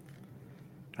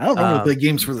 I don't normally play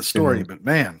games for the story, And but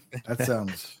man, that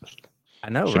sounds. I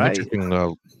know, some right?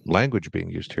 interesting language being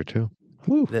used here too.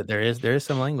 Woo. That there is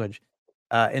some language.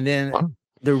 And then Wow.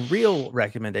 the real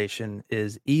recommendation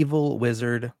is Evil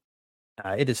Wizard.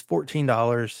 It is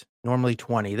 $14, normally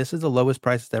 20. This is the lowest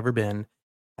price it's ever been.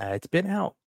 It's been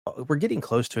out. We're getting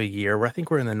close to a year. I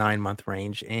think we're in the 9-month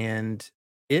range, and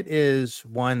it is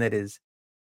one that is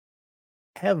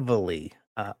heavily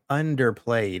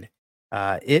underplayed.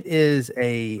 It is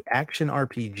a action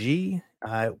RPG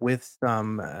with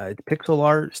some pixel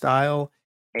art style,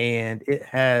 and it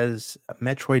has a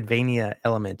Metroidvania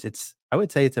elements. I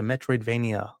would say it's a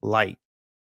Metroidvania light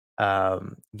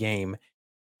game.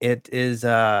 It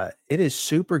is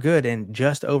super good, and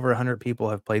just over 100 people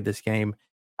have played this game.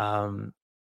 Um,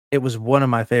 it was one of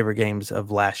my favorite games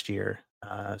of last year.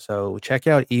 So check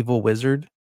out Evil Wizard,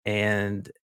 and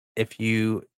if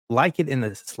you like it in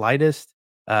the slightest,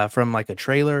 from like a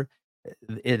trailer,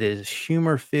 it is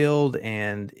humor filled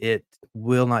and it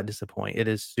will not disappoint. It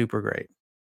is super great.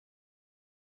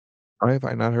 Why have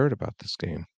I not heard about this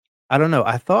game? I don't know.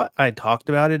 I thought I talked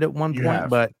about it at one You point, have.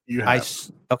 but You have.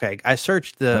 okay. I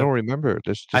searched I don't the remember.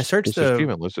 This I this searched this the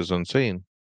achievement list is insane.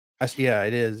 yeah,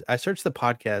 it is. I searched the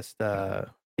podcast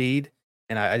feed,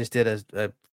 and I just did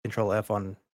a control F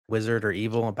on wizard or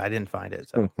evil, but I didn't find it.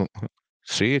 So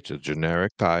See, it's a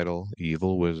generic title,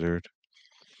 Evil Wizard.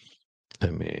 I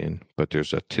mean, but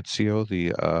there's a Tizio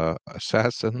the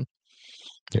assassin.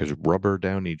 There's Rubber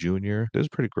Downey Jr. This is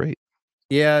pretty great.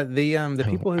 yeah, the Oh,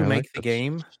 people who I like make the this.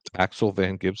 game, Axel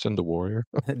Van Gibson, the warrior.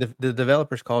 the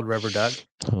developers called Rubber Duck,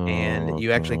 and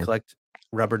you actually Uh, collect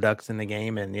rubber ducks in the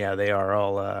game, and yeah, they are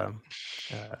all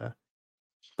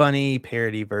funny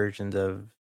parody versions of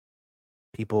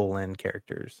people and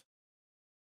characters.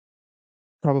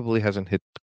 probably hasn't hit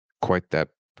quite that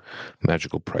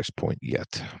magical price point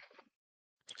yet.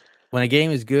 When a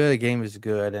game is good,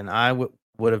 and I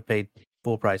would have paid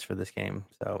full price for this game.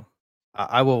 So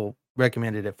I will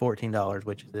recommend it at $14,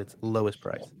 which is its lowest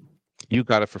price. You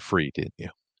got it for free, didn't you?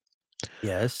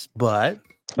 Yes, but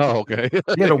Oh, okay. You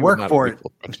had to would work not for pay it.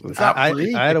 full price for It's that. not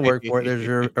free. I had to work for it.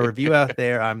 There's a review out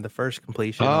there. I'm the first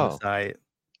completion on the Oh, site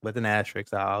with an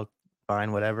asterisk. I'll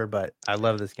find whatever, but I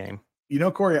love this game. You know,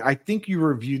 Corey, I think you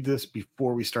reviewed this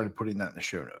before we started putting that in the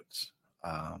show notes.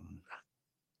 I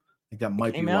think that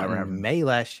might be Came why out we're in having. May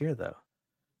last year, though.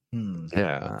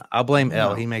 yeah. I'll blame L.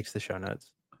 Wow. He makes the show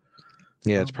notes.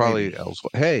 Yeah, it's Well, probably maybe.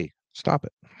 elsewhere. Hey, stop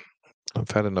it. I've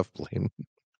had enough blame.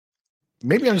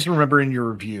 Maybe I'm just remembering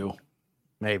your review,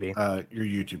 Maybe. your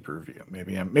YouTube review.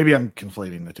 Maybe I'm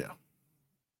conflating the two.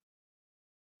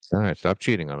 All right, stop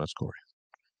cheating on us, Corey.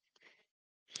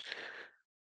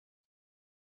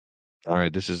 All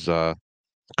right, this is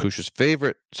Koosh's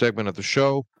favorite segment of the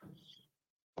show.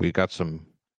 We got some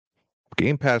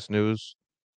Game Pass news.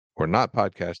 We're not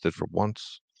podcasted for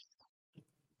once.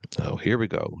 So here we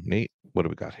go. Nate, what do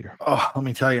we got here? Oh, let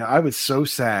me tell you, I was so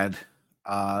sad.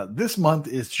 This month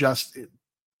is just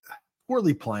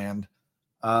poorly planned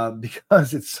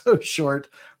because it's so short,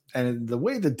 and the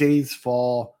way the days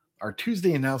fall, our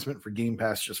Tuesday announcement for Game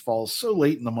Pass just falls so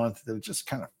late in the month that it just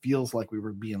kind of feels like we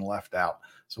were being left out.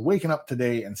 So waking up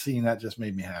today and seeing that just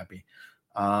made me happy.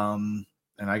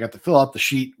 And I got to fill out the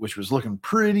sheet, which was looking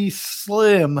pretty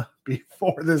slim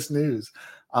before this news.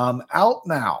 Out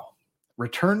now,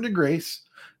 Return to Grace.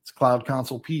 It's cloud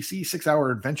console PC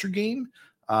 6-hour adventure game.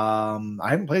 I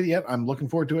haven't played it yet. I'm looking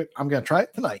forward to it. I'm going to try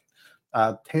it tonight.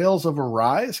 Tales of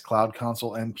Arise, cloud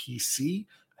console and PC.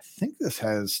 I think this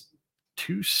has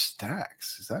 2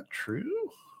 stacks. Is that true?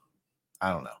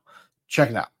 I don't know.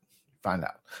 Check it out. Find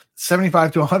out.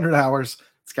 75 to 100 hours.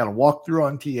 It's got a walkthrough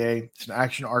on TA. It's an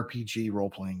action RPG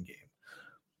role-playing game.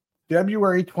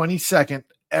 February 22nd,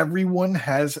 everyone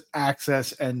has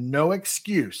access and no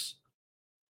excuse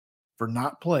for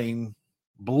not playing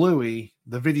Bluey,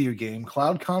 the video game,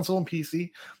 cloud console and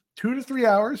PC, 2 to 3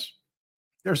 hours.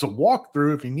 There's a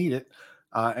walkthrough if you need it,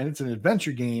 and it's an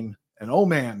adventure game. And oh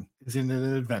man, is in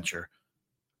an adventure.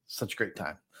 Such a great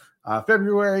time.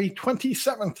 February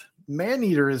 27th,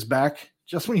 Maneater is back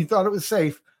just when you thought it was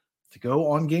safe to go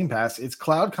on Game Pass. It's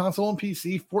cloud console and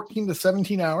PC, 14 to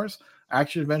 17 hours,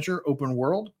 action adventure, open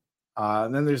world.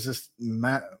 And then there's this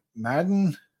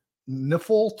Madden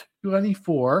Niffle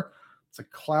 24. It's a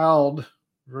cloud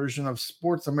version of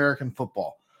Sports American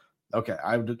Football. Okay,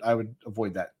 I would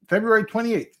avoid that. February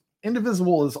 28th,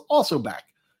 Indivisible is also back.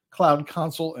 Cloud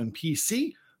console and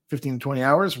PC, 15 to 20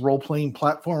 hours, role-playing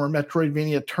platformer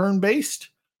Metroidvania turn-based.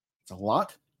 It's a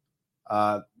lot.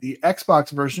 The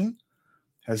Xbox version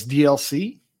has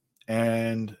DLC,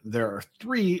 and there are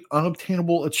 3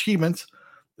 unobtainable achievements.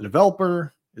 The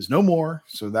developer is no more,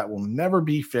 so that will never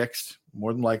be fixed,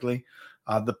 more than likely.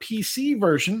 The PC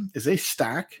version is a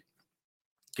stack,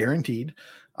 guaranteed,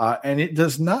 and it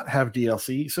does not have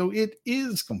DLC, so it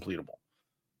is completable.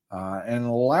 And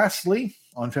lastly,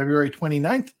 on February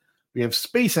 29th, we have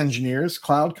Space Engineers,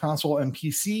 Cloud Console and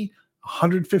PC,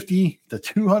 150 to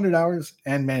 200 hours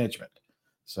and management.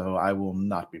 So I will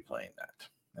not be playing that.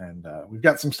 And we've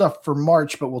got some stuff for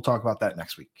March, but we'll talk about that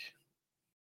next week.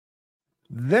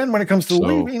 Then when it comes to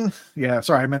leaving, I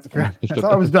thought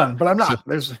I was done, but I'm not.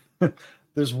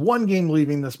 There's one game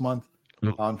leaving this month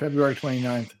on February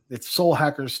 29th. It's Soul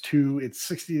Hackers 2. It's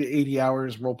 60 to 80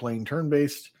 hours role-playing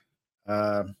turn-based.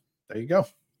 There you go.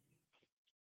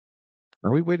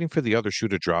 Are we waiting for the other shoe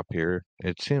to drop here?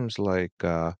 It seems like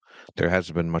there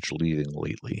hasn't been much leaving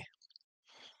lately.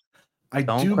 I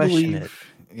Don't do question believe.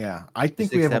 it. Yeah, I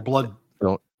think Just we have a accept blood.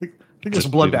 Don't I think there's a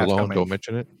just leave it bloodbath alone. coming. Don't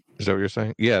mention it. Is that what you're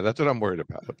saying? Yeah, that's what I'm worried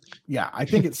about. Yeah, I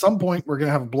think at some point we're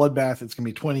gonna have a bloodbath. It's gonna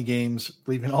be 20 games,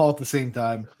 leaving all at the same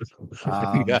time.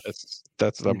 Yes,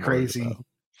 that's what I'm crazy.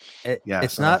 worried about.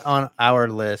 It's not on our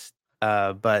list,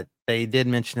 but they did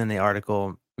mention in the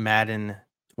article Madden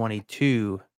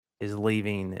 22 is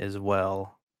leaving as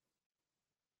well.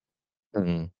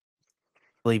 Mm-hmm.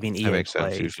 Leaving EA That makes Play,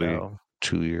 sense. Usually so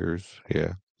 2 years.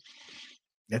 Yeah.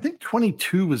 I think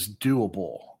 22 was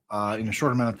doable in a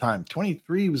short amount of time.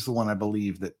 23 was the one I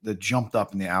believe that jumped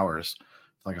up in the hours,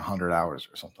 like 100 hours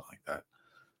or something like that.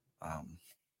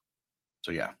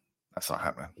 So yeah, that's not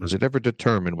happening. Was it ever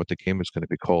determined what the game is going to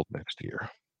be called next year?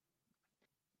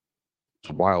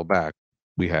 A while back,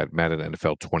 we had Madden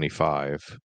NFL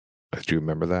 25. Do you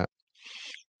remember that?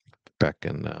 Back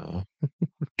in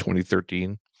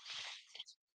 2013.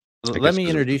 let me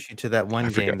introduce you to that one I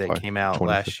forget game that why. came out 25.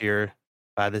 last year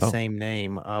by the same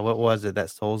name. What was it? That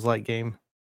Souls-like game?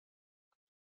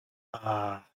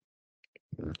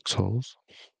 Souls?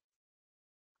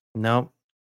 Nope.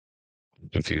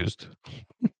 Confused.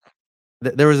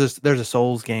 There's a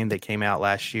Souls game that came out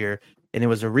last year, and it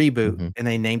was a reboot, and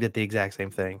they named it the exact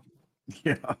same thing.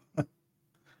 Yeah.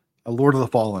 A Lord of the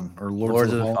Fallen or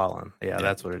Lords of the Fallen. Yeah,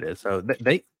 that's what it is. So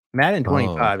Madden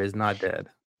 25 is not dead.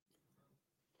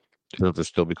 It'll just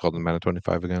still be called the Madden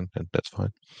 25 again, and that's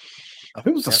fine. If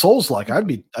it was a Souls-like, I'd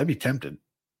be tempted.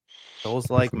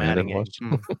 Souls-like Madden game.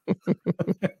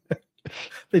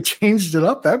 They changed it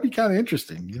up. That'd be kind of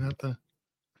interesting. You have to.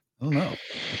 I don't know.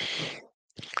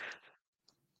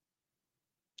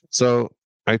 So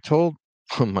I told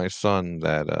my son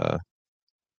that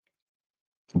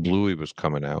Bluey was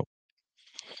coming out.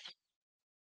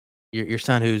 Your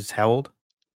son, who's how old?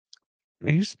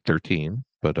 He's 13,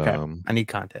 but okay. I need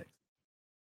context.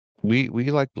 We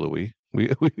like Bluey. We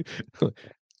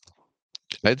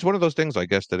it's one of those things, I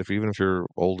guess, that even if you're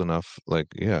old enough, like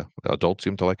adults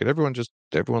seem to like it.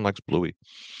 Everyone likes Bluey.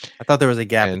 I thought there was a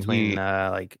gap between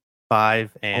like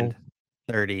 5 and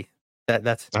 30.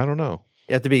 That's I don't know.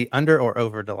 You have to be under or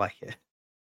over to like it.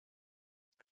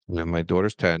 And my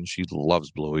daughter's 10. She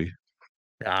loves Bluey.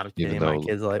 I'm kidding. My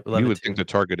kids love you would think the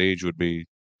target age would be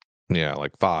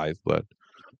like 5, but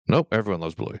nope, everyone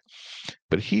loves Bluey.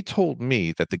 But he told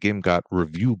me that the game got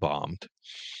review bombed.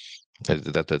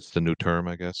 That's the new term,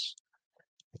 I guess.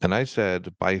 And I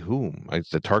said, by whom?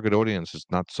 The target audience is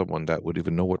not someone that would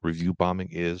even know what review bombing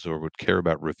is or would care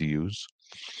about reviews.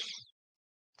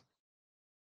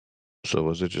 So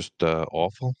was it just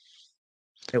awful?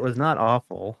 It was not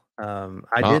awful.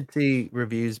 I did see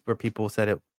reviews where people said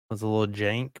it was a little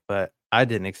jank, but I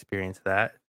didn't experience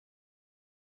that.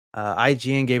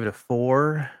 IGN gave it a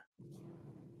 4.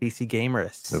 PC Gamer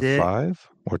a 6. A 5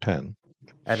 or 10?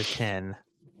 Out of 10.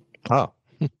 Oh.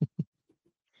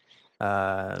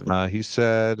 He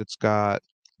said it's got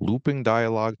looping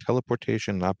dialogue,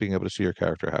 teleportation, not being able to see your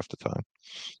character half the time.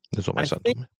 That's what my son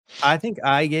told me. I think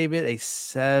I gave it a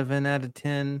 7 out of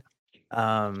 10.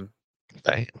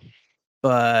 Dang.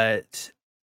 But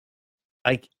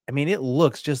I mean, it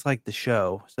looks just like the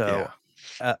show, so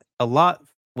a lot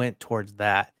went towards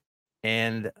that,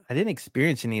 and I didn't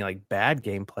experience any like bad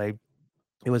gameplay.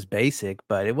 It was basic,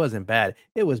 but it wasn't bad.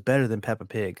 It was better than Peppa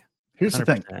Pig. Here's the 100%.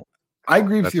 thing. I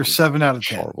agree with That's your 7 out of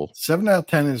 10. horrible. 7 out of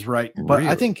 10 is right, but I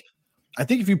Really? think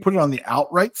if you put it on the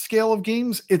outright scale of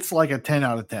games, it's like a 10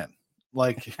 out of 10.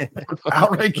 Like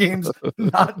outright games,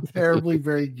 not terribly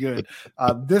very good.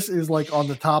 This is like on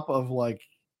the top of like,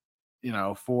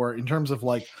 for in terms of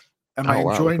like, am I Oh, wow,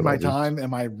 look enjoying at my all these. time?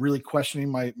 Am I really questioning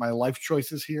my life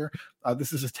choices here?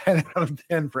 This is a 10 out of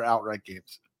 10 for outright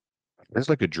games. It's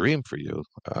like a dream for you.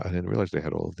 I didn't realize they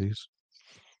had all of these.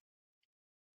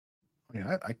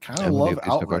 Yeah, I kind of How many love of these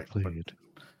have I outright, but played?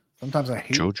 sometimes I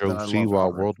hate that JoJo I love Siwa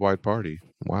outright. Worldwide Party.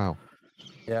 Wow.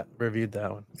 Yeah, reviewed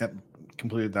that one. Yep,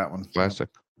 completed that one. Classic.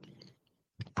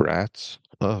 Brats.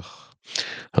 Ugh.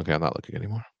 Okay, I'm not looking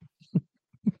anymore.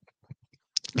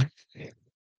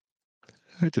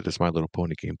 I did this My Little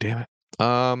Pony game, damn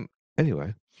it.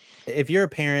 Anyway. If you're a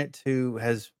parent who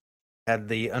has had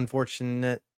the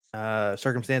unfortunate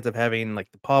circumstance of having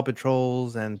like the Paw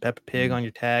Patrols and Peppa Pig on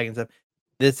your tag and stuff,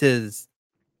 this is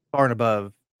far and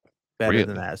above better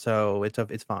than Really? that. So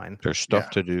it's fine. There's stuff Yeah.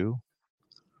 to do.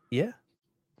 Yeah.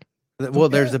 Well,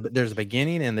 there's a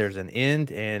beginning and there's an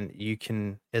end, and you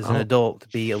can, as an Oh. adult,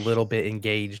 be a little bit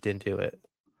engaged into it.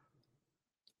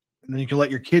 And then you can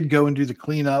let your kid go and do the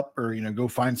cleanup, or go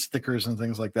find stickers and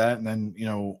things like that, and then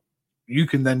you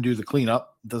can then do the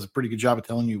cleanup. It does a pretty good job of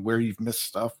telling you where you've missed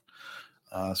stuff,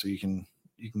 so you can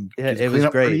Yeah, do the it was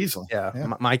cleanup great. pretty easily.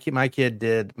 Yeah. My kid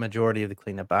did majority of the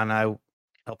cleanup, and I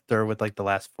helped her with like the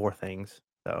last 4 things.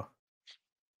 So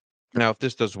Now, if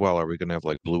this does well, are we going to have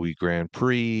like Bluey Grand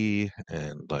Prix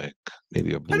and like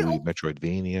maybe a Bluey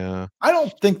Metroidvania? I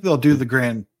don't think they'll do the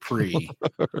Grand Prix.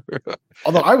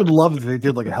 Although I would love if they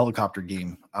did like a helicopter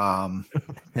game. Mario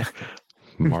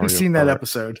You've seen that Kart,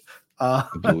 episode.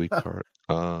 Bluey Kart.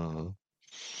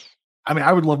 I mean,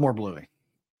 I would love more Bluey.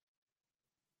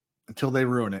 Until they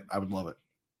ruin it, I would love it.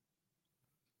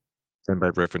 And by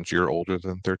reference, you're older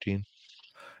than 13?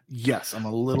 Yes, I'm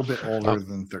a little bit older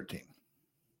than 13.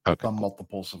 Okay. Some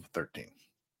multiples of 13.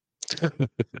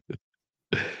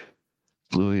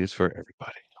 Bluey is for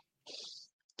everybody.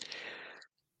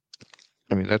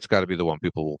 I mean, that's got to be the one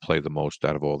people will play the most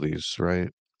out of all these, right?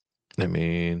 I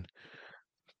mean,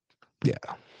 yeah.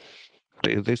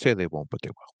 They say they won't, but they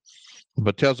will.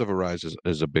 But Tales of Arise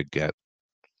is a big get.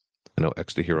 I know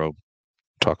X the Hero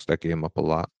talks that game up a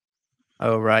lot.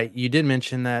 Oh, right. You did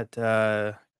mention that,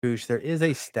 Koosh, there is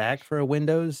a stack for a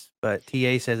Windows, but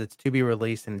TA says it's to be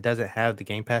released and it doesn't have the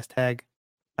Game Pass tag.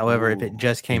 However, if it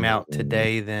just came out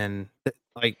today, then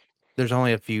like there's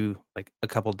only a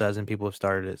couple dozen people have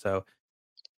started it. So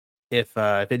if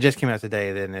it just came out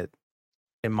today, then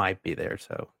it might be there.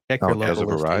 So check your Tales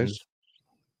local of Arise? listings.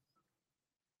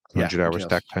 100 hour Tales.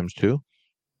 stack times 2?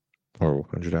 Or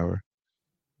 100 hour?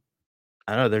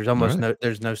 I know there's almost Right.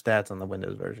 there's no stats on the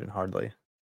Windows version, hardly.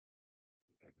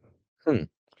 Okay,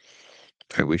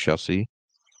 we shall see.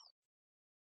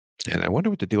 And I wonder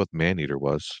what the deal with Maneater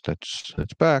was.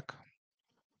 It's back.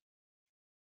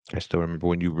 I still remember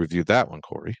when you reviewed that one,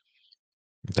 Corey.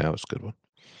 That was a good one.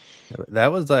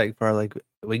 That was like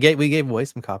we gave away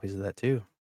some copies of that too.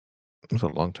 It was a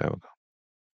long time ago.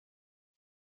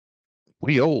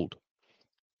 We old.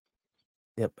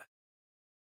 Yep.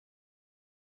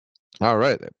 All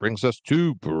right, that brings us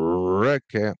to Bread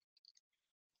Camp.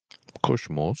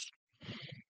 Kushmos.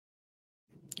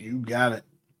 You got it.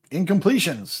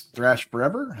 Incompletions. Thrash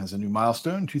Forever has a new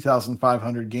milestone,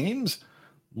 2,500 games.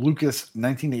 Lucas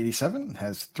 1987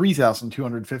 has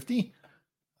 3,250.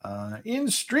 In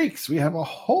streaks, we have a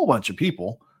whole bunch of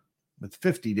people with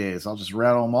 50 days. I'll just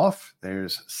rattle them off.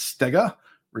 There's Stega,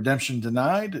 Redemption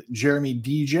Denied, Jeremy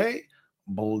DJ,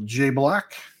 J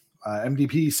Black,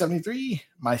 MDP 73,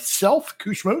 myself,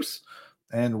 Kushmos,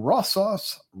 and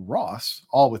Ross,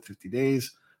 all with 50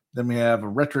 days. Then we have a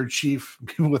Retro Chief,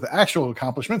 people with actual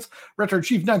accomplishments. Retro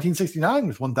Chief 1969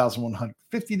 with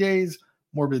 1,150 days.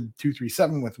 Morbid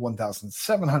 237 with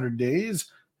 1,700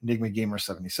 days. Enigma Gamer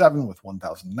 77 with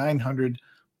 1,900.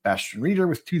 Bastion Reader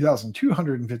with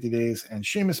 2,250 days. And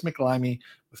Seamus McLimey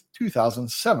with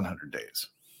 2,700 days.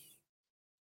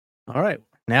 All right.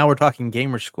 Now we're talking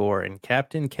gamer score, and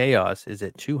Captain Chaos is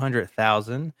at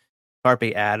 200,000.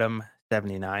 Carpe Adam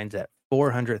 79's at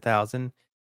 400,000.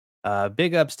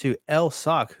 Big ups to El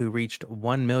Sock, who reached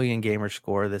 1 million gamer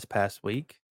score this past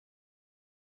week.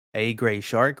 A Gray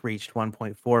Shark reached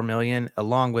 1.4 million,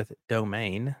 along with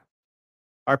Domain.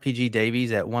 RPG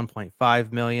Davies at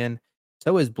 1.5 million.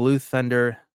 So is Blue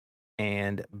Thunder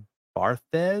and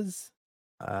Barthez.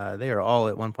 They are all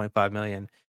at 1.5 million.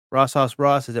 Ross House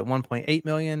Ross is at 1.8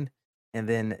 million. And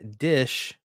then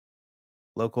Dish,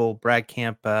 local Brad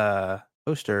Camp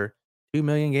poster, 2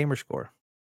 million gamer score.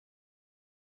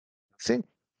 I think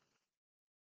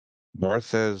Barth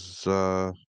says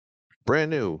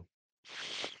brand new.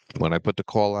 When I put the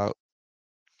call out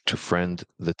to friend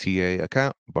the TA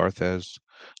account, Barthez,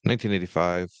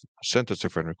 1985, sent us a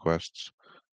friend requests.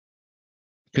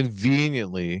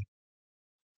 Conveniently,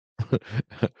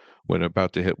 when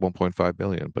about to hit 1.5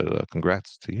 million, but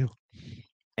congrats to you.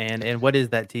 And what is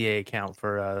that TA account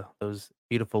for those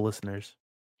beautiful listeners?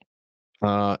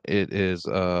 It is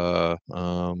AH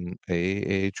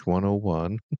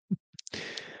 101.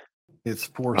 It's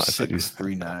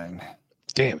 4639.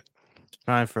 Damn it.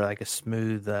 Trying for like a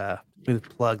smooth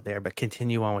plug there, but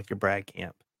continue on with your Brad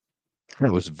Camp.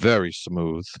 It was very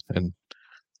smooth and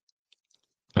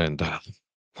They be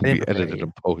prepare edited you.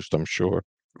 and post, I'm sure.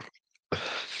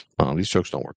 These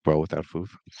jokes don't work well without food.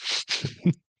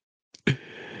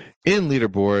 In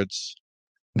leaderboards,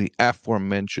 the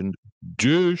aforementioned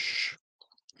Dish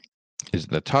is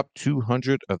in the top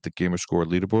 200 of the Gamerscore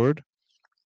leaderboard.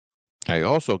 I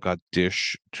also got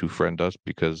Dish to friend us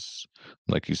because,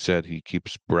 like you said, he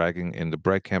keeps bragging in the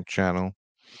Brad Camp channel.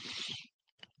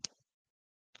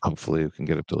 Hopefully, we can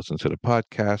get him to listen to the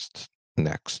podcast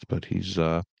next. But he's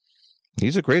a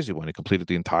crazy one. He completed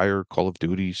the entire Call of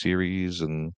Duty series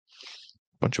and a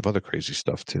bunch of other crazy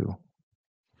stuff too.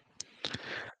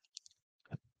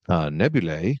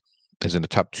 Nebulae is in the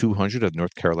top 200 of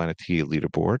North Carolina TA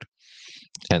leaderboard,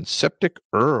 and Septic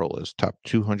Earl is top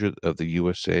 200 of the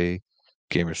USA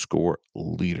Gamerscore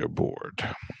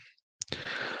leaderboard.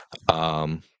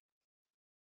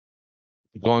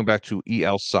 Going back to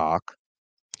EL Sock,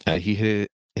 he hit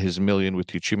his million with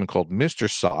the achievement called Mr.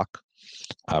 Sock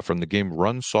from the game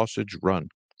Run Sausage Run.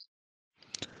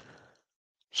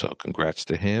 So congrats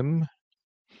to him.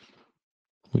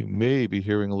 We may be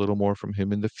hearing a little more from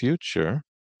him in the future.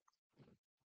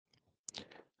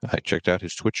 I checked out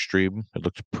his Twitch stream. It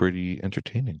looked pretty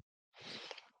entertaining.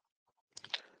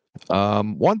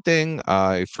 One thing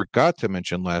I forgot to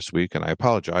mention last week, and I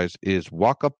apologize, is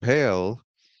Waka Pale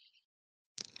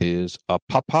is a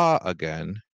papa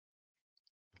again.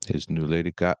 His new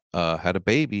lady had a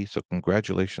baby, so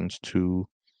congratulations to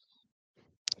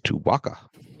Waka,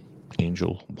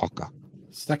 Angel Waka.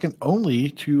 Second only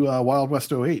to Wild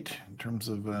West 08 in terms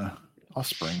of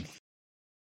offspring.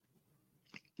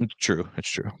 It's true.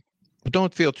 But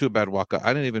don't feel too bad, Waka.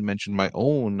 I didn't even mention my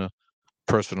own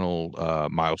personal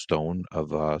milestone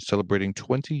of celebrating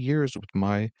 20 years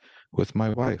with my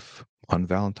wife on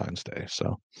Valentine's Day.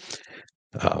 So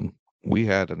we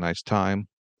had a nice time,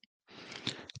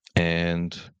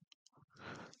 and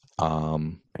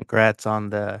congrats on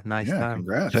the nice time.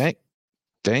 Congrats.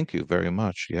 Thank you very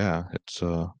much. Yeah, it's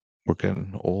we're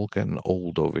getting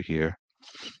old over here.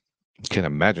 Can't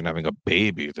imagine having a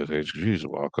baby at this age. Jeez,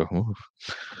 Walker. Oof.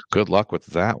 Good luck with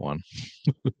that one.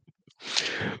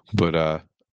 But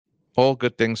all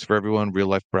good things for everyone. Real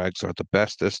life brags are the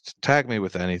bestest. Tag me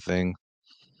with anything.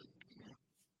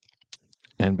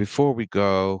 And before we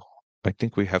go, I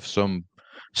think we have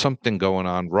something going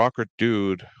on. Rocker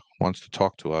Dude wants to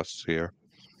talk to us here.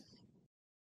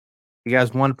 You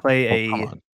guys want to play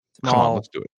Come on, let's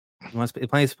do it. You want to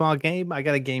play a small game? I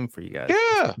got a game for you guys.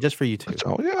 Yeah, just for you two.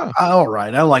 Oh yeah. All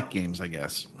right, I like games, I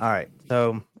guess. All right,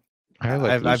 so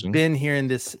I've been hearing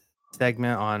this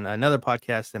segment on another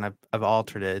podcast, and I've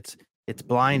altered it. It's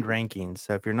blind rankings.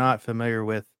 So if you're not familiar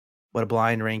with what a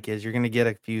blind rank is, you're going to get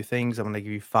a few things. I'm going to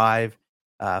give you five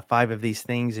of these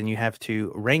things, and you have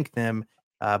to rank them.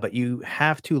 But you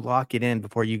have to lock it in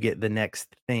before you get the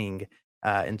next thing.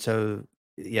 And so,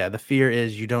 yeah, the fear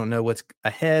is you don't know what's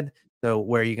ahead. So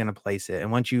where are you going to place it?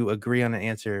 And once you agree on an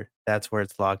answer, that's where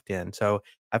it's locked in. So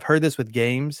I've heard this with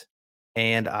games,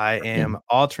 and I am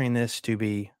altering this to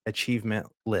be achievement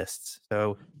lists.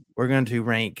 So we're going to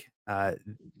rank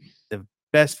the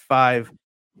best 5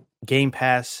 Game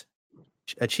Pass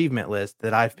achievement lists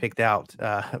that I've picked out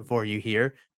for you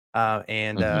here.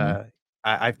 I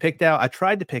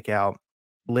tried to pick out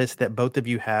lists that both of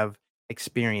you have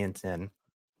experience in.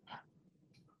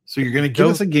 So you're going to give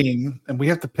us a game, and we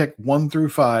have to pick 1 through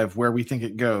 5 where we think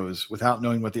it goes without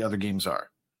knowing what the other games are.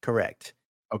 Correct.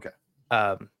 Okay.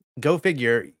 Go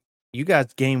figure. You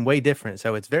guys game way different,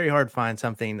 so it's very hard to find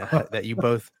something that you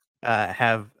both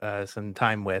have some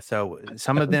time with. So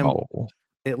some of them,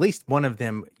 at least one of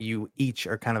them, you each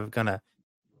are kind of gonna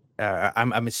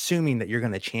I'm assuming that you're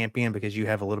going to champion because you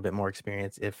have a little bit more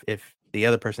experience. If the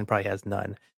other person probably has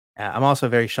none. I'm also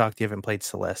very shocked you haven't played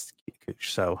Celeste,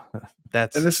 Koosh, so And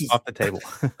that's this is off the table.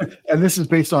 and this is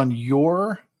based on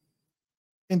your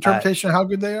Uh, interpretation of how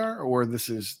good they are, or this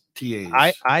is TA's?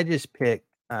 I just picked.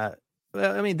 Well,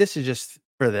 I mean, this is just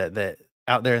for the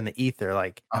out there in the ether.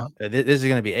 Like Uh-huh. this is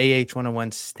going to be AH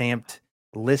 101 stamped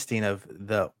listing of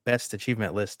the best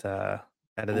achievement list out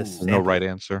of this. Ooh. No sample. right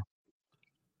answer.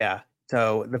 Yeah.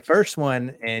 So the first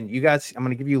one, and you guys, I'm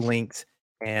going to give you links,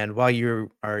 and while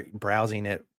you are browsing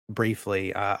it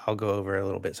briefly, I'll go over a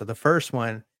little bit. So the first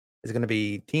one is going to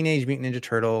be Teenage Mutant Ninja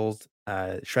Turtles,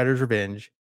 Shredder's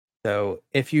Revenge. So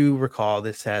if you recall,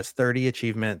 this has 30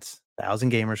 achievements, 1,000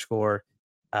 gamer score.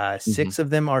 6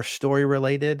 of them are story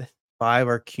related, 5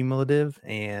 are cumulative,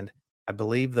 and I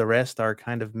believe the rest are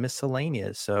kind of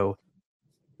miscellaneous. So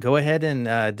go ahead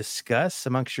and discuss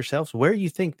amongst yourselves where you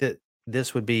think that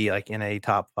this would be like in a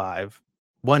top 5,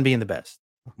 one being the best.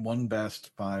 One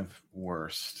best, 5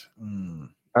 worst.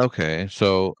 Okay,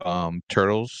 so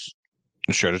Turtles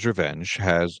Shredder's Revenge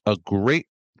has a great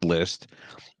list,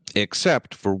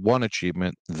 except for one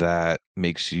achievement that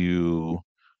makes you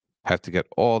have to get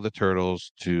all the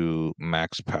turtles to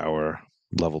max power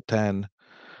level 10.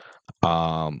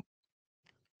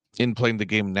 In playing the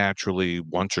game naturally,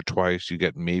 once or twice, you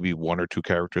get maybe 1 or 2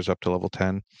 characters up to level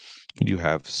 10. You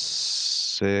have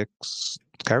 6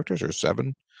 characters or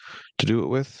 7 to do it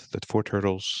with. That's 4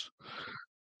 turtles.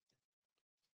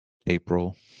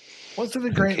 April. Was it a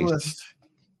and great Casey. list?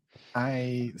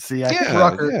 I see. I think Yeah,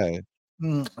 Rucker.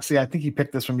 yeah. See, I think he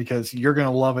picked this one because you're going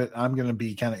to love it. I'm going to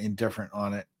be kind of indifferent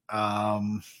on it.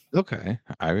 Okay.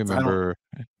 I remember.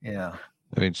 Yeah.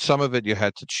 I mean, some of it you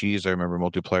had to cheese. I remember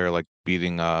multiplayer, like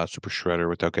beating Super Shredder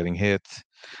without getting hit,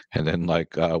 and then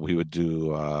like we would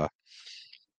do,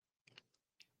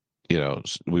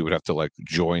 we would have to like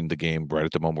join the game right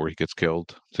at the moment where he gets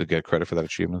killed to get credit for that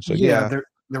achievement. So Yeah, yeah,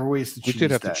 there were ways to we cheese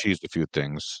did have that. to cheese a few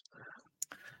things.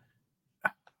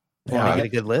 Want to get a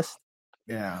good list?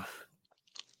 Yeah.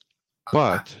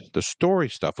 But the story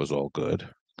stuff was all good.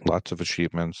 Lots of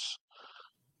achievements.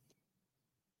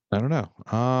 I don't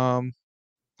know.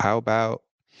 How about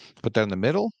put that in the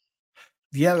middle?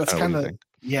 Yeah, that's What do kind you of. think?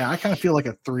 Yeah, I kind of feel like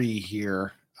a 3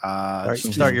 here.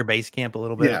 Start your base camp a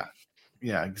little bit.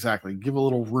 Yeah, exactly. Give a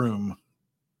little room.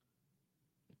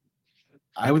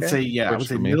 I would Okay. say, I would Works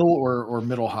say for me. middle or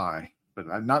middle high, but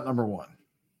not number 1.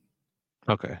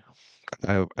 Okay.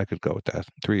 I could go with that.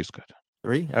 3 is good.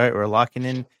 3. All right, we're locking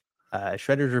in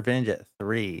Shredder's Revenge at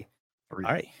 3. 3.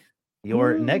 All right.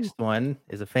 Your next one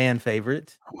is a fan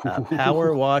favorite,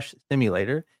 Power Wash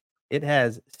Simulator. It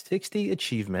has 60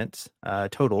 achievements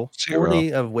total, 0.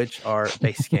 40 of which are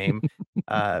base game,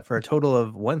 for a total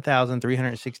of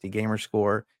 1,360 gamer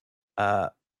score.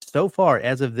 So far,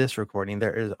 as of this recording,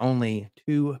 there is only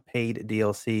 2 paid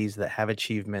DLCs that have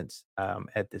achievements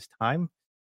at this time,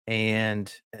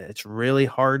 and it's really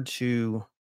hard to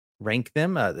rank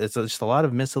them. It's just a lot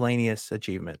of miscellaneous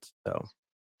achievements. So,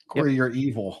 Corey, you're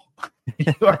evil.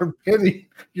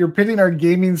 You're pitting our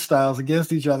gaming styles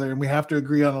against each other, and we have to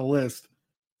agree on a list.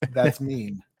 That's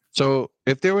mean. So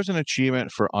if there was an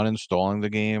achievement for uninstalling the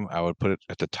game, I would put it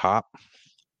at the top.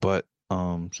 But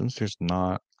since there's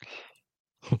not,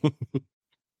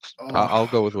 I'll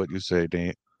go with what you say,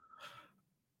 Nate.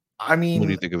 I mean, What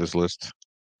do you think of this list?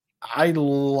 I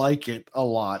like it a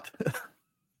lot.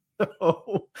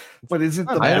 But is it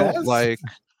the I best?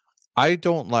 I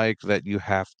don't like that you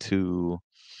have to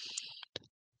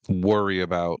worry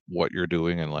about what you're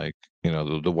doing and like,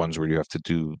 the ones where you have to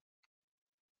do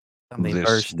something this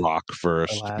first. rock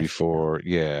first last, before,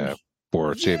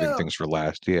 or saving things for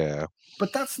last. Yeah.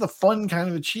 But that's the fun kind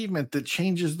of achievement that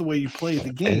changes the way you play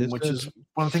the game, is which good. is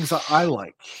one of the things that I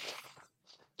like.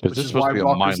 Is this supposed to be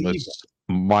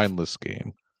a mindless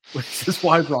game? Which is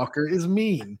why Rocker is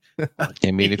mean.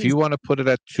 I mean, if you want to put it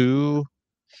at 2,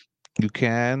 you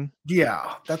can.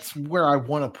 Yeah, that's where I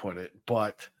want to put it,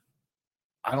 but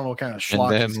I don't know what kind of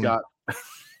schlock he's got.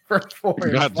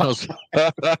 God knows.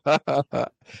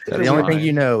 The only thing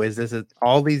you know is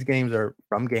all these games are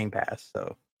from Game Pass,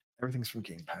 so everything's from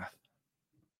Game Pass.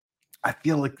 I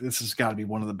feel like this has got to be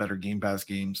one of the better Game Pass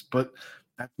games, but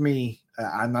that's me.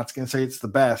 I'm not going to say it's the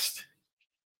best.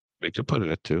 We could put it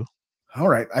at 2. All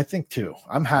right, I think 2.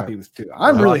 I'm happy with 2.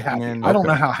 I'm really happy. I don't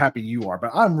know how happy you are,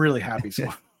 but I'm really happy so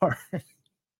far. All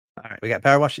right, we got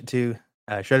Power Wash at 2.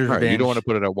 Shredder's Revenge. You don't want to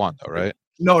put it at 1, though, right?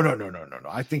 No.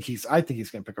 I think he's going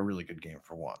to pick a really good game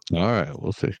for 1. All right,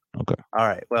 we'll see. Okay. All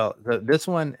right. Well, this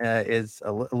one is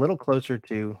a little closer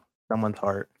to someone's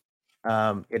heart.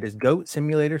 It is Goat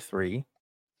Simulator 3.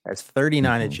 Has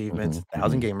 39 achievements,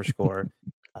 1,000 gamer score.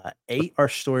 8 are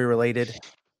story related.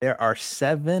 There are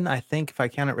 7, I think, if I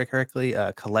count it correctly,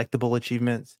 collectible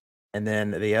achievements, and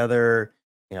then the other,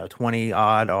 20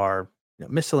 odd are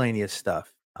miscellaneous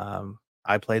stuff.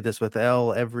 I played this with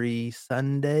L every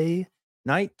Sunday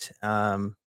night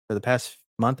for the past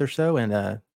month or so,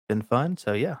 and been fun.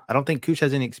 So yeah, I don't think Koosh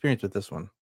has any experience with this one.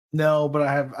 No, but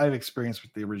I have experience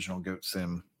with the original Goat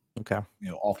Sim. Okay,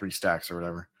 all 3 stacks or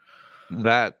whatever.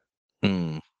 That,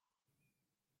 yeah,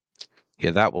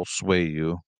 that will sway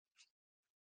you.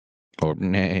 Or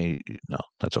nay, no,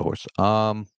 that's a horse.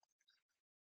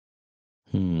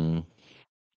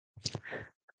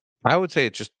 I would say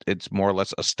it's more or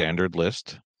less a standard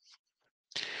list.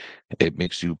 It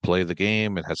makes you play the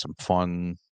game. It has some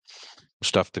fun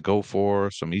stuff to go for,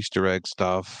 some Easter egg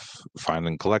stuff,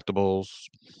 finding collectibles.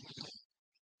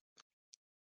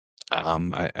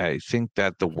 I think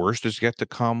that the worst is yet to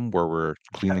come, where we're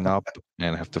cleaning up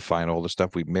and have to find all the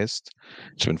stuff we missed.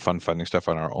 It's been fun finding stuff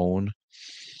on our own.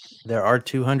 there are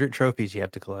 200 trophies you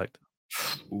have to collect.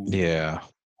 Ooh. Yeah.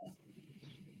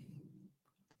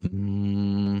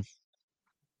 I'm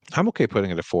okay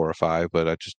putting it at 4 or 5, but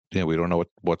I just we don't know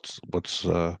what's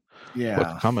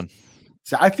coming.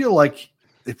 So I feel like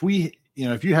if you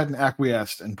hadn't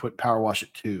acquiesced and put Power Wash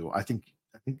at 2, I think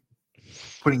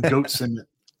putting Goat Sim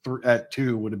at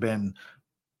 2 would have been,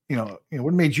 would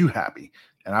have made you happy,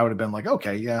 and I would have been like,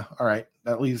 okay, yeah, all right,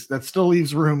 that still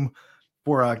leaves room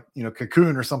for a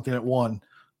Cocoon or something at 1.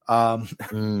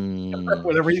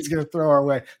 Whatever he's going to throw our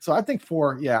way. So I think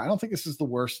 4. Yeah, I don't think this is the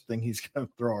worst thing he's going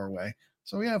to throw our way.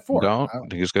 So yeah, 4. Don't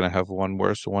think he's going to have one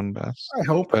worse, one best. I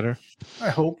hope better. I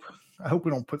hope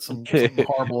we don't put something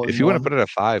horrible. If you want to put it at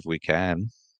 5, we can.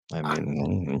 I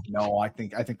mean, no, I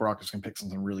think Brock is going to pick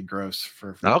something really gross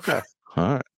for. Okay,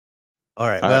 all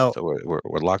right. Well, so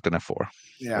we're locked in at 4.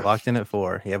 Yeah, we're locked in at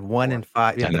 4. You have 1 and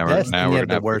 5. Yeah, And the best. now And we're you have gonna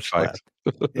the have worst good left.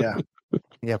 Yeah.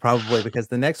 Yeah, probably, because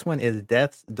the next one is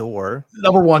Death's Door.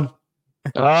 Number 1.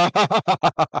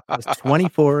 It's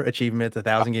 24 achievements,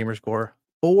 1,000 gamer score.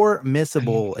 4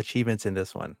 missable achievements in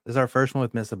this one. This is our first one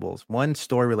with missables. 1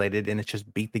 story related, and it's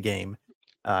just beat the game.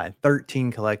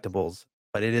 13 collectibles,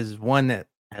 but it is one that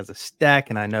has a stack,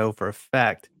 and I know for a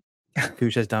fact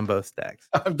Koosh has done both stacks.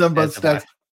 I've done both stacks.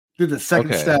 Did the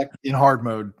second stack in hard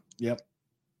mode. Yep.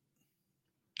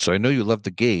 So I know you love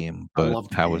the game,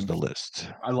 but how was the list?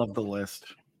 I love the list.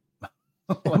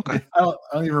 Okay. I don't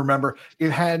even remember.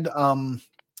 It had, of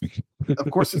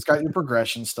course, it's got your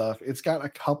progression stuff. It's got a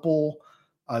couple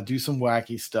do some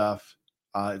wacky stuff.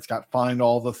 It's got find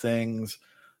all the things.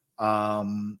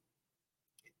 It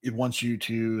wants you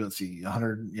to, let's see,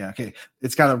 100. Yeah, okay.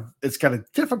 It's got a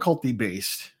difficulty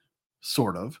based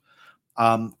sort of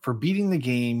for beating the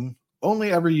game,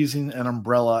 only ever using an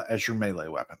umbrella as your melee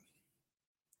weapon.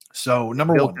 So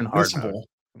number 1, missable.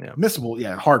 Yeah. Missable,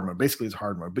 yeah, hard mode. Basically, it's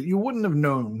hard mode. But you wouldn't have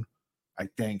known, I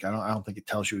think. I don't think it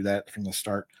tells you that from the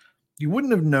start. You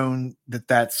wouldn't have known that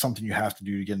that's something you have to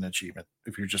do to get an achievement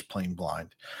if you're just playing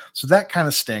blind. So that kind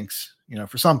of stinks,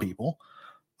 for some people.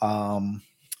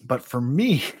 But for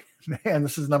me, man,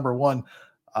 this is number 1.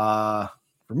 For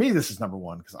me, this is number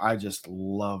 1 because I just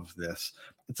love this.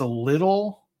 It's a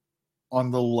little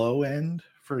on the low end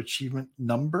for achievement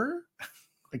number.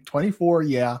 Like 24,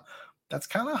 yeah, that's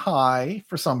kind of high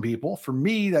for some people. For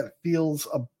me, that feels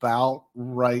about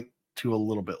right to a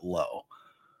little bit low.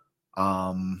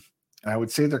 I would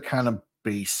say they're kind of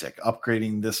basic.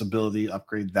 Upgrading this ability,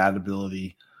 upgrade that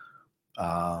ability.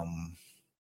 Yeah,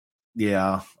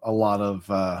 a lot of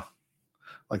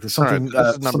like there's something. Right,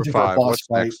 this is number 5. What's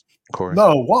fight. next, Corey?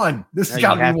 No, 1. This has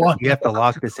got to be 1. You have to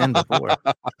lock this in before.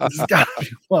 This has got to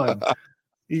be 1.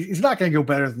 He's not going to go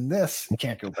better than this. He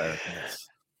can't go better than this.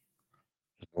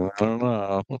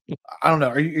 I don't know.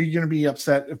 Are you going to be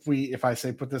upset if I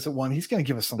say put this at 1? He's going to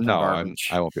give us something garbage.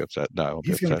 I won't be upset. No, I won't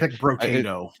he's going to pick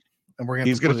Brotato, and we're going.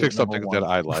 He's going to pick something that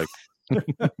I like. We're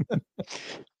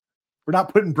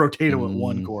not putting Brotato at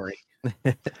 1, Corey.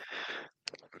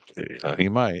 He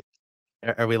might.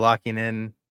 Are we locking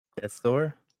in Death's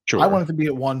Door? Sure. I want it to be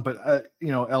at 1, but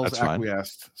L's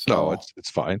acquiesced. So no, it's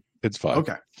fine. It's fine.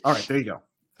 Okay. All right. There you go.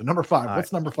 So number 5.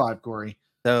 What's number 5, Corey?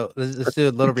 So let's do a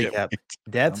little recap.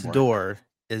 Death's Door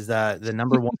is the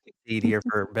number 1 seed here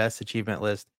for best achievement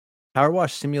list. Power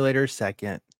Wash Simulator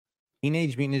 2nd.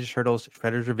 Teenage Mutant Ninja Turtles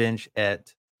Shredder's Revenge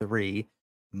at 3.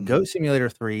 Goat Simulator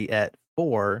 3 at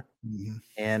 4.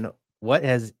 And what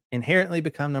has inherently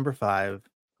become number 5,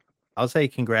 I'll say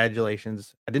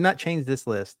congratulations. I did not change this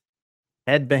list.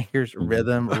 Headbangers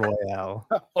Rhythm Royale.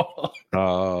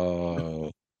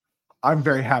 I'm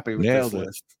very happy with this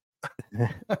list.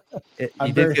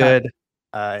 You did good.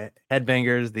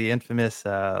 Headbangers, the infamous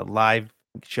live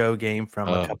show game from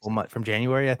a Uh, couple months from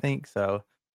January, I think. So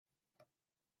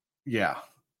Yeah.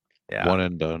 one yeah,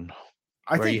 and done.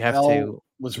 I where you think have L to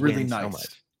was really win so nice.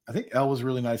 much. I think L was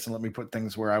really nice and let me put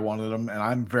things where I wanted them, and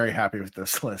I'm very happy with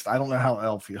this list. I don't know how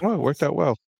L feels. Oh, it worked out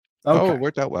well. Okay. It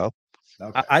worked out well.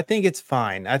 Okay. I think it's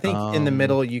fine. I think in the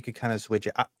middle you could kind of switch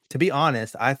it. To be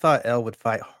honest, I thought L would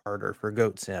fight harder for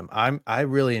Goat Sim. I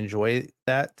really enjoy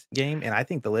that game, and I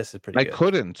think the list is pretty I good.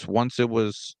 couldn't once it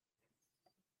was.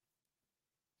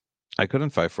 I couldn't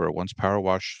fight for it once Power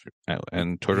Wash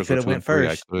and You Turtles could were have 2 and went 3. I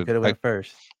first. You could. could have I went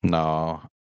first. no.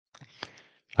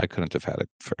 I couldn't have had it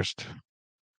first.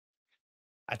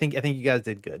 I think you guys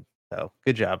did good. So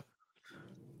good job.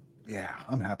 Yeah,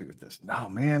 I'm happy with this. No,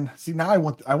 man. See, now I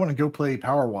want to go play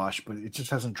Power Wash, but it just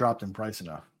hasn't dropped in price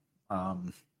enough.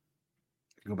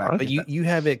 Go back. But you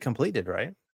have it completed,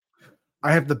 right?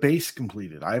 I have the base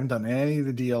completed. I haven't done any of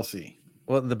the DLC.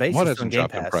 Well, the base What is from hasn't Game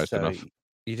dropped in Pass, price so enough?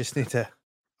 you just need to.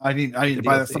 I need to The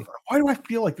buy that DLC. stuff. Why do I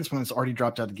feel like this one has already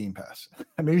dropped out of Game Pass?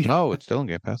 Maybe No, it's still in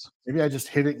Game Pass. maybe I just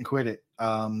hit it and quit it.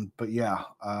 But yeah,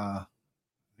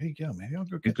 there you go. Maybe I'll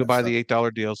go You get could that buy stuff. the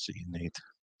 $8 DLC, Nate.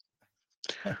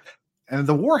 And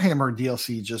the Warhammer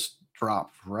DLC just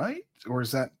dropped, right? Or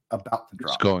is that about to It's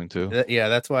drop? going to. Yeah,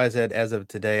 that's why I said as of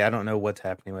today, I don't know what's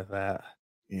happening with that.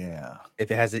 Yeah,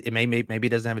 If it has, it maybe it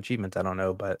doesn't have achievements. I don't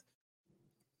know, but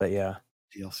yeah.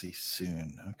 DLC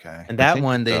soon. Okay. And I that think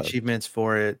one, it the does. achievements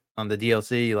for it on the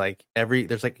DLC, like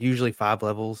there's like usually 5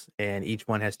 levels, and each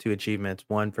one has 2 achievements,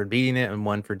 one for beating it and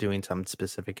one for doing something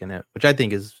specific in it, which I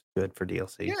think is good for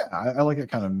DLC. Yeah, I like it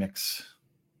kind of mix.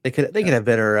 They could have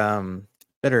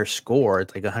better score.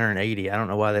 It's like 180. I don't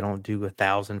know why they don't do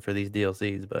 1,000 for these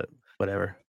DLCs, but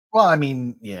whatever. Well, I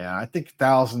mean, yeah, I think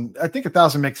 1,000. I think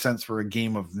 1,000 makes sense for a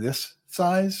game of this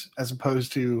size, as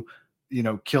opposed to,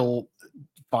 kill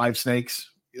 5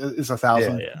 snakes is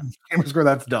 1,000. Yeah. Gamer score,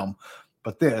 that's dumb.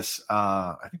 But this,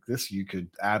 I think this you could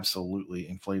absolutely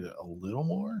inflate it a little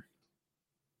more.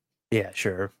 Yeah,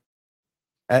 sure.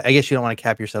 I guess you don't want to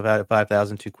cap yourself out at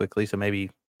 5,000 too quickly, so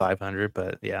maybe 500.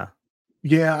 But yeah.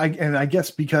 Yeah, I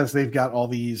guess because they've got all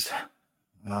these,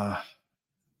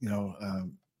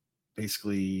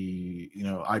 basically,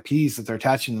 IPs that they're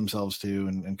attaching themselves to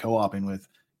and co-oping with,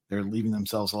 they're leaving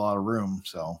themselves a lot of room.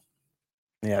 So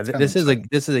Yeah, kinda this is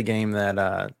exciting. a game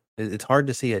that it's hard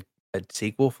to see a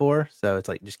sequel for, so it's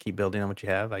like just keep building on what you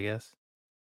have, I guess.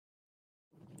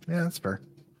 Yeah, that's fair.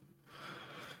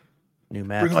 New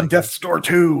maps. Bring on I Death guess. Store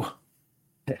 2.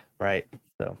 Right.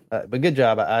 So, but good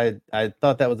job. I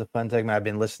thought that was a fun segment I've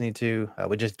been listening to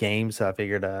with just games, so I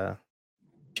figured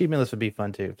achievement list would be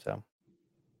fun too. So,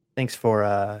 thanks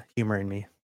for humoring me.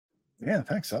 Yeah,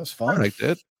 thanks. That was I fun. liked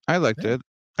it. Yeah.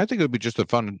 I think it would be just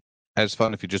as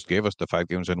fun if you just gave us the 5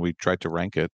 games and we tried to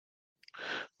rank it.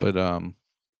 But Well,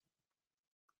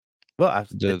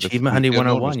 the achievement hunting other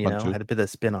one 101, was fun too. had to put a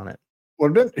spin on it. It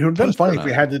would have been was funny fun, if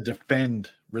we had to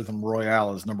defend Rhythm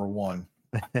Royale as number 1.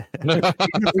 Even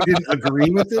if we didn't agree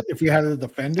with it, if we had to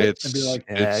defend it and be like,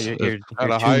 Yeah, it's your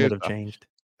got a tune would have changed.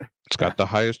 It's got the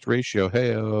highest ratio.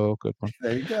 Hey, good one.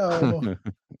 there you go.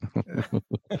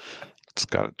 It's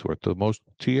got the most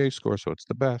TA score, so it's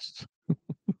the best.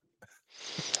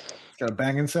 It's got a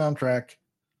banging soundtrack.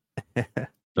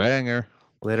 Banger.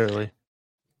 Literally.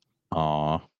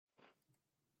 Aw.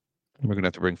 We're gonna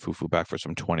have to bring Fufu back for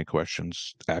some 20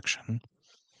 questions action.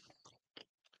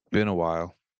 Been a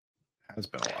while. Has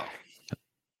been a while.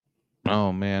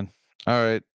 Oh man. All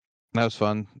right. That was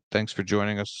fun. Thanks for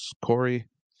joining us, Corey,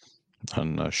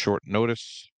 on short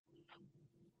notice.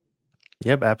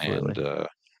 Yep, absolutely. And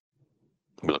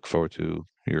we look forward to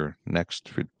your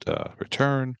next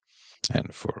return,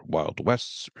 and for Wild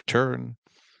West's return.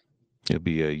 He'll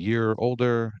be a year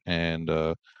older and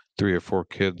 3 or 4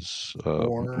 kids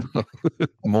Or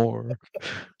more.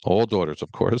 All daughters,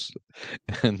 of course.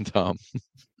 And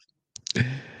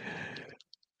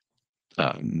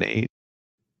Nate,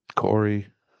 Corey,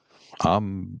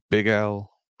 I'm Big Al,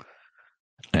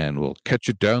 and we'll catch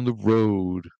you down the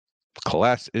road.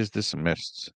 Class is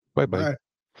dismissed. Bye-bye.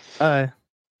 Bye.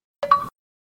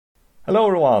 Hello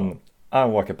everyone, I'm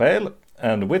Wakapale,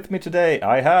 and with me today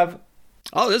I have...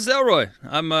 Oh, this is Elroy.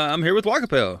 I'm here with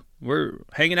Wakapale. We're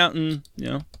hanging out in,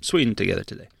 Sweden together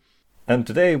today. And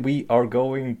today we are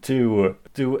going to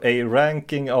do a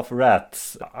ranking of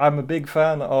rats. I'm a big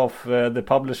fan of the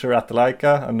publisher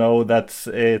Atalaika. I know that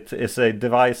it is a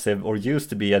divisive, or used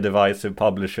to be a divisive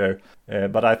publisher,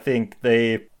 but I think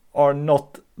they are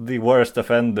not the worst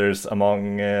offenders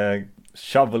among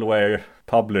shovelware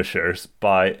publishers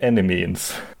by any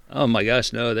means. Oh my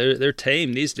gosh, no, they're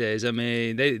tame these days. I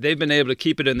mean, they've been able to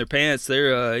keep it in their pants.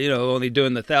 They're only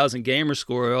doing the 1,000 gamer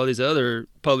score. All these other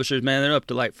publishers, man, they're up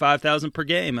to like 5,000 per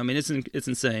game. I mean, it's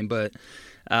insane. But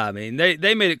I mean,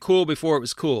 they made it cool before it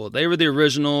was cool. They were the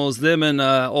originals. Them and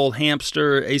old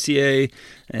Hamster ACA,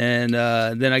 and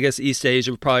then I guess East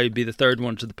Asia would probably be the third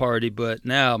one to the party. But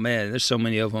now, man, there's so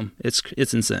many of them.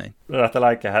 It's insane.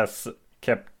 Ratalaika has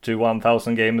kept to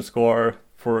 1,000 gamer score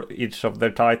for each of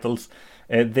their titles.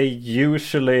 They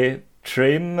usually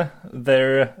trim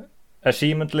their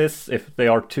achievement lists if they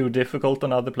are too difficult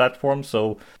on other platforms,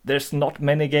 so there's not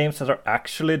many games that are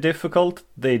actually difficult.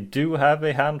 They do have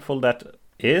a handful that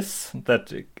is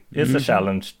a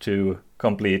challenge to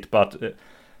complete, but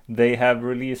they have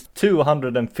released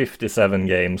 257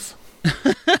 games.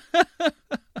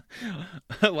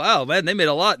 Wow, man, they made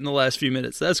a lot in the last few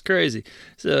minutes. That's crazy.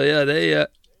 So yeah, they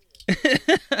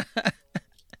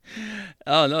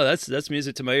oh no, that's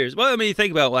music to my ears. Well, I mean, you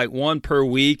think about like one per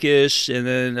week-ish, and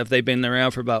then if they've been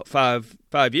around for about five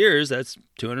years, that's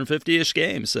 250-ish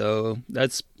games. So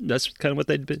that's kind of what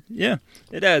they'd be. Yeah,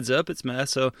 it adds up. It's math.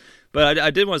 So, but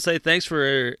I did want to say thanks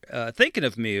for thinking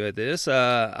of me with this.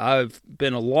 I've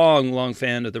been a long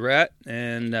fan of the Rat,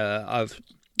 and I've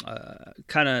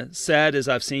kind of sad as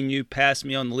I've seen you pass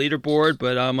me on the leaderboard,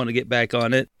 but I'm going to get back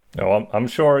on it. No, I'm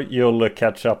sure you'll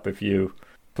catch up if you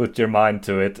put your mind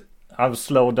to it. I've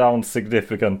slowed down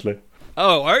significantly.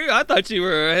 Oh, are you? I thought you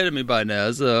were ahead of me by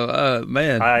now. So,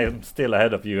 man, I'm still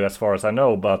ahead of you as far as I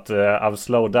know, but I've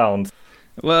slowed down.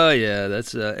 Well, yeah,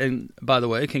 that's and by the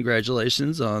way,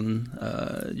 congratulations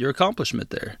on your accomplishment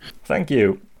there. Thank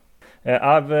you.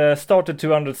 I've started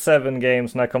 207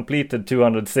 games and I completed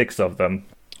 206 of them.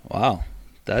 Wow,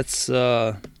 that's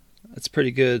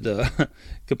pretty good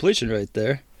completion right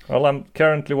there. Well, I'm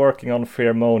currently working on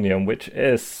Pheromonium, which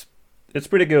it's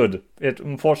pretty good.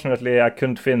 Unfortunately, I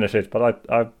couldn't finish it, but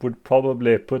I would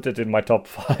probably put it in my top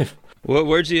 5.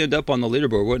 Where'd you end up on the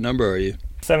leaderboard? What number are you?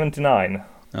 79.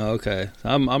 Oh, okay.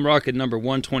 I'm rocking number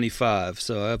 125.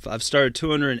 So I've started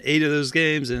 208 of those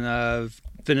games and I've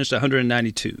finished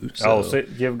 192. So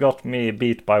you've got me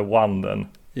beat by 1 then.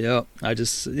 Yeah, I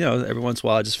just every once in a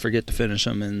while I just forget to finish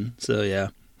them, and so yeah.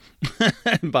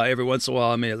 By every once in a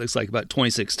while, I mean it looks like about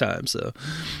 26 times. So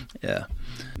yeah.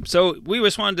 So we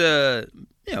just wanted to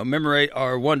commemorate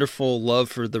our wonderful love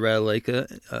for the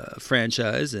Ratalaika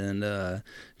franchise and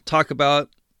talk about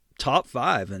top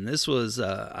 5. And this was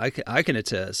I can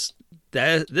attest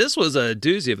that this was a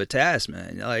doozy of a task,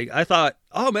 man. Like I thought,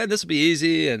 oh man, this will be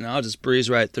easy and I'll just breeze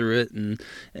right through it,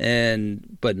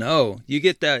 but no, you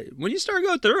get that when you start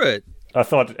going through it. I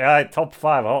thought, top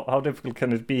 5, how difficult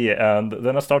can it be? And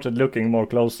then I started looking more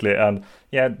closely, and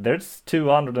yeah, there's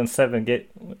 207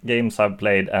 games I've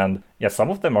played, and yeah, some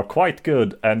of them are quite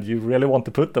good, and you really want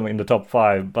to put them in the top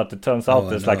 5, but it turns out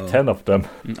there's like 10 of them.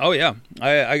 Oh yeah,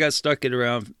 I got stuck at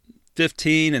around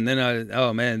 15, and then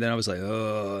I was like,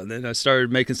 and then I started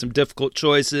making some difficult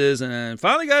choices, and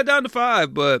finally got it down to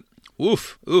 5, but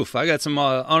oof, I got some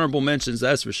honorable mentions,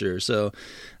 that's for sure. So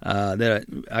that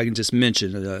I can just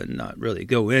mention, not really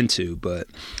go into, but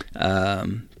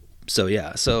so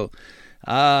yeah. So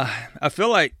I feel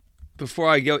like before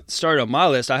I get started on my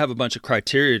list, I have a bunch of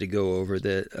criteria to go over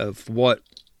of what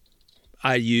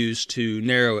I use to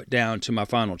narrow it down to my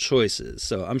final choices.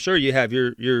 So I'm sure you have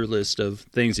your list of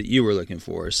things that you were looking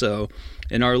for. So,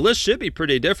 and our list should be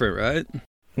pretty different, right?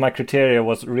 My criteria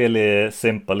was really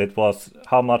simple. It was,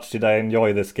 how much did I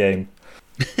enjoy this game?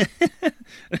 There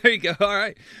you go. All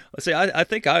right. Let's see. I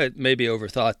think I maybe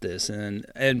overthought this,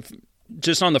 and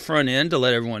just on the front end to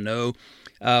let everyone know,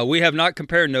 we have not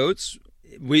compared notes.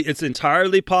 It's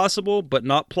entirely possible, but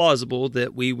not plausible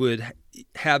that we would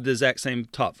have the exact same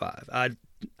top 5. I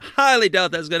highly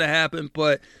doubt that's going to happen,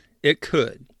 but it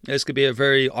could. This could be a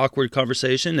very awkward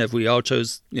conversation if we all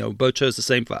chose, both chose the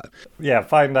same 5. Yeah,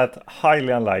 find that highly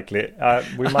unlikely.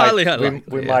 We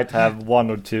might have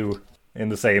 1 or 2 in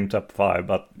the same top 5,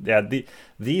 but yeah,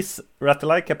 these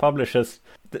Ratalaika publishers,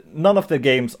 none of the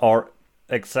games are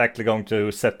exactly going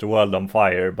to set the world on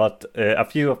fire, but a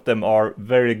few of them are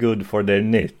very good for their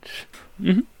niche.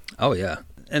 Mm-hmm. Oh yeah,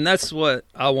 and that's what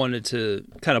I wanted to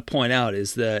kind of point out,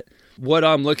 is that what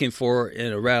I'm looking for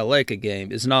in a Ratalaika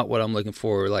game is not what I'm looking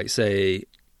for, like, say,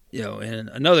 in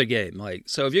another game. Like,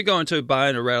 so if you're going to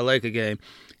buying a Ratalaika game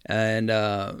and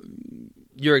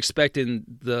you're expecting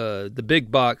the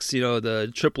big box,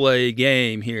 the AAA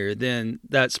game here, then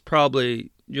you're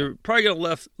probably going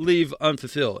to leave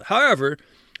unfulfilled. However,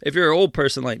 if you're an old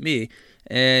person like me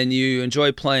and you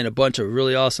enjoy playing a bunch of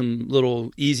really awesome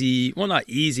little easy, well, not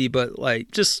easy, but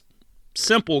like just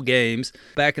simple games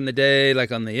back in the day,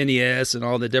 like on the NES and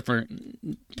all the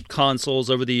different consoles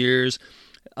over the years.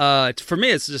 For me,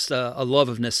 it's just a love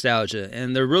of nostalgia,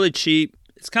 and they're really cheap.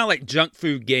 It's kind of like junk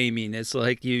food gaming. It's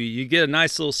like you get a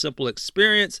nice little simple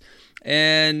experience,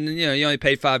 and you only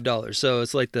pay $5, so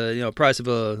it's like the price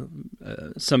of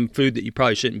some food that you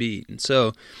probably shouldn't be eating.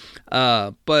 So,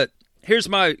 but here's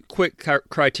my quick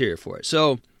criteria for it.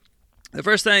 So, the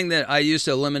first thing that I use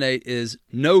to eliminate is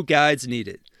no guides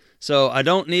needed. So I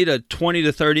don't need a 20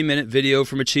 to 30 minute video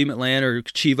from Achievement Land or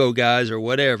Chivo guys or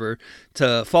whatever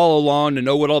to follow along, to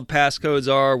know what all the passcodes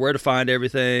are, where to find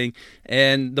everything.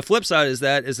 And the flip side is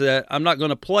that I'm not going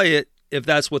to play it if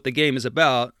that's what the game is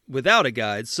about without a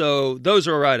guide. So those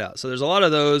are right out. So there's a lot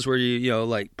of those where you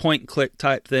like point and click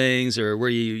type things, or where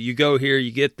you go here,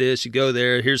 you get this, you go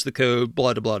there, here's the code,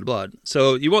 blah, blah, blah, blah.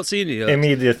 So you won't see any of those.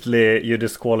 Immediately, you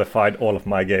disqualified all of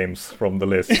my games from the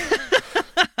list.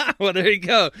 Well, there you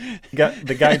go.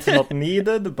 The guides are not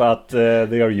needed, but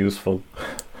they are useful.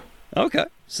 Okay.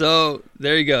 So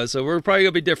there you go. So we're probably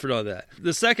going to be different on that.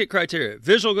 The second criteria,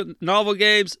 visual novel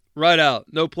games, right out.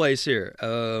 No place here.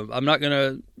 I'm not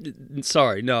going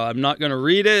to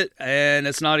read it, and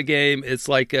it's not a game. It's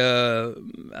like a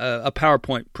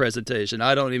PowerPoint presentation.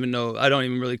 I don't even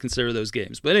really consider those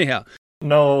games. But anyhow.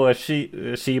 No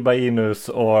Shiba Inus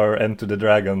or Enter the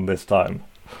Dragon this time.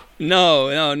 No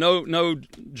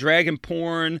dragon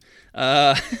porn,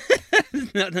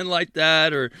 nothing like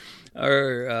that, or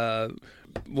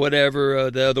whatever,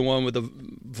 the other one with the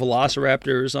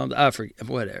velociraptor or something. I forget,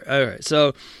 whatever. All right.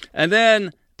 So, and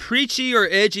then preachy or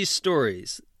edgy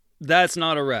stories. That's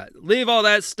not a rat. Leave all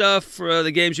that stuff for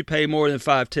the games you pay more than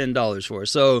 $5-10 for.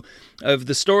 So if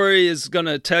the story is going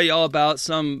to tell you all about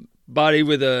somebody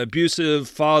with an abusive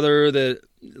father that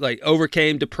like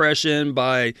overcame depression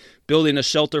by building a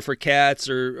shelter for cats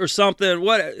or something,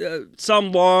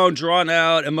 some long drawn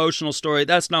out emotional story,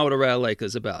 that's not what a Ratalaika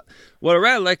is about. What a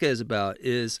Ratalaika is about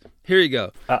is, here you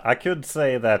go. I could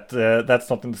say that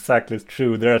that's not exactly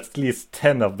true. There are at least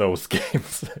 10 of those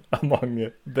games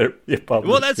among their published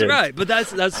Well, that's games. right, but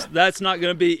that's not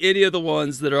going to be any of the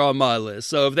ones that are on my list.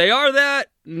 So if they are that,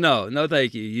 no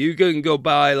thank you. You can go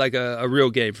buy like a real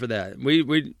game for that.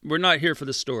 We're not here for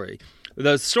the story.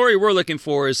 The story we're looking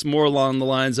for is more along the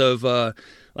lines of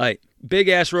like big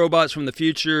ass robots from the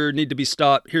future need to be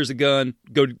stopped. Here's a gun.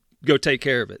 Go take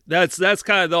care of it. That's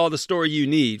kind of all the story you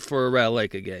need for a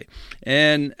Ratalaika game.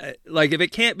 And like if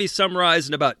it can't be summarized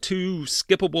in about 2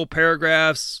 skippable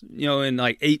paragraphs, in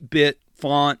like 8-bit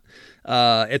font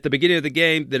at the beginning of the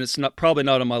game, then it's probably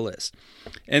not on my list.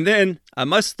 And then I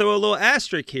must throw a little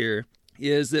asterisk here,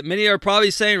 is that many are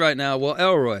probably saying right now, well,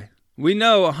 Elroy, we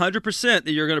know 100%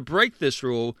 that you're going to break this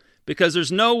rule because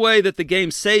there's no way that the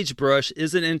game Sagebrush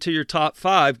isn't into your top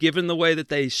 5 given the way that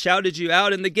they shouted you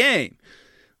out in the game.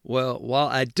 Well, while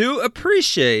I do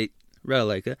appreciate,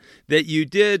 Ratalaika, that you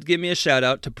did give me a shout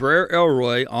out to Brer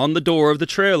Elroy on the door of the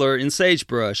trailer in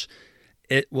Sagebrush,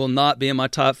 it will not be in my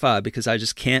top 5 because I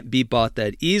just can't be bought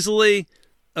that easily.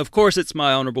 Of course, it's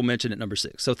my honorable mention at number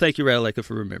 6. So thank you, Ratalaika,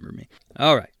 for remembering me.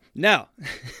 All right. Now,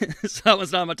 so that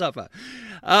one's not in my top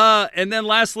 5. And then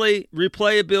lastly,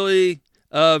 replayability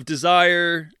of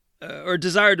desire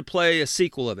to play a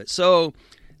sequel of it. So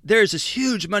there's this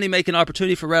huge money-making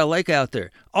opportunity for Ratalaika out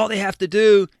there. All they have to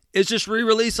do is just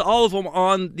re-release all of them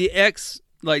on the X,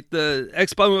 like the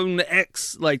Xbox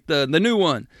X, like the new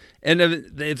one. And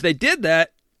if they did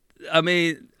that, I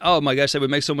mean, oh my gosh, they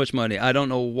would make so much money. I don't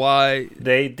know why.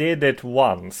 They did it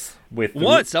once.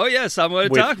 Oh yes, I'm going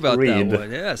to talk about Reed. that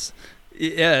one.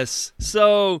 Yes.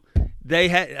 So they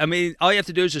had. I mean, all you have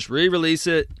to do is just re-release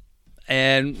it,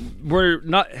 and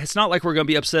it's not like we're going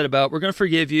to be upset about. We're going to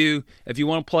forgive you. If you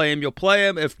want to play them, you'll play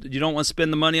them. If you don't want to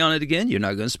spend the money on it again, you're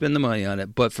not going to spend the money on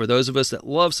it. But for those of us that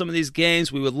love some of these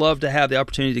games, we would love to have the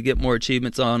opportunity to get more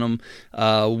achievements on them,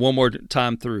 one more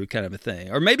time through, kind of a thing,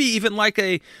 or maybe even like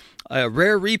a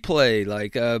rare replay,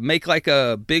 like make like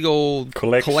a big old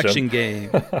collection game.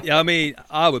 Yeah, I mean,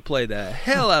 I would play the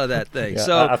hell out of that thing. Yeah,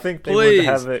 so I think they please.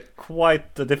 would have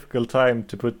quite a difficult time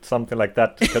to put something like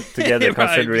that together, Right,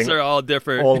 considering they're all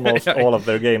different. almost all of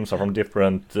their games are from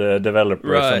different developers,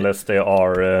 Right. unless they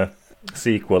are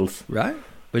sequels. Right.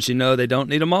 But they don't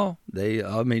need them all.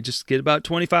 Just get about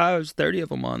 25, 30 of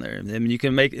them on there. And you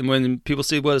can make, and when people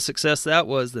see what a success that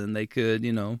was, then they could,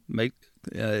 make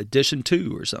edition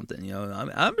 2 or something.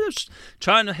 I'm just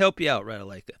trying to help you out,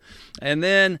 Ratalaika. And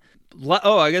then,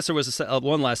 I guess there was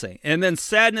one last thing. And then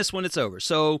sadness when it's over.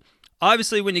 So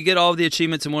obviously, when you get all of the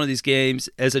achievements in one of these games,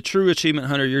 as a true achievement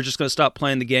hunter, you're just going to stop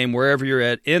playing the game wherever you're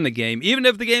at in the game, even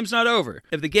if the game's not over.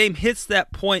 If the game hits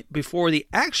that point before the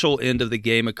actual end of the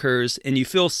game occurs and you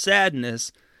feel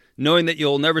sadness, knowing that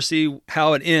you'll never see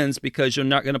how it ends because you're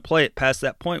not going to play it past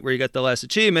that point where you got the last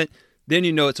achievement, then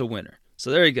you know it's a winner. So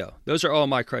there you go. Those are all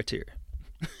my criteria.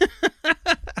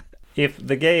 If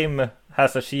the game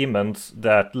has achievements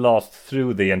that last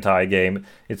through the entire game,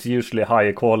 it's usually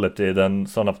higher quality than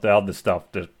some of the other stuff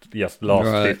that just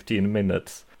lasts 15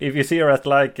 minutes. If you see a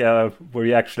Ratalaika where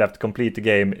you actually have to complete the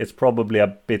game, it's probably a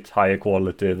bit higher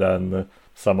quality than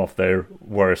some of their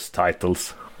worst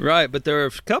titles. Right, but there are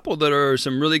a couple that are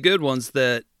some really good ones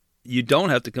that you don't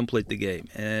have to complete the game,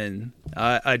 and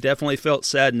I definitely felt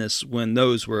sadness when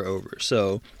those were over.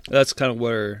 So that's kind of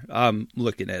where I'm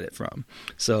looking at it from.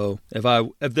 So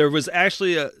if there was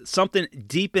actually something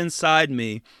deep inside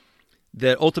me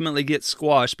that ultimately gets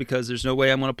squashed because there's no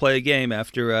way I'm going to play a game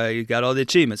after I got all the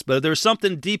achievements, but if there was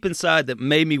something deep inside that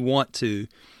made me want to,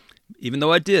 even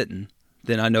though I didn't,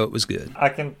 then I know it was good. I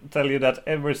can tell you that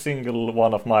every single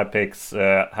one of my picks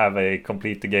have a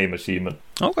complete the game achievement.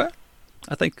 Okay.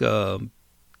 I think 2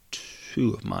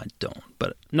 of mine don't,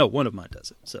 but no, 1 of mine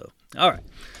doesn't. So, all right.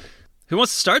 Who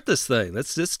wants to start this thing?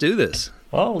 Let's do this.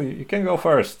 Well, you can go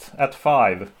first at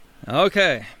 5.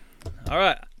 Okay. All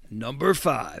right. Number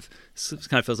 5. This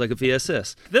kind of feels like a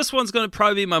VSS. This one's going to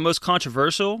probably be my most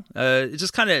controversial. It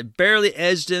just kind of barely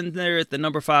edged in there at the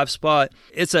number 5 spot.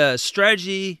 It's a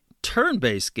strategy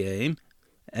turn-based game,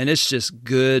 and it's just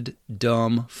good,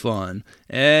 dumb fun.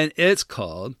 And it's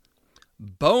called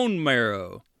Bone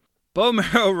Marrow. Bone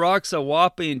Marrow rocks a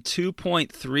whopping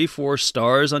 2.34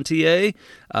 stars on TA.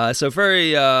 So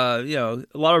very, a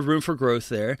lot of room for growth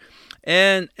there.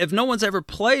 And if no one's ever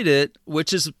played it,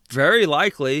 which is very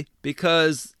likely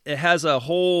because it has a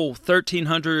whole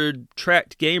 1,300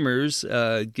 tracked gamers,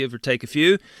 give or take a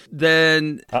few,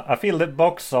 then... I feel the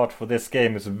box art for this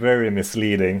game is very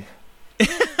misleading.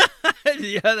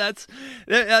 Yeah,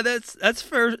 that's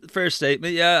fair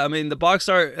statement. Yeah, I mean the box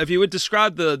art. If you would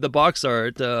describe the box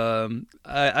art,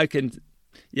 I can.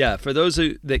 Yeah, for those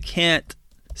that can't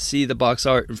see the box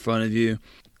art in front of you,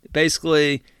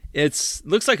 basically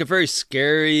looks like a very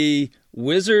scary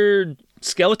wizard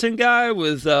skeleton guy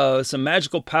with some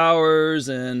magical powers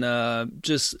and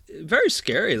just very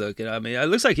scary looking. I mean, it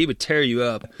looks like he would tear you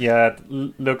up. Yeah,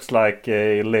 it looks like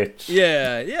a lich.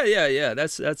 Yeah.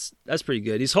 That's pretty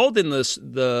good. He's holding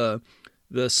the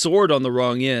sword on the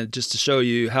wrong end just to show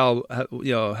you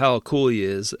how cool he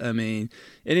is. I mean,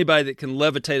 anybody that can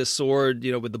levitate a sword,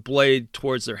 with the blade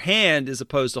towards their hand as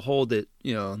opposed to hold it,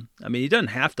 I mean, he doesn't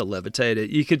have to levitate it.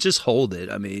 You could just hold it.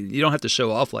 I mean, you don't have to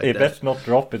show off like that. He best not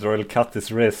drop it or he'll cut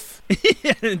his wrist.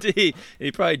 Yeah, indeed.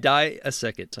 He'd probably die a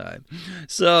second time.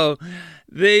 So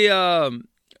Bone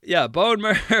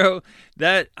Marrow,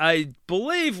 that I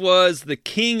believe was the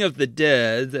King of the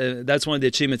Dead. That's one of the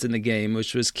achievements in the game,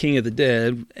 which was King of the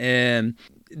Dead. And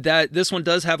this one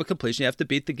does have a completion. You have to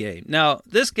beat the game. Now,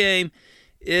 this game,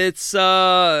 it's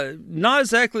not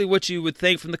exactly what you would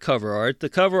think from the cover art. The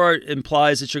cover art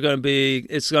implies that it's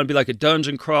going to be like a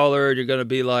dungeon crawler. You're going to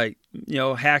be like,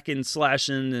 hacking,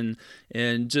 slashing,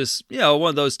 and just, one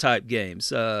of those type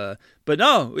games. But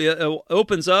no, it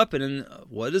opens up and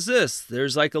what is this?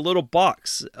 There's like a little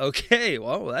box. Okay,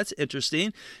 well, that's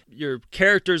interesting. Your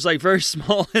character's like very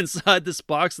small inside this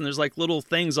box and there's like little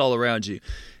things all around you.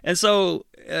 And so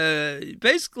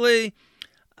basically,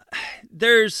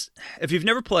 if you've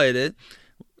never played it,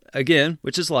 again,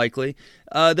 which is likely,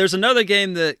 there's another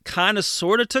game that kind of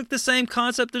sort of took the same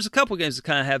concept. There's a couple games that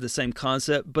kind of have the same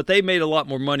concept, but they made a lot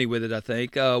more money with it, I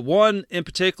think. One in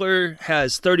particular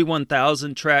has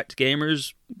 31,000 tracked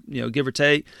gamers, give or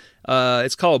take.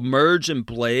 It's called Merge and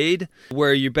Blade,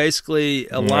 where you're basically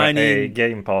aligning... A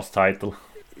Game Pass title.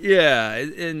 Yeah,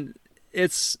 and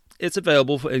it's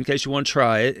available in case you want to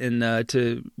try it and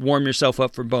to warm yourself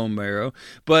up for Bone Marrow.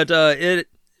 But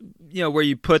where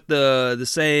you put the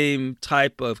same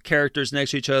type of characters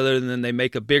next to each other and then they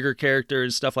make a bigger character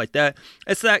and stuff like that.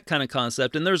 It's that kind of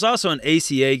concept. And there's also an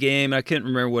ACA game. I can't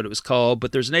remember what it was called,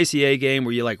 but there's an ACA game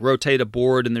where you like rotate a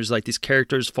board and there's like these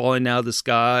characters falling out of the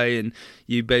sky and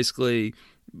you basically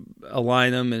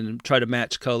align them and try to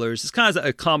match colors. It's kind of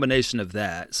a combination of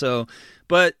that. So,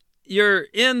 but you're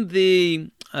in the...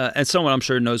 and someone I'm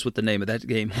sure knows what the name of that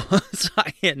game was.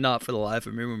 I can't not for the life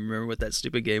of me remember what that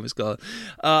stupid game was called.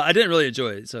 I didn't really enjoy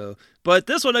it, but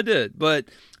this one I did. But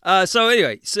so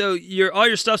anyway, so all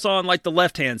your stuff's on like the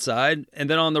left-hand side, and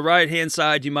then on the right-hand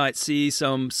side you might see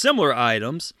some similar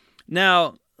items.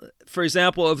 Now, for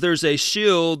example, if there's a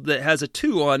shield that has a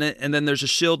 2 on it, and then there's a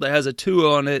shield that has a 2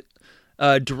 on it,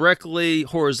 directly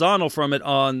horizontal from it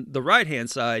on the right-hand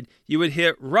side, you would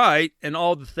hit right, and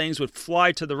all the things would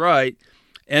fly to the right.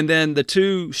 And then the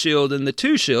 2 shield and the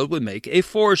 2 shield would make a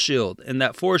 4 shield. And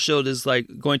that 4 shield is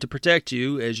like going to protect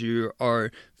you as you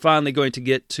are finally going to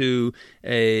get to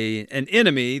an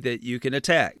enemy that you can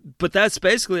attack. But that's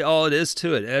basically all it is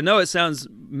to it. And I know it sounds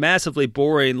massively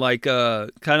boring, like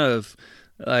kind of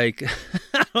like,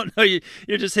 I don't know,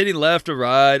 you're just hitting left or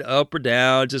right, up or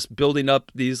down, just building up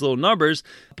these little numbers.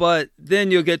 But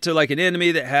then you'll get to like an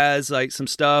enemy that has like some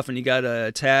stuff and you got to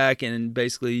attack, and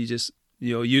basically you just,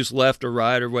 use left or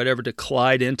right or whatever to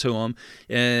collide into them.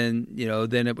 And,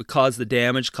 then it would cause the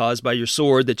damage caused by your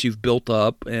sword that you've built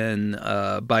up, and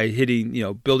by hitting,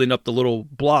 building up the little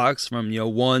blocks from,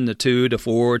 1 to 2 to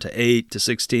 4 to 8 to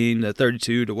 16 to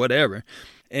 32 to whatever.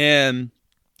 And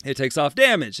it takes off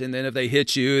damage, and then if they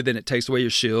hit you, then it takes away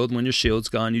your shield. When your shield's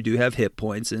gone, you do have hit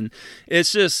points, and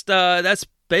it's just that's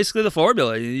basically the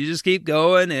formula. You just keep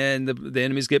going, and the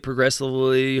enemies get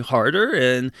progressively harder,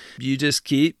 and you just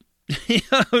keep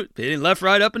hitting left,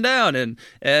 right, up, and down, and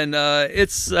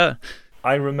it's.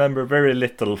 I remember very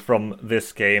little from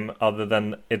this game, other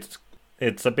than it's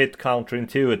a bit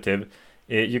counterintuitive.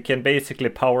 You can basically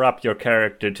power up your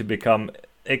character to become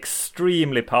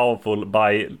extremely powerful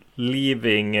by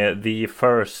leaving the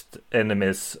first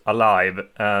enemies alive,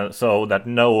 so that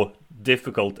no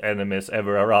difficult enemies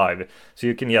ever arrive. So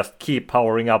you can just keep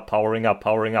powering up until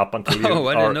you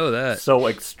I didn't know that. So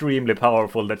extremely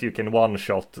powerful that you can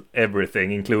one-shot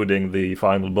everything, including the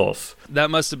final boss. That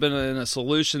must have been a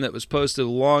solution that was posted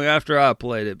long after I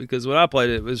played it, because when I played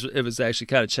it, it was actually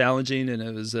kind of challenging, and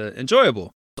it was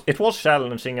enjoyable. It was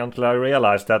challenging until I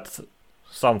realized that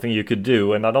something you could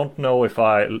do, and I don't know if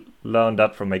I learned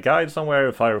that from a guide somewhere,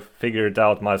 if I figured it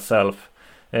out myself.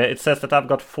 It says that I've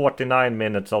got 49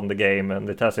 minutes on the game, and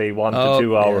it has a 1 to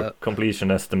 2 hour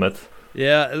completion estimate.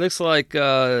 Yeah, it looks like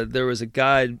there was a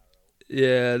guide.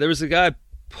 Yeah, there was a guide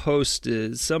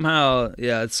posted somehow.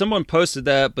 Yeah, someone posted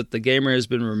that, but the gamer has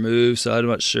been removed, so I'm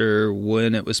not sure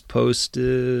when it was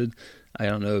posted. I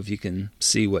don't know if you can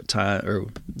see what time or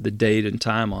the date and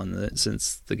time on it,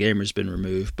 since the gamer's been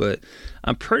removed, but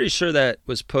I'm pretty sure that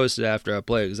was posted after I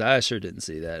played, because I sure didn't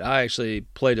see that. I actually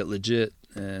played it legit,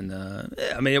 and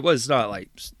it was not like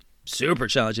super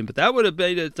challenging, but that would have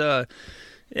made it. That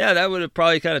would have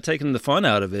probably kind of taken the fun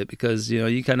out of it, because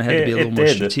you kind of had to be a little more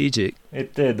strategic.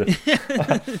 It did.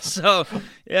 So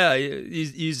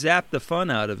you zapped the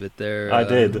fun out of it there. I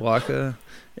did, Waka.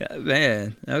 Yeah,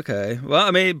 man. Okay.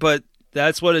 Well, but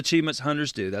that's what achievements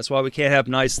hunters do. That's why we can't have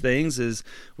nice things, is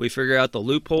we figure out the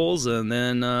loopholes, and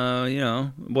then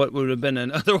what would have been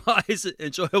an otherwise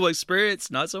enjoyable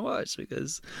experience, not so much,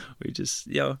 because we just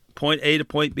point A to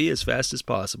point B as fast as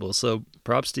possible. So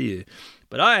props to you.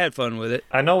 But I had fun with it.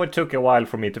 I know it took a while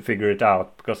for me to figure it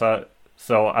out, because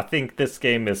I think this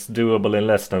game is doable in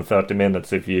less than 30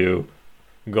 minutes if you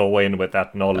go in with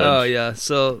that knowledge. Oh yeah.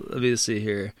 So let me see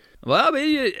here. Well,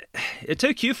 it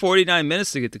took you 49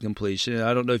 minutes to get to completion.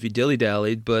 I don't know if you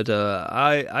dilly-dallied, but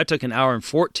I took an hour and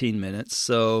 14 minutes.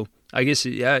 So I guess,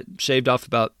 it shaved off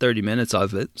about 30 minutes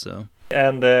of it. So.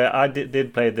 And I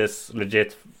did play this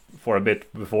legit for a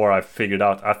bit before I figured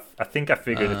out. I think I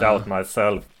figured it out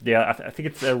myself. Yeah, I think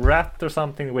it's a rat or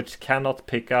something which cannot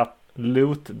pick up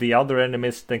loot. The other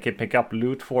enemies, they can pick up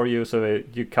loot for you, so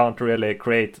you can't really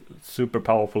create super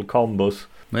powerful combos.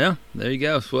 Well, there you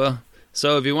go. Well,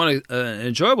 so if you want an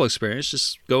enjoyable experience,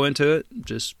 just go into it.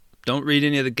 Just don't read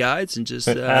any of the guides, and just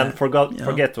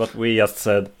forget what we just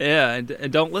said. Yeah,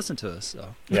 and don't listen to us.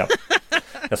 So. Yeah.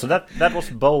 So that was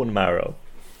Bone Marrow.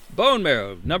 Bone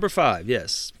Marrow, number 5.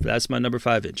 Yes, that's my number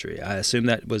 5 entry. I assume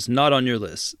that was not on your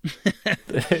list.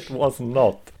 It was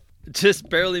not. Just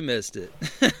barely missed it.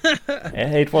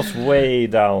 It was way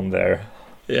down there.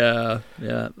 Yeah.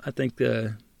 I think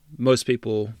most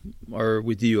people are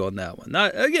with you on that one.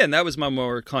 That was my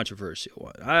more controversial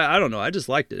one. I don't know. I just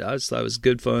liked it. I just thought it was a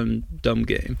good, fun, dumb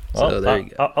game. So there you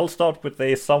go. I'll start with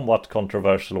a somewhat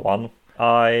controversial one.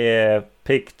 I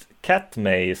picked Cat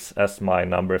Maze as my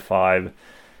number 5.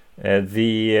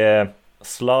 The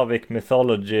Slavic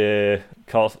mythology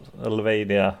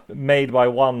Castlevania, made by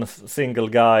one single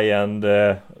guy and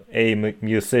a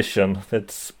musician.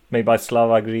 It's made by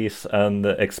Slava Gris and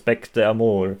Expecte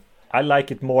Amor. I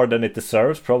like it more than it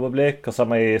deserves, probably, because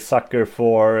I'm a sucker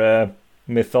for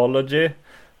mythology,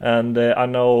 and I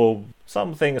know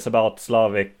some things about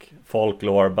Slavic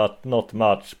folklore, but not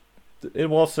much. It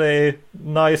was a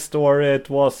nice story. It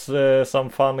was some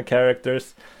fun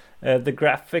characters. The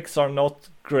graphics are not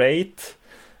great.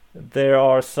 There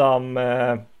are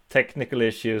some technical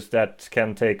issues that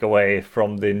can take away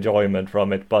from the enjoyment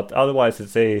from it, but otherwise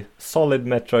it's a solid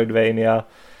Metroidvania.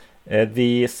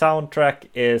 The soundtrack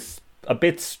is a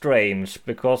bit strange,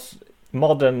 because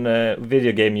modern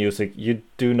video game music, you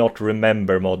do not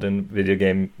remember modern video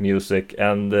game music,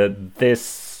 and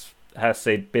this has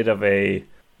a bit of a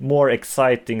more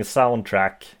exciting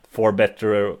soundtrack, for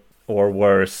better or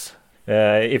worse.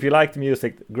 If you like the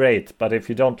music, great, but if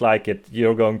you don't like it,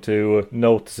 you're going to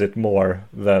notice it more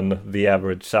than the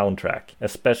average soundtrack,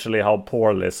 especially how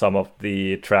poorly some of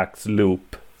the tracks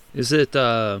loop. Is it,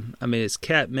 it's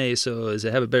Cat May, so does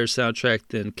it have a better soundtrack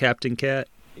than Captain Cat?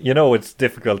 You know, it's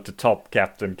difficult to top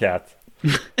Captain Cat.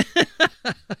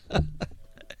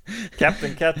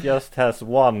 Captain Cat just has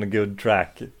one good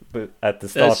track at the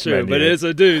start. That's true, menu. but it's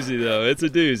a doozy,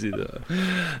 though.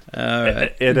 All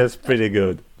right. It is pretty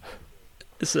good.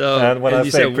 So, and when I you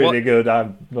say said pretty good,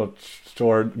 I'm not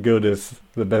sure good is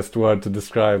the best word to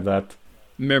describe that.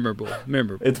 Memorable.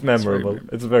 It's memorable.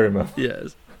 It's very memorable.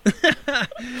 Yes.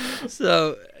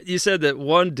 So you said that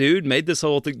one dude made this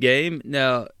whole game.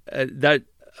 Now that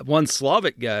one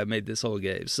Slavic guy made this whole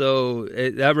game. So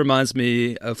that reminds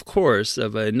me, of course,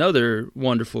 of another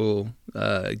wonderful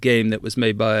game that was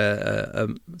made by a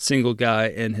single guy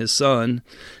and his son.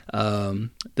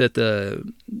 That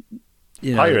the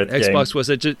Pirate Xbox game. was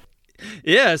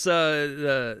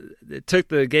it took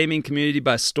the gaming community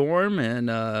by storm, and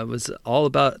was all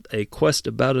about a quest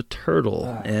about a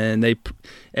turtle. And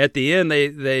at the end,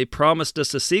 they promised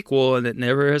us a sequel, and it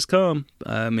never has come.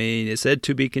 I mean, it said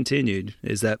to be continued.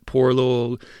 Is that poor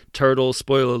little turtle?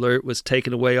 Spoiler alert: was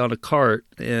taken away on a cart,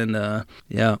 and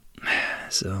yeah.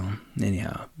 So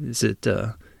anyhow, is it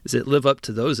live up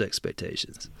to those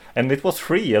expectations? And it was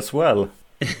free as well.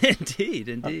 Indeed.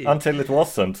 Until it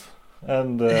wasn't.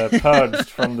 And purged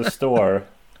from the store.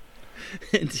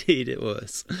 Indeed, it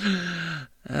was.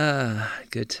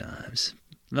 Good times.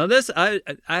 Now, this I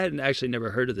hadn't actually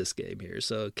never heard of this game here.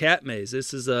 So, Cat Maze.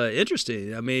 This is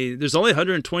interesting. I mean, there's only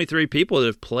 123 people that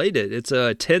have played it. It's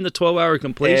a 10 to 12 hour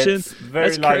completion. It's very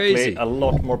That's likely crazy. a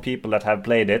lot more people that have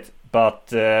played it. But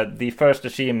the first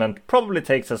achievement probably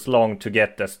takes as long to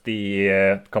get as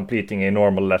the completing a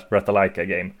normal Ratalaika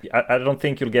game. I don't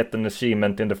think you'll get an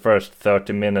achievement in the first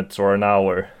 30 minutes or an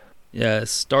hour. Yeah,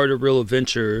 Start a Real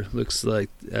Adventure looks like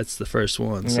that's the first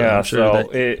one. So yeah, I'm sure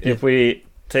if we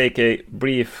take a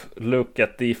brief look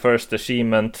at the first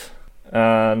achievement,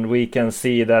 and we can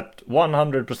see that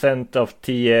 100% of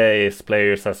TA's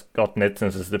players has gotten it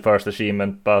since it's the first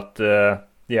achievement, but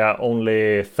yeah,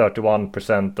 only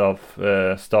 31%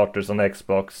 of starters on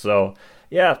Xbox. So,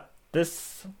 yeah,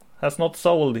 this has not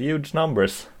sold huge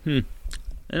numbers. And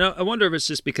I wonder if it's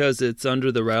just because it's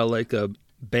under the Ratalaika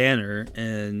banner,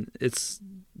 and it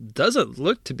doesn't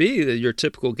look to be your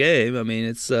typical game. I mean,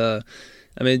 it's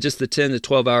just the 10 to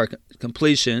 12 hour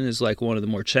completion is like one of the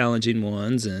more challenging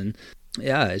ones, and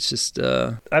yeah, it's just.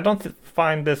 I don't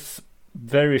find this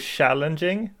very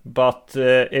challenging, but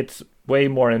it's way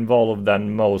more involved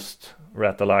than most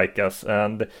Ratalaikas,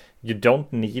 and you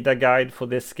don't need a guide for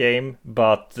this game,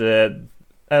 but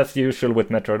as usual with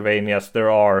Metroidvanias, there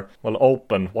are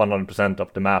open 100%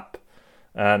 of the map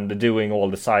and doing all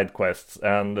the side quests,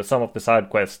 and some of the side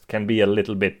quests can be a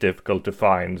little bit difficult to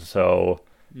find. So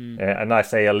and I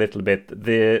say a little bit,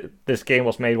 this game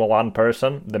was made by one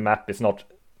person. The map is not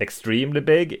extremely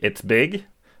big. It's big,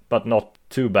 but not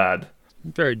too bad.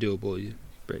 Very doable,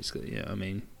 basically. Yeah, I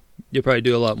mean, you'll probably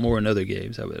do a lot more in other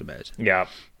games, I would imagine. Yeah.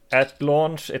 At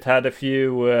launch, it had a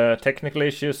few technical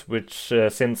issues, which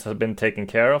since have been taken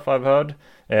care of, I've heard.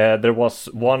 There was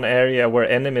one area where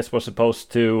enemies were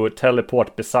supposed to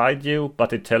teleport beside you,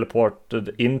 but it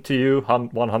teleported into you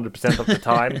 100% of the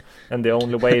time. And the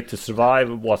only way to survive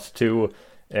was to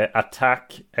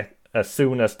attack as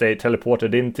soon as they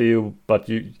teleported into you. But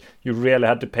you really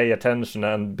had to pay attention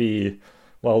and be...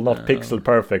 not pixel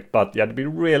perfect, but you had to be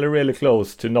really, really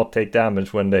close to not take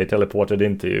damage when they teleported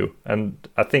into you. And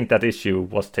I think that issue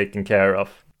was taken care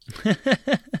of.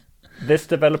 This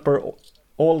developer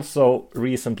also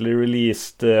recently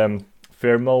released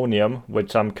Pheromonium,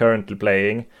 which I'm currently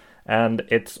playing. And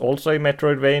it's also a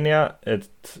Metroidvania. It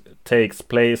takes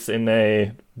place in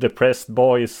a depressed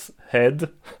boy's head.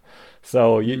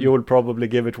 So you would probably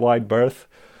give it wide berth.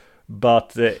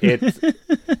 But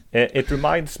it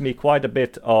reminds me quite a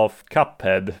bit of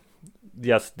Cuphead.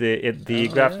 Just the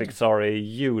graphics are a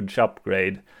huge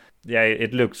upgrade. Yeah,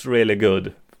 it looks really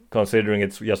good considering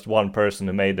it's just one person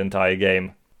who made the entire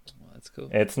game. Well, that's cool.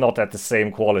 It's not at the same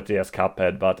quality as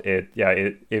Cuphead, but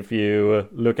if you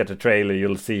look at the trailer,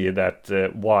 you'll see that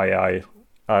why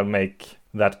I make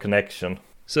that connection.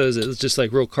 So is it just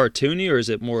like real cartoony, or is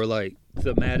it more like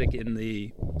thematic in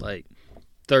the like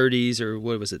 30s, or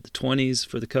what was it, the 20s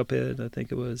for the Cuphead? I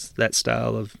think it was that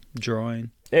style of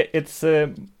drawing. It's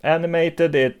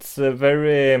animated. It's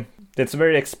very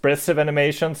expressive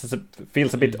animations. It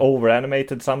feels a bit over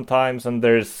animated sometimes, and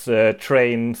there's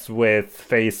trains with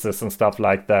faces and stuff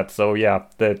like that. So yeah,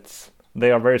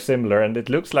 they are very similar, and it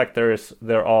looks like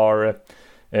there are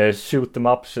shoot 'em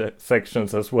up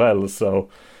sections as well. So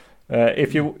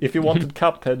if you wanted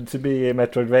Cuphead to be a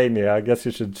Metroidvania, I guess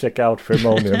you should check out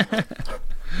Pheromonium.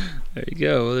 There you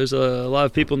go. Well, there's a lot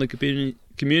of people in the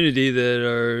community that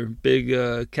are big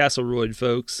Castleroid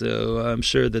folks, so I'm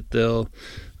sure that they'll.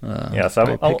 Yes,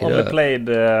 I've only played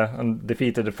and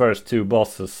defeated the first 2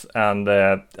 bosses, and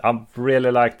I've really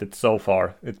liked it so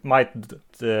far. It might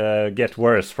get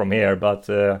worse from here, but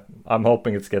I'm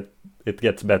hoping it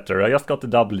gets better. I just got the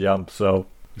double jump, so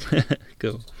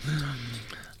cool.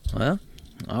 Well,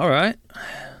 all right.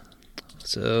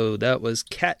 So that was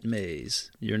Cat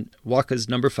Maze, your Waka's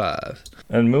number 5.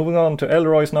 And moving on to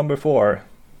Elroy's number 4.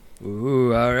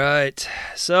 Ooh, all right.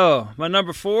 So my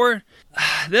number 4,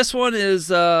 this one is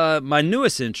my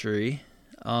newest entry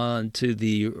onto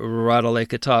the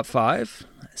Radaleka Top 5.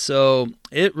 So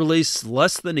it released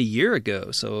less than a year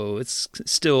ago, so it's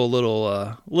still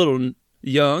a little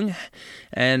young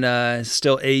and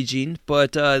still aging,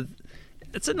 but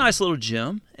it's a nice little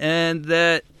gem. And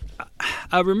that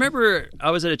I remember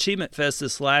I was at Achievement Fest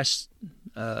this last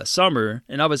summer,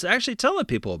 and I was actually telling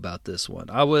people about this one.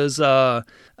 I was I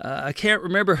can't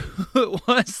remember who it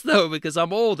was though, because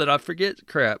I'm old and I forget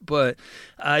crap, but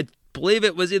I believe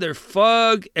it was either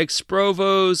Fug,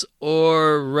 Exprovos,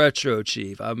 or Retro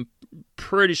Chief. I'm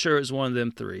pretty sure it was one of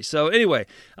them 3. So anyway,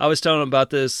 I was telling them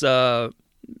about this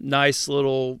nice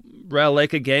little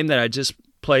Radaleka game that I just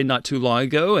played not too long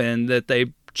ago, and that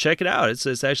they check it out.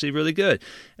 It's actually really good.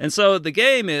 And so the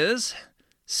game is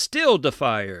Steel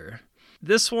Defier.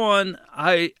 This one,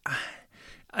 I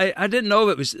didn't know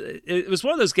if it was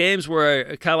one of those games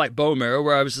where I kind of like Bone Marrow,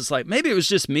 where I was just like, maybe it was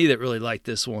just me that really liked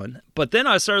this one. But then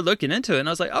I started looking into it, and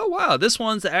I was like, oh wow, this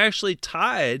one's actually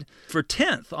tied for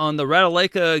 10th on the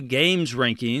Radaleka games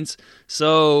rankings.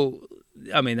 So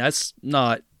I mean, that's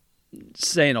not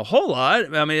saying a whole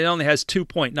lot. I mean, it only has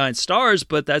 2.9 stars,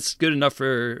 but that's good enough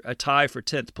for a tie for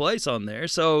 10th place on there.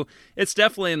 So it's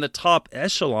definitely in the top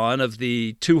echelon of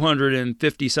the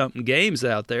 250 something games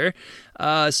out there.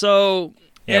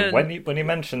 When you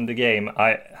mentioned the game,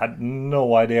 I had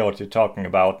no idea what you're talking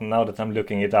about. And now that I'm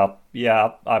looking it up,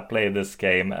 I played this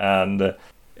game, and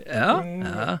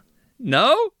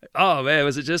no? Oh man,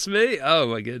 was it just me? Oh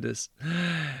my goodness.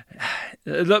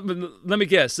 Let me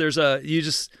guess. There's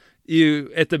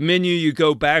you at the menu, you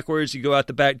go backwards, you go out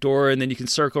the back door, and then you can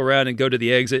circle around and go to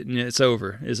the exit, and it's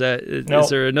over. Is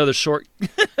there another shortcut?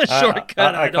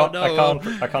 I don't know.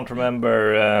 I can't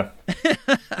remember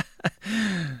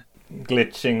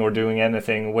glitching or doing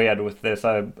anything weird with this.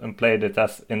 I played it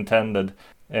as intended.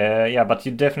 But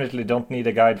you definitely don't need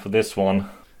a guide for this one.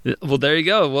 Well, there you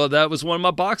go. Well, that was one of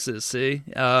my boxes. See,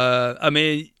 I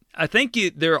mean, I think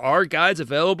there are guides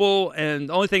available, and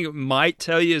the only thing it might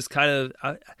tell you is kind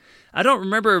of I don't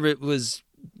remember if it was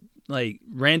like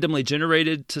randomly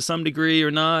generated to some degree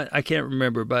or not. I can't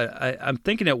remember, but I'm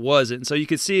thinking it wasn't. And so you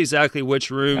could see exactly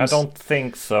which rooms. I don't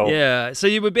think so. Yeah, so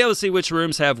you would be able to see which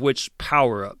rooms have which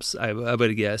power-ups, I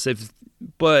would guess.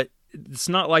 But it's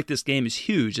not like this game is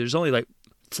huge. There's only like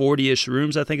 40-ish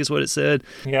rooms, I think is what it said.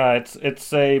 Yeah,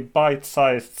 it's a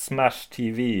bite-sized Smash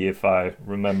TV, if I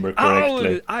remember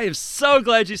correctly. Oh, I am so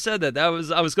glad you said that. I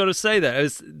was going to say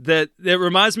that. It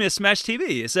reminds me of Smash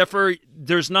TV, except for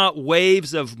there's not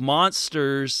waves of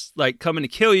monsters like coming to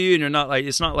kill you, and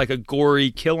it's not like a gory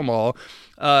kill 'em all.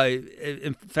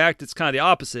 In fact, it's kind of the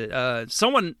opposite.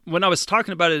 Someone, when I was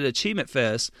talking about it at Achievement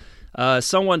Fest,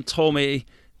 someone told me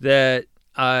that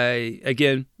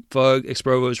Fug,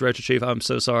 Exprovos, Retro Chief, I'm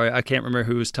so sorry. I can't remember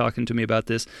who was talking to me about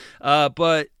this.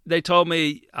 But they told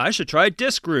me I should try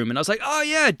Disc Room. And I was like, oh,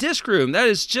 yeah, Disc Room. That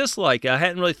is just like, I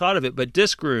hadn't really thought of it, but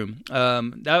Disc Room.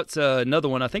 That's another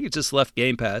one. I think it just left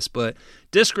Game Pass. But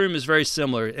Disc Room is very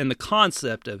similar in the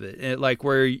concept of it. Like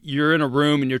where you're in a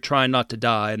room and you're trying not to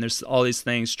die. And there's all these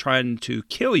things trying to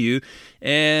kill you.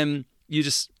 And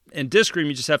in Disc Room,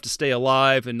 you just have to stay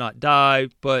alive and not die.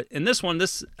 But in this one,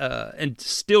 and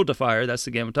Steel Defier, that's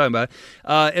the game I'm talking about,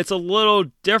 it's a little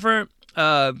different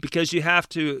because you have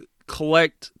to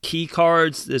collect key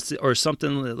cards or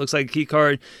something that looks like a key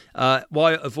card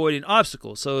while avoiding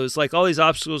obstacles. So it's like all these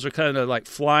obstacles are kind of like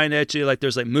flying at you. Like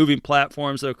there's like moving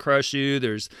platforms that'll crush you.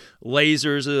 There's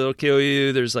lasers that'll kill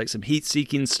you. There's like some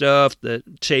heat-seeking stuff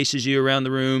that chases you around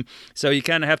the room. So you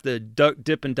kind of have to duck,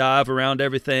 dip, and dive around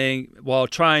everything while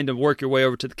trying to work your way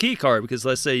over to the key card, because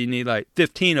let's say you need like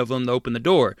 15 of them to open the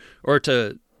door or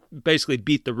to basically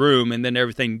beat the room, and then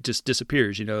everything just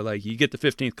disappears. Like you get the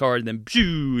 15th card, and then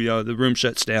the room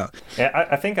shuts down. Yeah,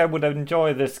 I think I would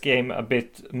enjoy this game a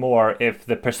bit more if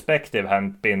the perspective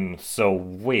hadn't been so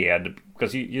weird.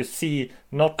 Because you see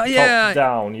not top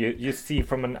down, you see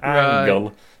from an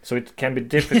angle, so it can be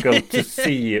difficult to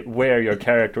see where your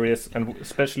character is, and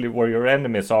especially where your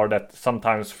enemies are that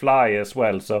sometimes fly as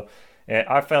well. So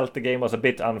I felt the game was a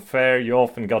bit unfair. You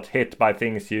often got hit by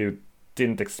things you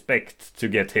didn't expect to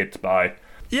get hit by.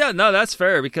 Yeah, no, that's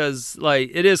fair, because like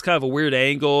it is kind of a weird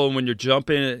angle, and when you're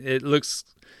jumping, it looks,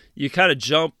 you kind of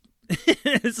jump.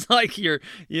 It's like you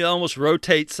almost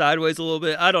rotate sideways a little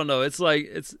bit. I don't know. It's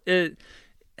like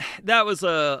that was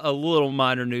a little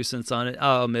minor nuisance on it,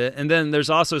 I'll admit. And then there's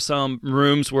also some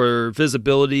rooms where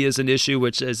visibility is an issue,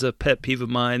 which is a pet peeve of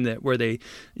mine, that where they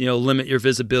limit your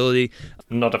visibility.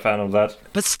 Not a fan of that.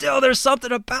 But still, there's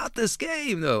something about this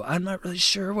game, though. I'm not really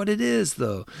sure what it is,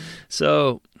 though.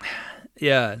 So,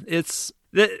 yeah, it's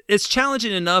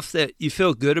challenging enough that you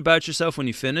feel good about yourself when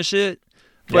you finish it.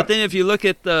 But then if you look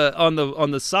at on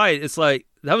the site, it's like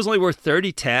that was only worth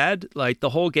 30 TAD. Like the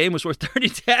whole game was worth 30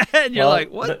 TAD. And you're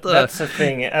like, what the? That's the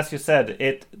thing. As you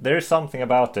said, there's something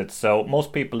about it. So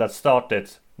most people that start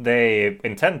it, they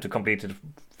intend to complete it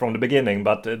from the beginning.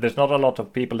 But there's not a lot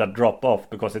of people that drop off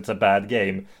because it's a bad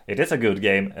game. It is a good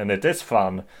game and it is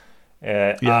fun.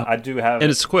 I do have, and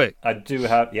it's quick. I do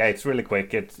have, it's really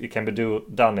quick. It can be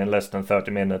done in less than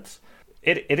 30 minutes.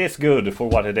 It is good for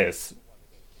what it is.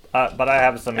 But I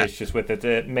have some issues with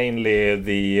it. Mainly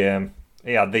the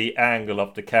angle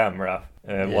of the camera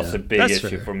was a big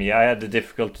issue for me. I had the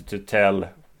difficulty to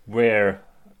tell where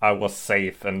I was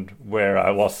safe and where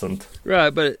I wasn't.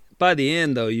 Right, but by the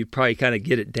end, though, you probably kind of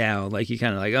get it down. Like you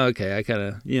kind of like, okay, I kind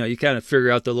of, you kind of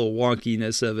figure out the little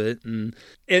wonkiness of it. And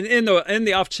in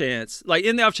the off chance,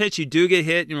 you do get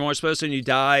hit and you're more supposed to and you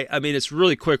die. I mean, it's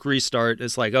really quick restart.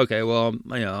 It's like, okay, well,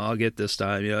 I'll get this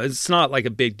time. It's not like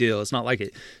a big deal. It's not like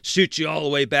it shoots you all the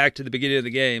way back to the beginning of the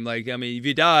game. Like, I mean, if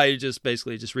you die, you just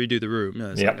basically just redo the room.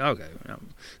 It's like, okay.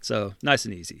 So nice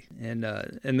and easy. And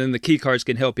then the key cards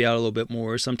can help you out a little bit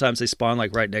more. Sometimes they spawn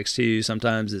like right next to you.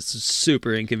 Sometimes it's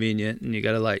super inconvenient and you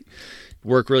got to like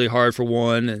work really hard for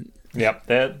one. And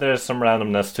there's some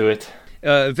randomness to it.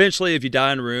 Eventually, if you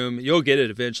die in a room, you'll get it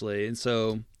eventually. And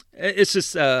so it's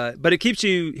just, but it keeps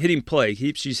you hitting play,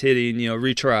 keeps you hitting,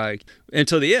 retry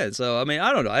until the end. So, I mean,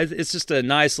 I don't know. It's just a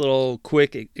nice little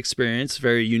quick experience,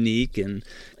 very unique. And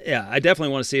yeah, I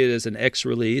definitely want to see it as an X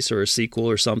release or a sequel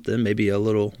or something, maybe a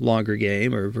little longer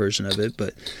game or a version of it.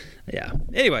 But yeah,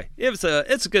 anyway, it's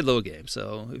a good little game.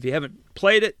 So if you haven't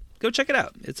played it, go check it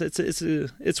out.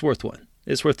 It's worth one.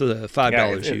 It's worth the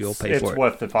 $5 you'll pay for it. It's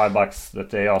worth the $5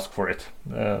 that they ask for it.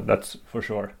 That's for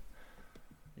sure.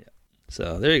 Yeah.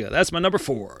 So there you go. That's my number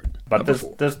 4. But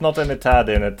there's not any TAD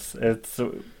in it. It's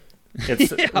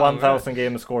 1,000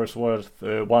 game scores worth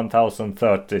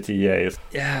 1,030 TAs.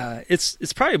 Yeah,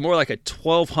 it's probably more like a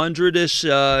 1,200-ish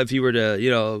if you were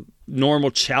to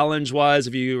normal challenge wise.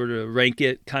 If you were to rank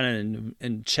it kind of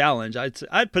in challenge,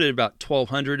 I'd put it about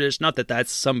 1,200-ish. Not that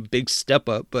that's some big step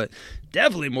up, but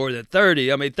definitely more than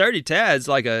 30. I mean, 30 TAD's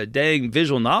like a dang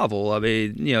visual novel. I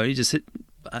mean, you just hit.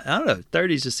 I don't know.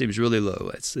 30 just seems really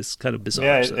low. It's kind of bizarre.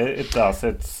 Yeah, it does.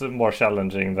 It's more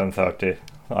challenging than 30.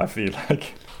 I feel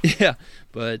like. Yeah,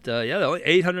 but only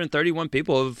 831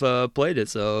 people have played it.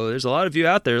 So there's a lot of you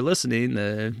out there listening.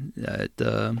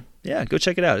 Go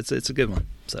check it out. It's a good one.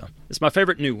 So it's my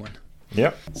favorite new one.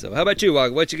 Yep. So how about you,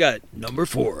 Wag? What you got? Number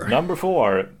 4. Number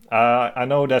 4. I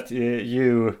know that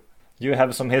you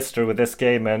have some history with this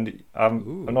game, and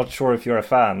I'm not sure if you're a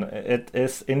fan. It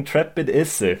is Intrepid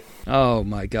Issy. Oh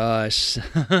my gosh.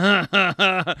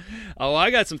 I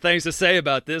got some things to say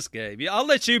about this game. I'll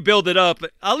let you build it up.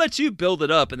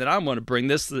 And then I'm going to bring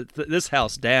this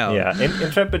house down. Yeah,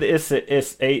 Intrepid Issy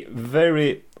is a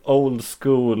very old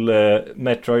school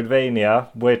Metroidvania,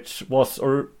 which was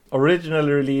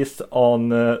originally released on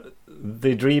the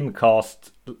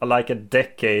Dreamcast like a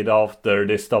decade after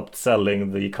they stopped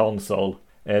selling the console.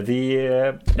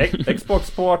 The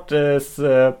Xbox port is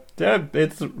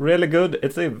it's really good.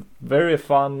 It's a very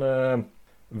fun,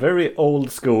 very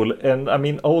old school, and I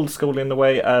mean old school in the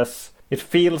way as it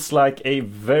feels like a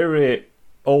very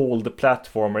old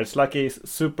platformer. It's like a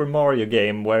Super Mario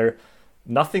game where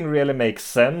nothing really makes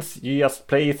sense. You just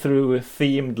play through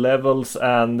themed levels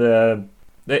and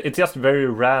it's just very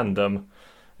random.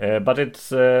 But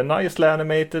it's nicely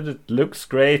animated, it looks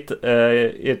great,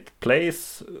 it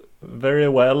plays very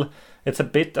well. It's a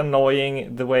bit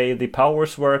annoying the way the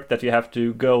powers work, that you have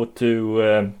to go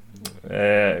to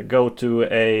go to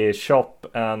a shop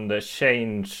and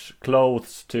change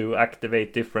clothes to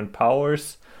activate different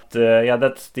powers. Yeah,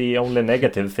 that's the only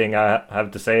negative thing I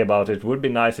have to say about it. It would be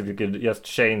nice if you could just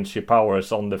change your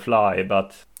powers on the fly,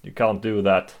 but you can't do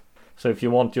that. So if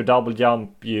you want your double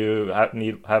jump, you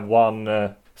have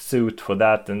one suit for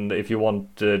that, and if you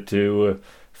want to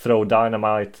throw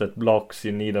dynamite that blocks,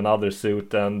 you need another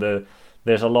suit, and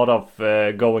there's a lot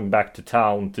of going back to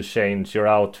town to change your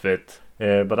outfit.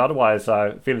 But otherwise,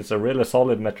 I feel it's a really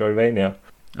solid Metroidvania.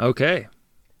 Okay.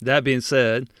 That being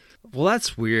said, well,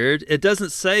 that's weird. It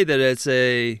doesn't say that it's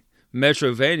a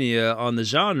Metroidvania on the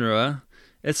genre.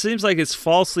 It seems like it's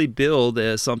falsely billed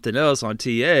as something else on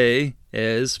TA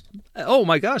as, oh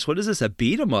my gosh, what is this, a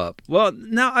beat 'em up? Well,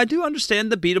 now I do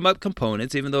understand the beat 'em up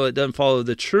components, even though it doesn't follow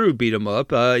the true beat 'em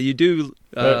up. You do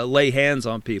lay hands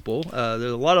on people. There's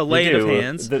a lot of laying of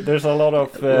hands. There's a lot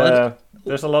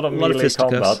of melee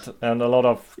combat and a lot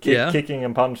of kicking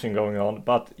and punching going on.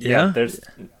 But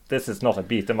this is not a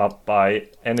beat 'em up by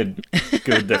any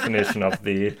good definition of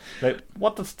the.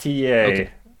 What does TA? Okay.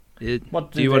 Do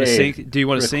you want to sync? Do you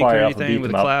want to sync or anything with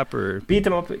a clap or? Beat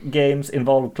 'em up games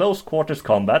involve close quarters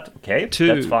combat. Okay, 2.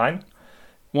 That's fine.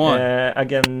 1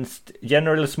 against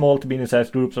generally small to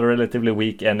medium-sized groups of relatively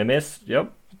weak enemies.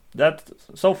 Yep, that's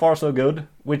so far so good.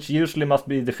 Which usually must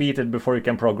be defeated before you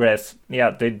can progress.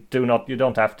 Yeah, they do not. You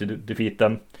don't have to defeat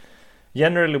them.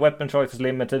 Generally, weapon choice is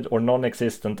limited or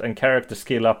non-existent, and character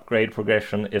skill upgrade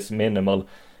progression is minimal.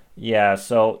 Yeah,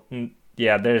 so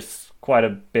there's quite a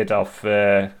bit of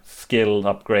skill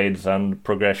upgrades and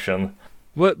progression.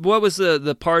 What was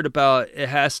the part about it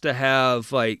has to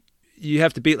have, like, you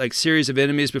have to beat like series of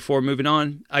enemies before moving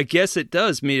on? I guess it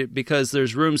does mean it because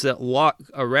there's rooms that lock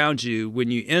around you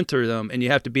when you enter them, and you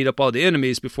have to beat up all the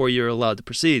enemies before you're allowed to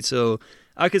proceed. So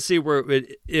I could see where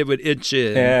it would itch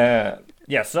in.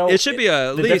 Yeah, so it should be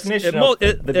the definition of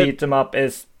the beat 'em up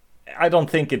is, I don't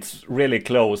think it's really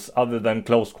close, other than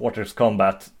close quarters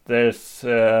combat. There's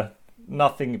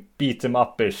nothing beat 'em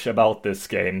up-ish about this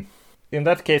game. In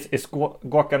that case, is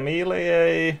Guacamelee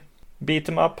a beat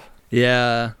 'em up?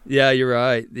 Yeah, you're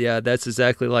right. Yeah, that's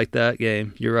exactly like that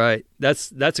game. You're right.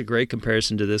 That's a great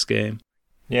comparison to this game.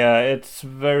 Yeah, it's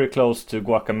very close to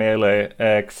Guacamelee,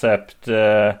 except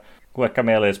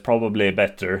Guacamelee is probably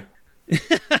better.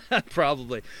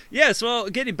 Probably. Yes, well,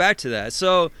 getting back to that.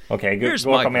 So okay,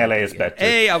 Guacamelee is better.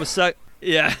 I was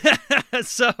yeah.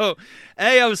 So,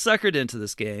 I was suckered into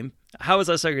this game. How was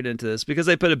I suckered into this? Because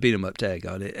they put a beat 'em up tag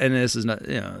on it, and this is not,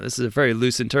 this is a very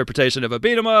loose interpretation of a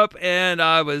beat 'em up, and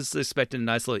I was expecting a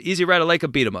nice little easy ride like a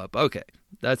beat 'em up. Okay,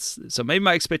 so maybe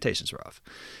my expectations were off.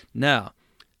 Now,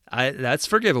 that's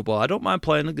forgivable. I don't mind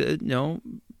playing a good,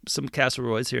 some Castle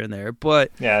Royals here and there,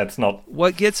 but yeah, it's not.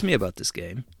 What gets me about this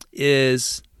game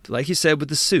is, like you said, with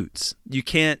the suits, you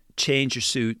can't change your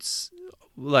suits.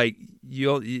 Like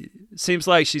it seems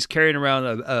like she's carrying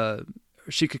around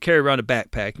she could carry around a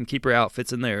backpack and keep her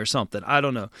outfits in there or something. I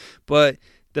don't know, but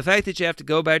the fact that you have to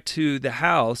go back to the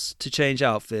house to change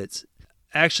outfits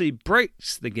actually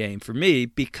breaks the game for me,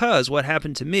 because what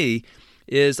happened to me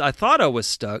is I thought I was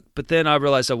stuck, but then I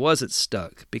realized I wasn't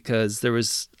stuck, because there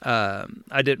was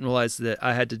I didn't realize that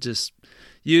I had to just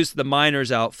use the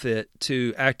miner's outfit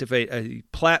to activate a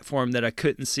platform that I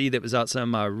couldn't see that was outside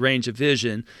my range of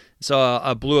vision. So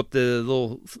I blew up the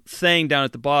little thing down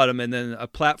at the bottom, and then a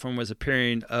platform was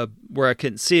appearing where I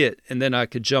couldn't see it, and then I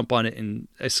could jump on it and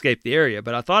escape the area.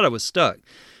 But I thought I was stuck.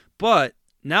 But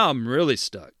now I'm really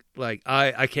stuck. Like,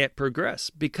 I can't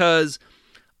progress because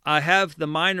I have the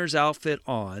miner's outfit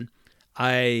on.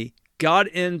 I got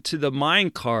into the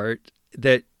mine cart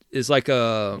that is like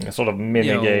a sort of mini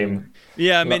game.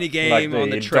 Yeah, mini game on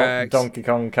the tracks. Donkey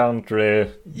Kong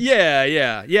Country.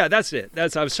 Yeah. That's it.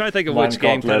 I was trying to think of which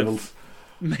game kind of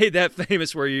made that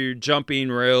famous, where you're jumping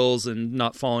rails and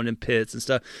not falling in pits and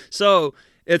stuff. So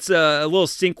it's a little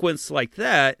sequence like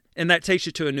that, and that takes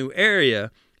you to a new area.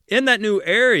 In that new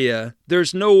area,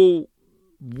 there's no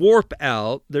warp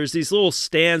out. There's these little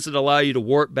stands that allow you to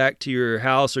warp back to your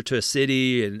house or to a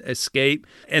city and escape.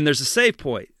 And there's a save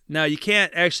point. Now, you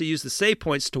can't actually use the save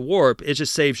points to warp. It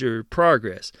just saves your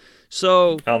progress.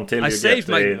 So until you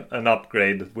get an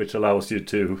upgrade which allows you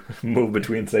to move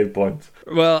between save points.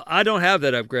 Well, I don't have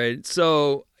that upgrade.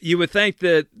 So you would think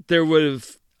that there would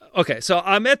have... Okay, so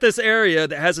I'm at this area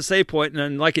that has a save point, and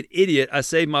then, like an idiot, I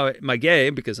saved my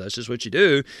game, because that's just what you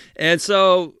do. And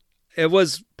so it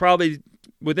was probably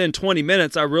within 20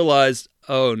 minutes I realized,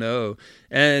 oh no.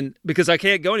 And because I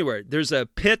can't go anywhere. There's a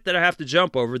pit that I have to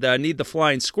jump over that I need the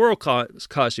flying squirrel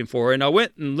costume for. And I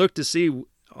went and looked to see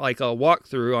like a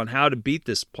walkthrough on how to beat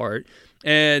this part.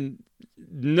 And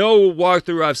no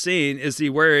walkthrough I've seen is he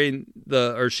wearing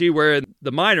she wearing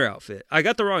the miner outfit. I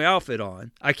got the wrong outfit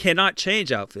on. I cannot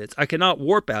change outfits. I cannot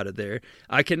warp out of there.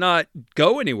 I cannot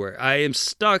go anywhere. I am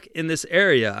stuck in this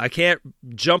area. I can't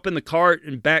jump in the cart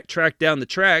and backtrack down the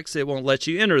tracks. It won't let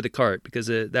you enter the cart because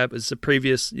that was the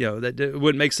previous, that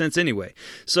wouldn't make sense anyway.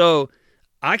 So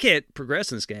I can't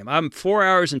progress in this game. I'm 4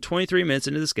 hours and 23 minutes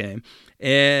into this game,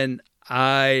 and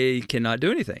I cannot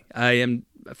do anything.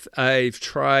 I've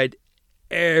tried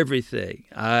everything.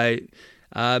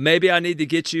 Maybe I need to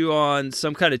get you on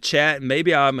some kind of chat.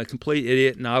 Maybe I'm a complete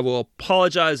idiot, and I will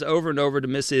apologize over and over to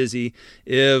Miss Izzy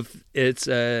if it's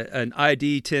an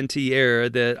ID 10T error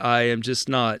that I am just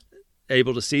not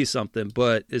able to see something.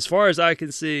 But as far as I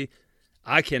can see,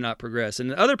 I cannot progress.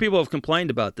 And other people have complained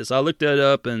about this. I looked it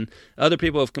up, and other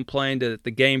people have complained that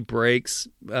the game breaks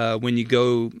when you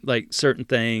go like certain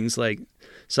things, like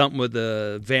something with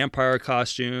the vampire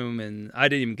costume, and I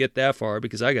didn't even get that far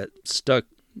because I got stuck,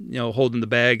 holding the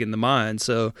bag in the mine.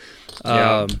 So,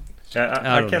 I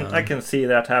can see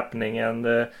that happening.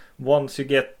 And once you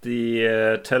get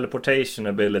the teleportation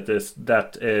abilities,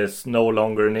 that is no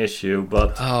longer an issue.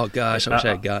 But oh gosh, I wish I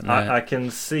had gotten that. I can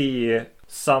see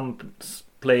some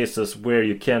places where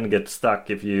you can get stuck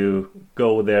if you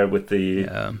go there with the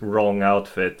wrong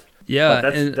outfit. Yeah,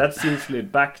 but that's usually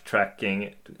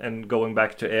backtracking and going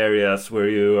back to areas where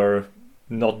you are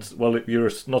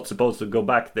you're not supposed to go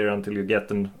back there until you get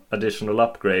an additional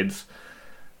upgrades.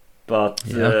 But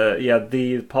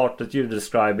the part that you're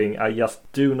describing, I just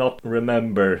do not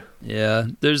remember. Yeah,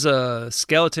 there's a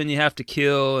skeleton you have to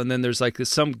kill, and then there's like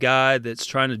some guy that's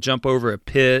trying to jump over a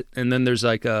pit, and then there's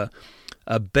like a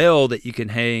bell that you can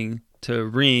hang to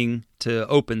ring to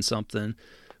open something.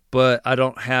 But I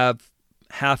don't have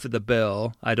half of the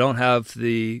bell. I don't have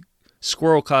the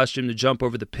squirrel costume to jump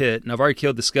over the pit, and I've already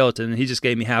killed the skeleton, and he just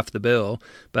gave me half the bell,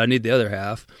 but I need the other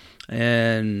half,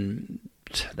 and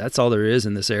that's all there is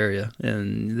in this area,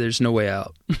 and there's no way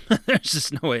out. There's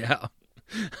just no way out.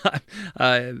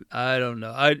 I don't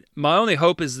know. My only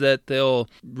hope is that they'll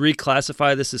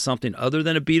reclassify this as something other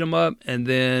than a beat 'em up, and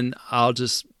then I'll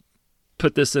just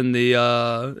put this in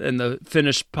the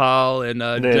finished pile and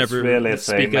never really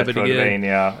speak of it again.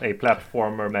 A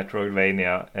platformer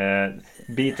Metroidvania.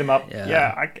 Beat 'em up.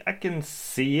 Yeah, I can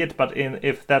see it, but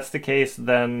if that's the case,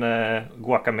 then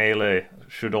Guacamelee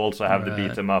should also have the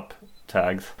beat 'em up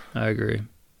tags. I agree.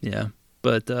 Yeah.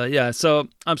 But so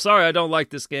I'm sorry I don't like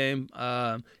this game.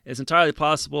 It's entirely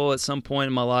possible at some point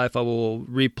in my life I will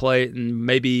replay it and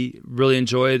maybe really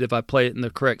enjoy it if I play it in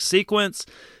the correct sequence.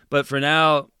 But for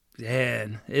now,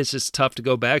 man, it's just tough to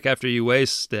go back after you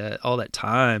waste all that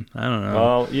time. I don't know.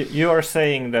 Well, you are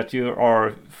saying that you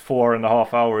are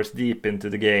 4.5 hours deep into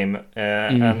the game,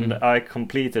 and I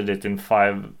completed it in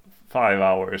 5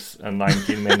 hours and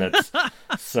 19 minutes.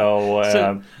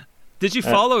 So did you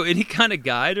follow any kind of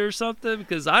guide or something?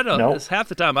 Because I don't. No. Half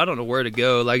the time I don't know where to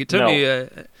go. Like it took me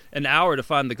an hour to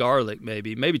find the garlic,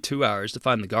 maybe 2 hours to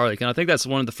find the garlic, and I think that's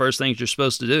one of the first things you're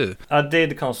supposed to do. I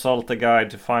did consult a guide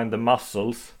to find the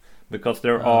mussels, because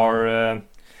there are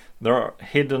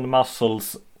hidden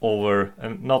mussels over,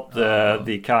 and not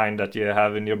the kind that you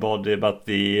have in your body, but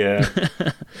the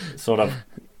sort of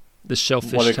the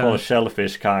shellfish. What do you call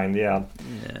shellfish kind? Yeah.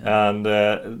 And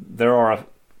there are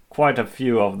quite a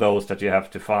few of those that you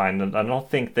have to find, and I don't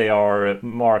think they are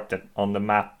marked on the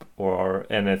map or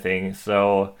anything.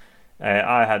 So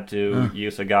I had to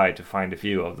use a guide to find a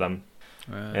few of them.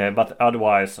 Right. But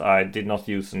otherwise, I did not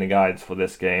use any guides for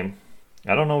this game.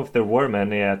 I don't know if there were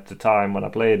many at the time when I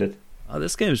played it. Oh,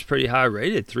 this game is pretty high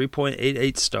rated,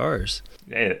 3.88 stars.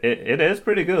 It is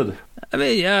pretty good. I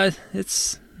mean, yeah,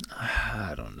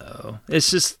 I don't know.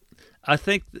 It's just, I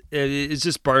think it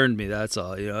just burned me, that's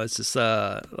all. It's just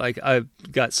like I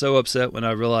got so upset when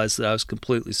I realized that I was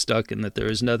completely stuck and that there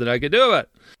was nothing I could do about it.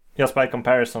 Just by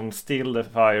comparison, Steal the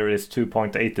Fire is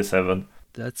 2.87.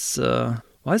 That's,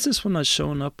 why is this one not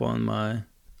showing up on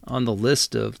the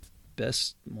list of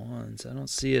best ones? I don't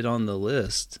see it on the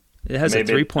list. It has a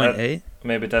 3.8.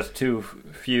 Maybe it has too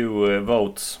few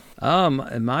votes.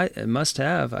 It must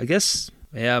have. I guess.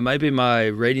 Yeah, maybe my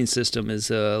rating system is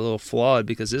a little flawed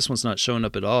because this one's not showing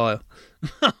up at all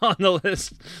on the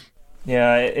list.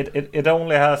 Yeah, it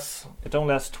only has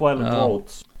 12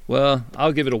 votes. Well,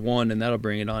 I'll give it a 1, and that'll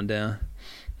bring it on down.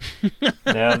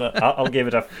 Yeah, I'll give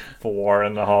it a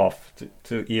 4.5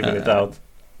 to even it out.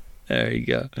 There you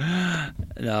go.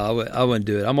 No, I wouldn't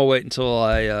do it. I'm gonna wait until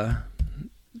I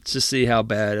just see how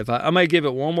bad. I might give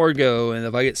it one more go, and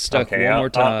if I get stuck one more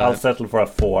time, I'll settle for a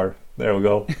 4. There we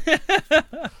go. All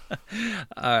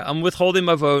right, I'm withholding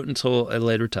my vote until a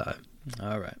later time.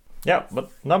 All right. Yeah,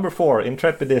 but number 4,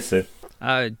 Intrepid Izzy.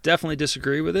 I definitely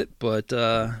disagree with it, but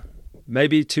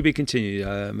maybe to be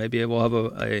continued. Maybe we'll have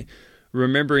a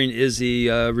Remembering Izzy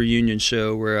reunion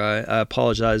show where I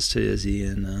apologize to Izzy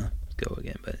and go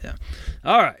again. But yeah.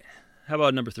 All right. How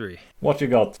about number 3? What you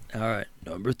got? All right.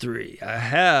 Number 3. I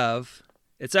have,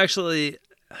 it's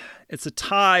a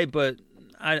tie, but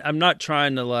I'm not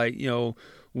trying to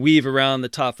weave around the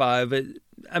top 5.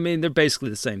 They're basically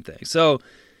the same thing. So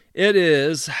it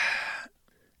is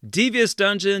Devious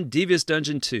Dungeon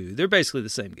 2. They're basically the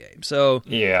same game. So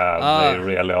yeah, they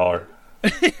really are.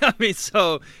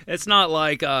 So it's not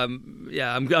like I'm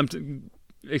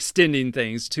extending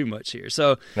things too much here.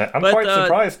 So I'm quite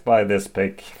surprised by this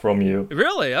pick from you.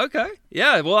 Really? Okay.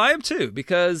 Yeah, well, I am too,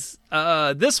 because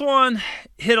this one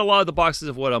hit a lot of the boxes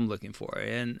of what I'm looking for,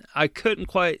 and I couldn't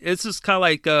quite. It's just kind of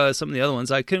like some of the other ones.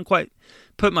 I couldn't quite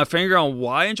put my finger on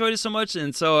why I enjoyed it so much,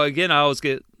 and so again, I always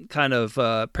get kind of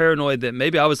paranoid that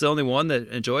maybe I was the only one that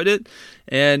enjoyed it.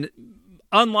 And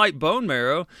unlike Bone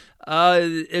Marrow,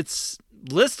 it's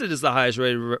listed as the highest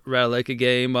rated Ratalaika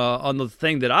game on the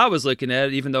thing that I was looking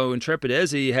at, even though Intrepid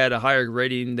Ezzy had a higher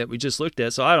rating that we just looked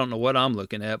at, so I don't know what I'm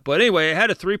looking at. But anyway, it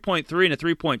had a 3.3 and a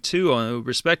 3.2 on it,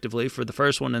 respectively, for the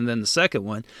first one and then the second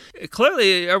one.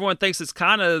 Clearly, everyone thinks it's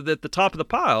kind of at the top of the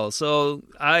pile, so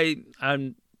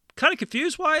I'm kind of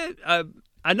confused why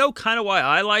I know kind of why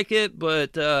I like it,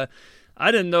 but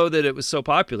I didn't know that it was so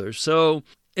popular. So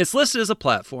it's listed as a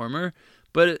platformer,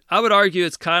 but I would argue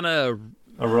it's kind of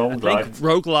a roguelite.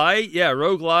 Roguelite, yeah,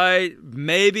 roguelite.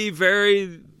 Maybe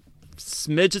very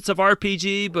smidgets of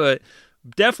RPG, but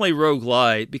definitely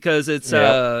roguelite, because it's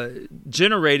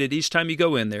generated each time you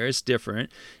go in there. It's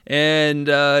different, and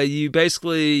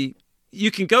you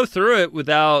can go through it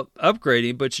without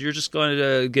upgrading, but you're just going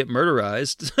to get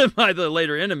murderized by the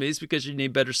later enemies because you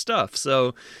need better stuff.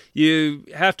 So you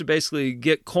have to basically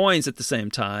get coins at the same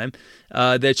time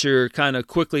that you're kind of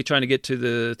quickly trying to get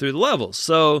through the levels.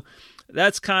 So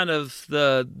that's kind of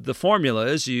the formula.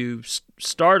 Is you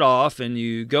start off and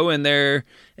you go in there,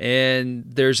 and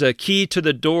there's a key to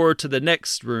the door to the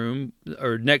next room,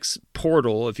 or next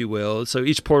portal, if you will. So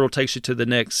each portal takes you to the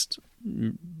next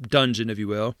dungeon, if you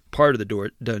will, part of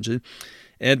the dungeon.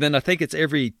 And then I think it's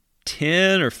every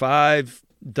 10 or 5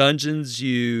 dungeons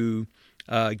you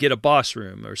get a boss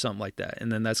room or something like that.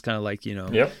 And then that's kind of like, you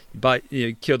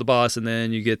kill the boss, and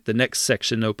then you get the next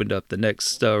section opened up, the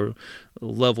next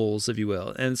levels, if you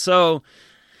will. And so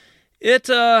it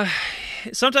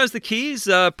sometimes the key's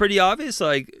pretty obvious,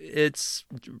 like it's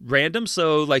random.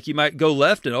 So like you might go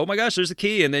left and, oh my gosh, there's a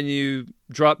key, and then you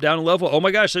drop down a level, oh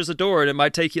my gosh, there's a door, and it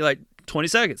might take you like 20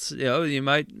 seconds. You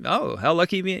might, oh, how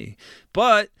lucky me.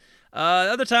 But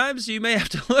other times you may have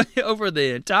to look over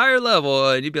the entire level,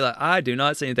 and you'd be like, I do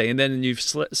not see anything. And then you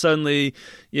suddenly,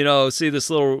 see this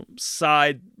little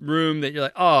side room that you're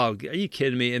like, oh, are you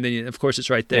kidding me? And then, of course, it's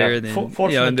right there. Yeah. And then,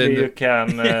 fortunately, you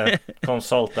can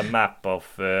consult a map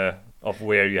of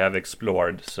where you have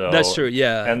explored. So that's true,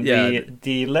 yeah. And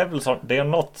the levels are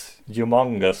not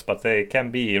humongous, but they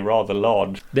can be rather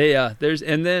large.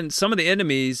 And then some of the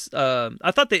enemies,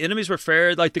 I thought the enemies were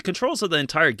fair. Like the controls of the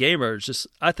entire game are just,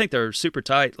 I think they're super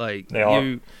tight. Like they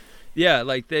are.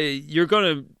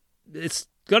 It's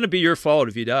gonna be your fault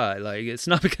if you die. Like it's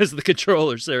not because of the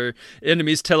controllers or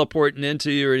enemies teleporting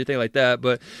into you or anything like that.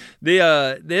 But the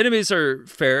enemies are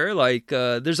fair. Like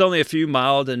there's only a few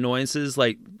mild annoyances.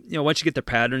 Like once you get the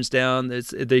patterns down,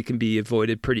 they can be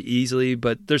avoided pretty easily.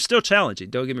 But they're still challenging.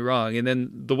 Don't get me wrong. And then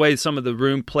the way some of the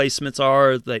room placements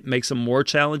are, that makes them more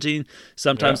challenging.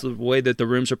 Sometimes the way that the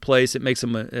rooms are placed, it makes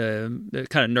them it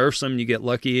kind of nerfs them. You get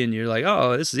lucky and you're like,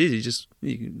 oh, this is easy.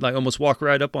 You like almost walk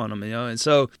right up on them, And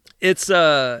so it's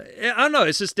I don't know,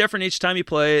 it's just different each time you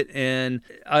play it, and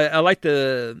I like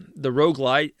the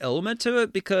roguelite element to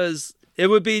it, because it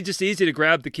would be just easy to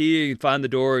grab the key and find the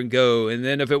door and go. And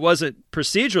then if it wasn't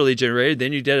procedurally generated,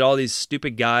 then you did all these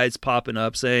stupid guides popping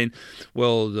up saying,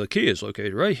 well, the key is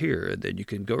located right here, and then you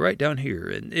can go right down here.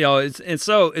 And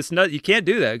so it's not, you can't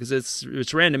do that because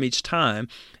it's random each time.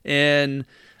 And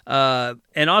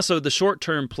also the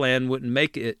short-term plan wouldn't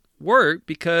make it work,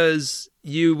 because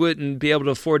you wouldn't be able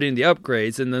to afford any of the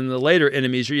upgrades, and then the later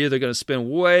enemies, you're either going to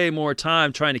spend way more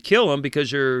time trying to kill them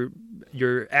because your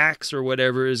axe or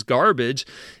whatever is garbage,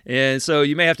 and so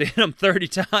you may have to hit them 30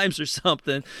 times or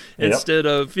something instead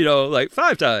of like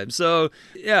 5 times. So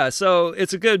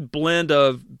it's a good blend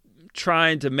of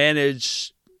trying to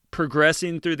manage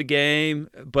progressing through the game,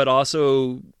 but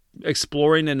also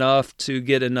exploring enough to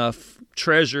get enough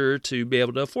treasure to be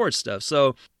able to afford stuff.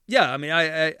 So yeah, I mean,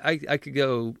 I could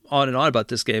go on and on about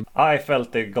this game. I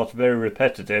felt they got very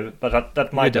repetitive, but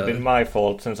that might have been my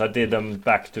fault since I did them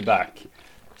back to back.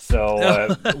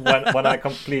 So when I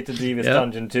completed Devious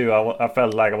Dungeon 2, I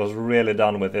felt like I was really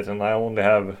done with it, and I only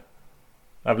have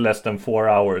less than 4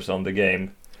 hours on the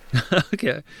game.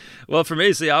 Okay. Well, for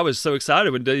me, see, I was so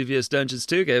excited when Devious Dungeons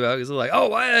 2 came out because I was like, oh,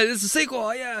 wow, it's a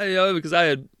sequel. Yeah, because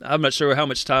I'm not sure how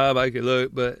much time I could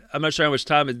look, but I'm not sure how much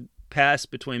time had passed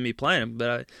between me playing them.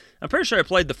 But I'm pretty sure I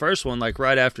played the first one like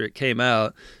right after it came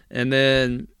out. And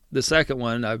then the second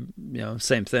one,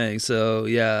 same thing. So,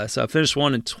 yeah, so I finished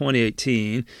one in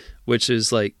 2018, which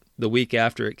is like the week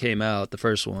after it came out, the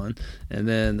first one. And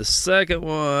then the second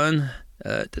one,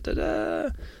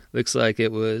 looks like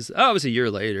it was a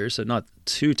year later, so not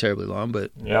too terribly long,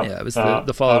 but it was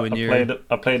the following year.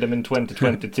 I played them in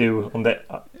 2022 on the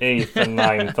 8th and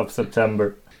 9th of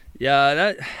September. Yeah,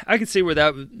 that I can see where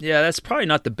that's probably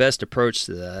not the best approach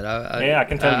to that. I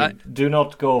can tell you, do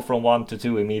not go from 1 to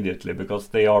 2 immediately, because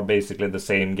they are basically the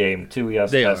same game. 2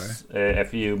 just has a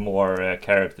few more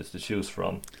characters to choose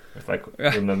from, if I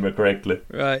remember correctly.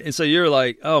 Right, and so you're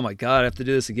like, oh my god, I have to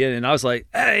do this again. And I was like,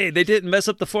 hey, they didn't mess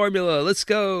up the formula. Let's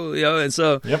go, and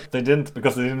so... Yep, they didn't,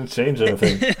 because they didn't change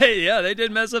anything. Yeah, they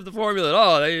didn't mess up the formula at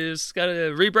all. They just kind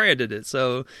of rebranded it.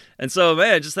 So,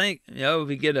 man, just think,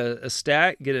 we get a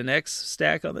stack, get an X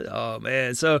stack on it. Oh,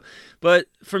 man. So, but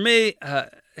for me...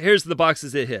 here's the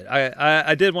boxes it hit.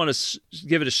 I did want to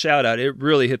give it a shout out. It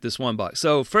really hit this one box.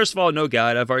 So first of all, no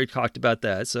guide. I've already talked about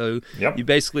that. So you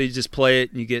basically just play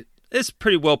it and it's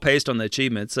pretty well paced on the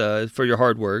achievements for your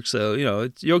hard work. So,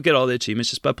 you'll get all the achievements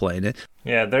just by playing it.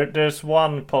 Yeah, there's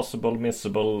one possible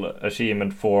missable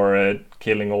achievement for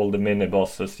killing all the mini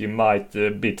bosses. You might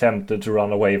be tempted to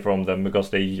run away from them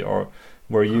because they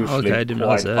were usually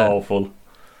quite powerful.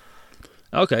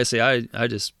 Okay, see, I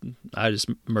just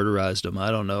murderized them.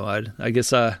 I don't know. I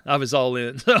guess I was all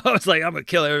in. So I was like, I'm gonna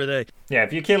kill everything. Yeah,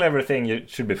 if you kill everything, you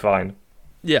should be fine.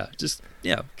 Yeah, just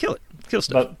kill it, kill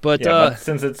stuff. But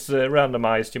since it's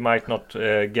randomized, you might not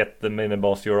get the mini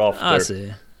boss you're after. I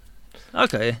see.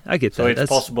 Okay, I get that. So it's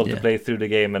possible to play through the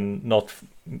game and not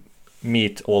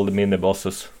meet all the mini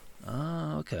bosses.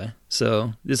 Oh, okay.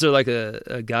 So is there like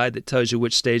a guide that tells you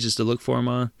which stages to look for them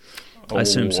on? I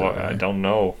assume so. Right? I don't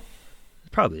know.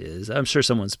 Probably is. I'm sure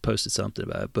someone's posted something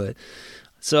about it. But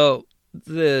so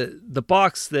the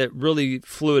box that really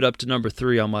flew it up to number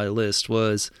 3 on my list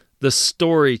was the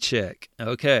story check.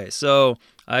 Okay, so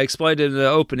I explained it in the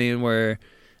opening where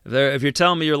if you're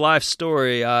telling me your life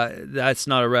story, that's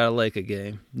not a Ratalaika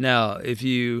game. Now, if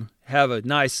you have a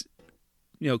nice,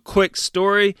 quick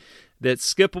story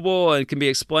that's skippable and can be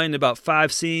explained in about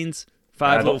 5 scenes,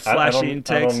 5 little flashing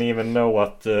text. I don't even know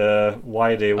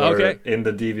why they were in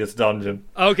the Devious Dungeon.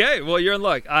 Okay, well, you're in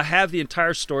luck. I have the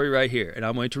entire story right here, and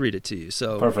I'm going to read it to you.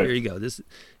 So perfect. Here you go.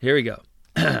 Here we go.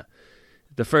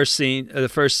 The first scene,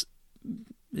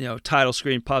 title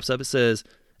screen pops up. It says,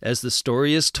 "As the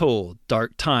story is told,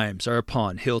 dark times are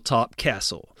upon Hilltop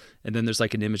Castle." And then there's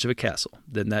like an image of a castle.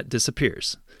 Then that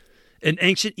disappears. "An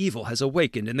ancient evil has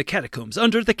awakened in the catacombs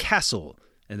under the castle."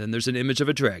 And then there's an image of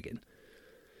a dragon.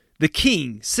 "The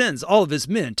king sends all of his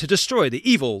men to destroy the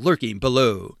evil lurking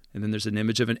below." And then there's an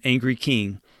image of an angry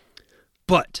king.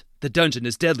 "But the dungeon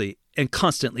is deadly and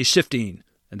constantly shifting."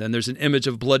 And then there's an image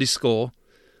of a bloody skull.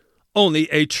 "Only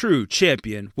a true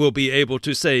champion will be able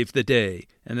to save the day."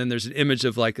 And then there's an image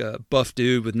of like a buff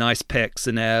dude with nice pecs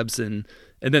and abs, and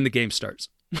then the game starts.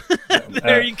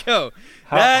 There you go.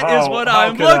 That is what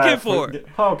I'm looking for.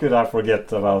 How could I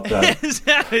forget about that?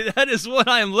 Exactly. That is what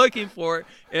I'm looking for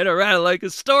in a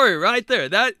Ratalaika story right there.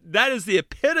 That is the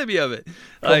epitome of it.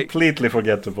 Completely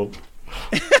forgettable.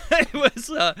 It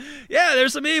was,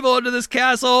 there's some evil under this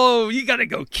castle. You got to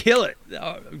go kill it.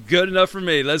 Oh, good enough for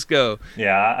me. Let's go.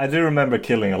 Yeah, I do remember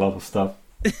killing a lot of stuff.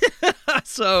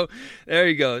 So there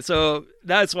you go. So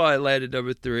that's why I landed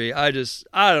number 3. I don't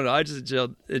know. I just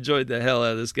enjoyed the hell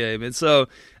out of this game. And so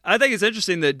I think it's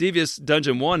interesting that Devious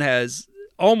Dungeon 1 has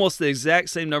almost the exact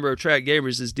same number of track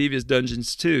gamers as Devious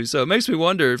Dungeons 2. So it makes me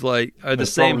wonder if are the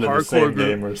same hardcore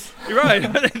gamers. You're right.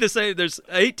 Are they the same? There's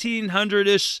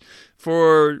 1,800-ish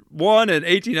for one and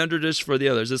 1,800-ish for the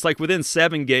others. It's like within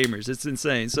 7 gamers. It's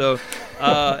insane. So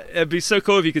it'd be so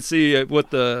cool if you could see what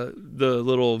the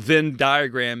little Venn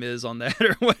diagram is on that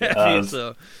or what have you.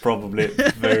 So probably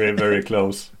very, very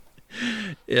close.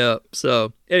 Yeah.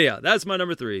 So anyhow, that's my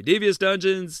number 3. Devious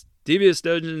Dungeons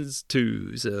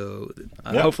 2. So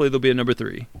hopefully there'll be a number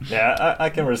 3. Yeah,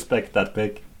 I can respect that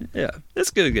pick. Yeah,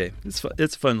 it's a good game. It's fun.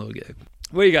 It's a fun little game.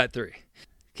 What you got 3?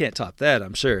 Can't top that,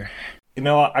 I'm sure.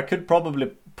 I could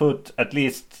probably put at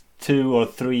least 2 or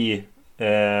 3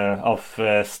 of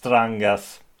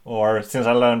Strangas, or since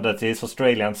I learned that he's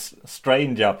Australian,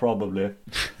 Stranger probably.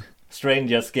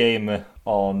 strangest game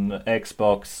on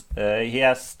Xbox. He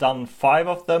has done 5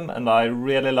 of them, and I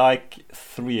really like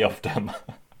 3 of them.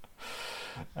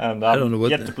 And I don't know what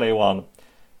yet to play one.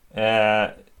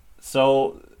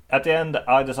 So at the end,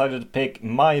 I decided to pick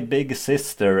My Big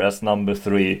Sister as number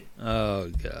 3. Oh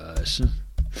gosh.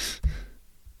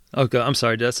 Okay, I'm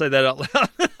sorry. Did I say that out loud?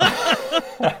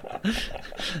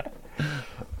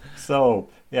 So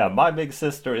yeah, My Big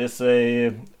Sister is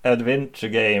a adventure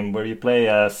game where you play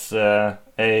as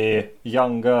a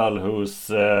young girl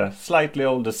whose slightly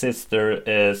older sister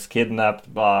is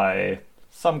kidnapped by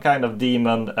some kind of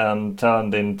demon and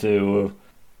turned into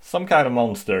some kind of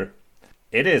monster.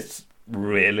 It is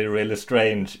really, really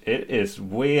strange. It is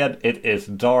weird, it is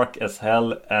dark as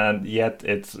hell, and yet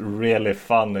it's really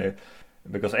funny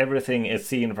because everything is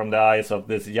seen from the eyes of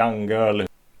this young girl.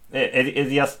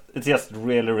 It's just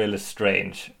really, really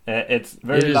strange. It's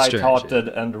very light-hearted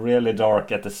and really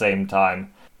dark at the same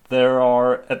time.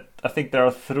 I think there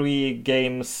are 3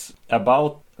 games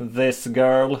about this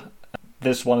girl.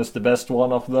 This one is the best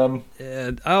one of them.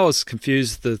 And I always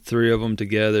confused the 3 of them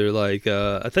together. Like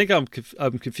I think I'm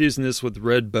confusing this with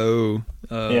Red Bow.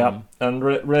 Yeah, and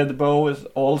Red Bow is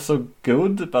also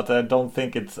good, but I don't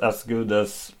think it's as good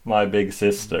as My Big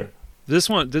Sister. This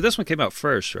one came out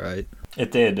first, right?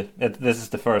 It did. This is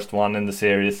the first one in the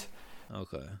series.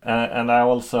 Okay. And I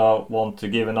also want to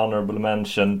give an honorable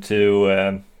mention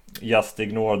to Just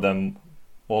Ignore Them,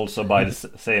 also by the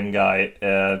same guy,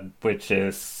 which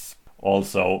is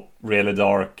also really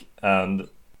dark and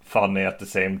funny at the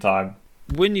same time.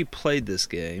 When you played this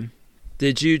game,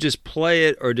 did you just play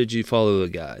it or did you follow a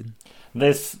guide?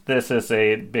 This is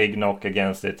a big knock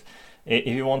against it. If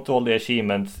you want all the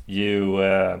achievements, you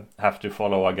have to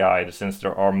follow a guide, since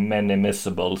there are many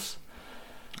missables.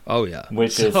 Oh yeah,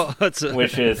 which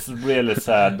is really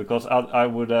sad, because I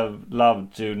would have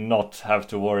loved to not have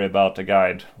to worry about a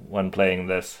guide when playing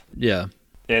this. Yeah,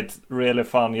 it's really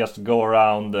fun just to go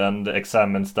around and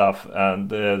examine stuff, and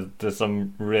there's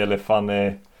some really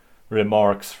funny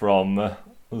remarks from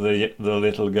the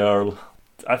little girl.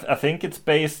 I think it's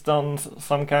based on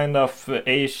some kind of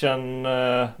Asian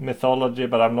mythology,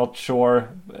 but I'm not sure.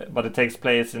 But it takes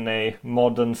place in a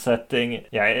modern setting.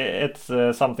 Yeah, it's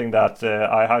something that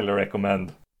I highly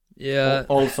recommend. Yeah.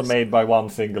 Also made by one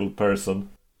single person.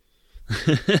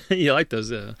 You like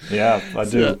those, yeah, I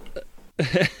do.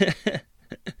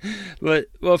 But,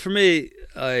 well, for me,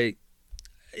 I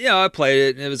played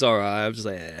it and it was all right. I was just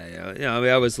like,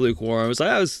 I was lukewarm. I was like,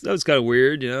 that was kind of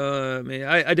weird, I mean,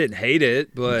 I didn't hate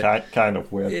it, but kind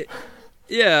of weird.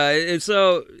 And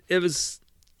so it was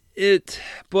it.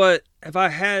 But if I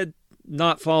had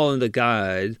not followed the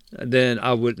guide, then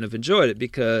I wouldn't have enjoyed it,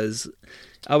 because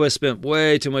I would have spent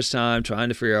way too much time trying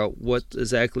to figure out what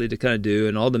exactly to kind of do,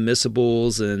 and all the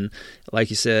missables, and like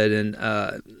you said, and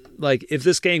like if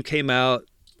this game came out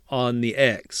on the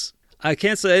X, I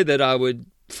can't say that I would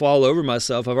fall over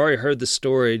myself. I've already heard the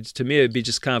story. To me, it'd be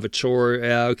just kind of a chore.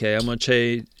 Yeah, okay, I'm going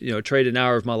to trade an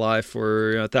hour of my life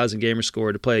for 1,000 gamer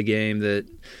score to play a game that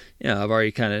I've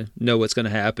already kind of know what's going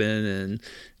to happen, and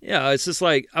it's just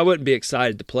like I wouldn't be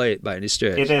excited to play it by any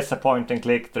stretch. It is a point and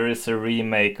click. There is a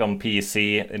remake on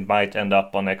PC. It might end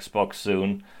up on Xbox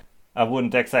soon. I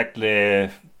wouldn't exactly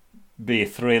be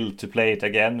thrilled to play it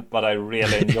again, but I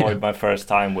really enjoyed my first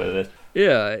time with it.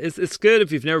 Yeah, it's good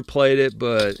if you've never played it,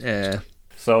 but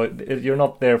So you're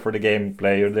not there for the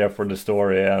gameplay, you're there for the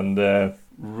story and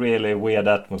really weird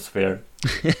atmosphere.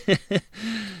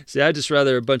 See, I'd just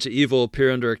rather a bunch of evil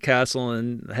appear under a castle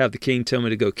and have the king tell me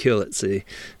to go kill it, see?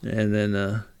 And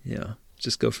then,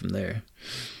 just go from there.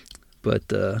 But,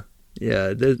 the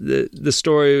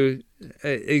story,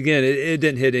 again, it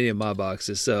didn't hit any of my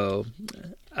boxes. So,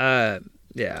 I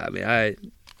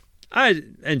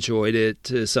enjoyed it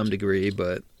to some degree,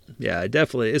 but yeah,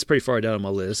 definitely, it's pretty far down on my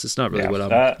list. It's not really what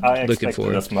I'm looking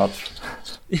for. As much.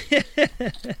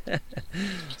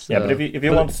 So, but if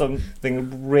you want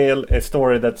something real, a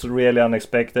story that's really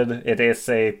unexpected, it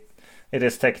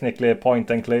is technically a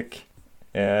point and click.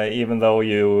 Even though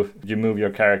you move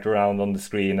your character around on the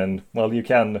screen, and you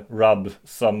can rub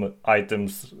some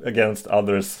items against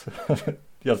others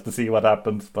just to see what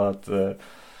happens, but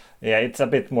it's a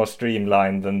bit more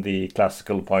streamlined than the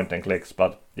classical point and clicks,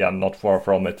 but not far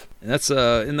from it. And that's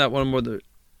in that one more the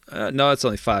no, it's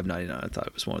only $5.99. I thought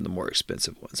it was one of the more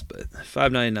expensive ones, but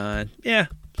 $5.99,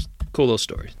 cool little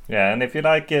story. Yeah, and if you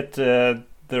like it,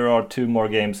 there are 2 more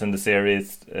games in the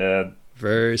series.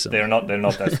 Very similar. They're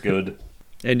not as good.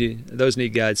 And those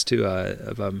need guides too,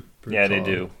 if I'm recall. They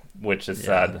do, which is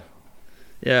sad.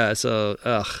 Yeah, so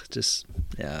I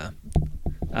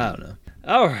don't know.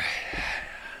 All right,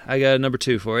 I got a number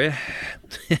 2 for you.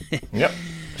 Yep.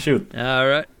 Shoot. All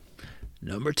right.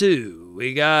 Number 2,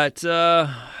 we got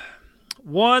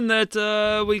one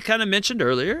that we kind of mentioned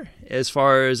earlier as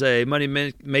far as a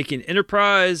money-making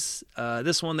enterprise.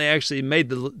 This one they actually made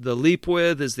the leap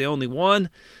with is the only one.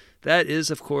 That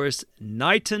is, of course,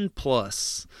 Knighton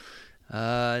Plus.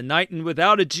 Knighton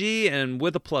without a G and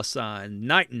with a plus sign.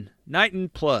 Knighton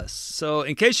Plus. So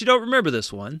in case you don't remember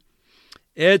this one,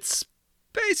 it's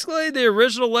basically the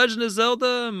original Legend of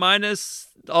Zelda minus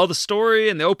all the story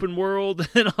and the open world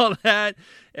and all that.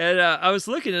 And I was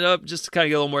looking it up just to kind of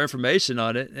get a little more information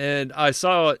on it. And I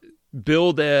saw it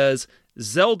billed as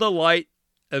Zelda Light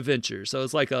Adventure. So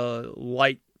it's like a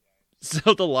light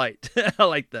Zelda Light. I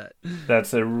like that.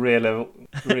 That's a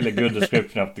really good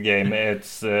description of the game.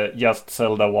 It's just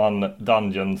Zelda 1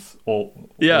 dungeons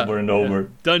over and over.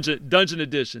 Dungeon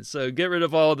edition. So get rid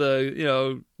of all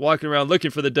the, walking around looking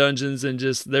for the dungeons and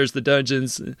just there's the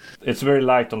dungeons. It's very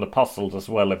light on the puzzles as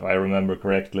well, if I remember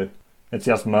correctly. It's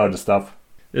just murder stuff.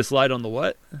 It's light on the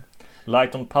what?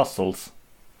 Light on puzzles.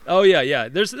 Oh yeah.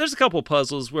 There's a couple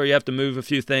puzzles where you have to move a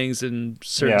few things in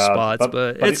certain spots,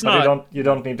 but it's not. You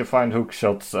don't need to find hook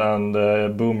shots and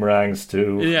boomerangs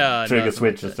to trigger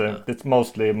switches. It's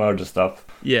mostly murder stuff.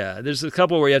 Yeah, there's a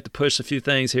couple where you have to push a few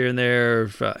things here and there.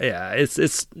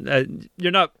 It's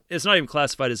not even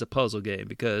classified as a puzzle game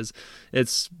because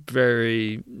it's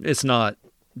not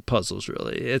puzzles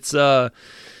really. It's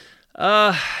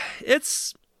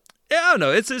I don't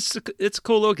know. It's a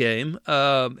cool little game.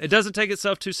 It doesn't take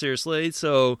itself too seriously,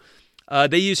 so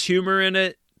they use humor in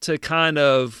it to kind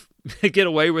of get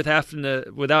away with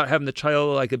without having to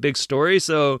tell like a big story.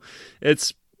 So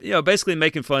it's basically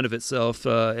making fun of itself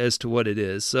as to what it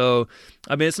is. So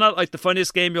I mean, it's not like the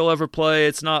funniest game you'll ever play.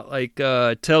 It's not like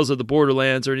Tales of the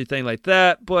Borderlands or anything like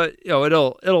that. But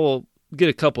it'll get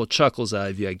a couple of chuckles out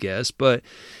of you, I guess. But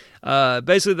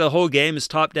basically, the whole game is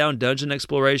top-down dungeon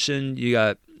exploration. You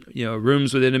got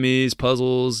rooms with enemies,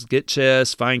 puzzles, get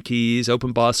chests, find keys,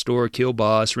 open boss door, kill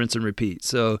boss, rinse and repeat.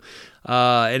 So,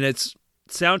 and it's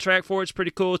soundtrack for it's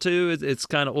pretty cool too. It's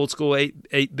kind of old school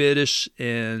 8-bit-ish,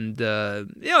 and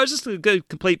it's just a good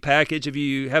complete package. If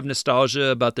you have nostalgia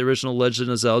about the original Legend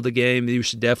of Zelda game, you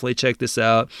should definitely check this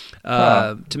out.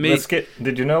 To me,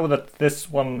 did you know that this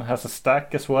one has a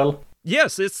stack as well?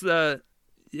 Yes, it's the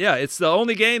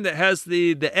only game that has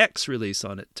the X release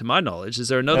on it, to my knowledge. Is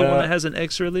there another one that has an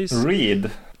X release? Reed.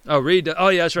 Oh, Reed. Oh,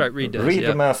 yeah, that's right. Reed does. Reed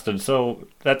Remastered. So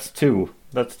that's 2.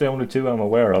 That's the only 2 I'm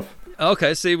aware of.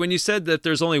 Okay, see, when you said that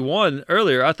there's only one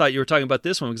earlier, I thought you were talking about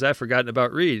this one because I'd forgotten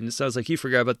about Reed. And it sounds like you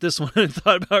forgot about this one and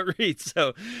thought about Reed.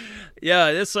 So,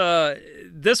 yeah, this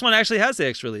one actually has the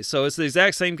X release. So it's the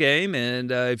exact same game.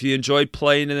 And if you enjoyed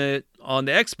playing it on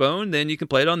the X-Bone, then you can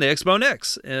play it on the X-Bone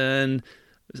X. And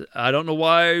I don't know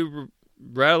why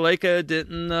Ratalaika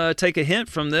didn't take a hint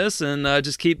from this and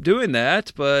just keep doing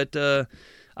that, but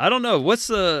I don't know. What's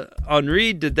on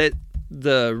Reed?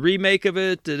 The remake of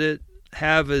it? Did it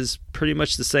have as pretty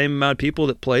much the same amount of people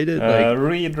that played it?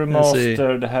 Reed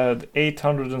Remastered had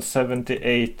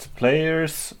 878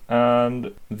 players,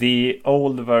 and the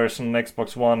old version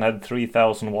Xbox One had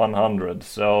 3,100.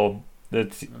 So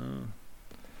that's.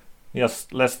 Yes,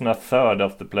 less than a third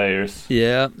of the players.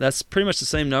 Yeah, that's pretty much the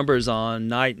same numbers on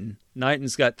Knighton.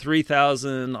 Knighton's got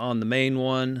 3,000 on the main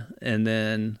one, and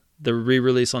then the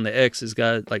re-release on the X has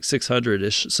got like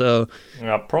 600-ish. So,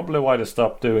 yeah, probably why they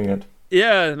stopped doing it.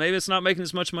 Yeah, maybe it's not making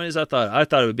as much money as I thought. I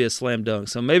thought it would be a slam dunk.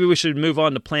 So maybe we should move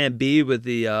on to Plan B with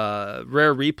the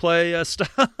rare replay stuff.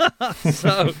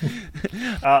 So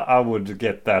I would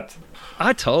get that.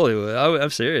 I totally would. I'm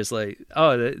serious. Like,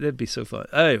 that'd be so fun.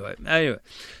 Anyway.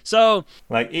 So,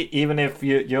 like, even if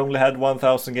you only had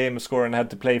 1,000 game score and had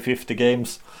to play 50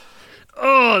 games.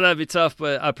 Oh, that'd be tough,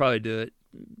 but I'd probably do it.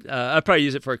 I'd probably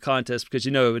use it for a contest because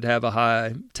it would have a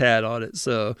high TAD on it.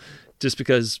 So. Just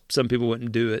because some people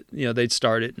wouldn't do it, they'd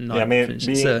start it and not finish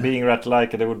it. Being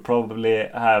Ratalaika, they would probably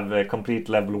have a complete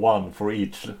level 1 for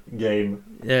each game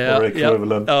or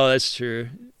equivalent. Yep. Oh, that's true.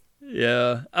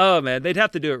 Yeah. Oh man, they'd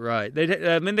have to do it right. They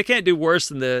can't do worse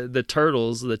than the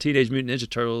Turtles, the Teenage Mutant Ninja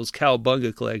Turtles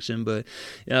Cowabunga collection, but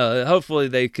hopefully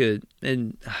they could.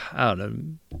 And I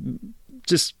don't know,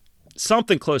 just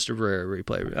something close to rare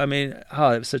replay. I mean, it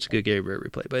was such a good game, rare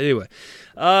replay. But anyway,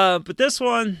 but this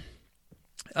one.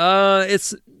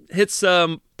 It's hits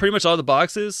pretty much all the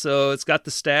boxes, so it's got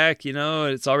the stack,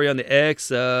 it's already on the X,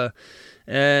 and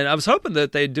I was hoping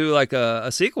that they'd do like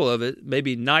a sequel of it,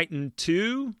 maybe Knighton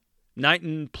 2,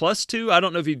 Knighton plus 2. I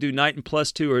don't know if you do Knighton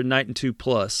plus 2 or Knighton 2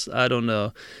 plus. I don't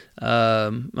know.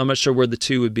 I'm not sure where the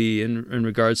 2 would be in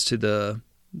regards to the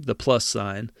plus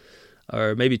sign,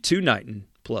 or maybe 2 Knighton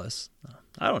plus.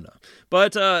 I don't know.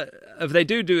 But if they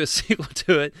do a sequel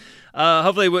to it,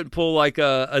 hopefully they wouldn't pull like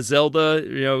a Zelda,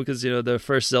 because the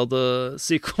first Zelda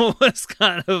sequel was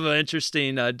kind of an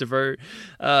interesting deviation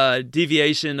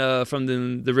from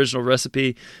the original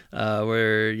recipe,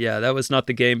 where that was not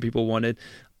the game people wanted.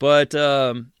 But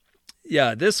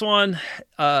this one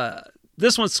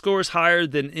scores higher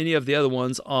than any of the other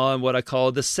ones on what I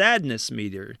call the sadness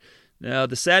meter. Now,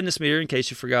 the sadness meter, in case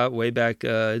you forgot way back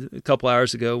a couple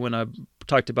hours ago when I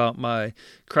talked about my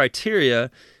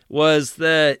criteria, was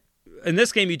that in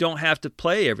this game you don't have to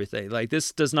play everything. Like,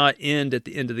 this does not end at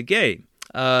the end of the game.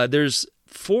 There's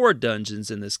 4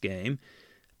 dungeons in this game,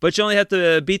 but you only have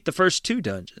to beat the first 2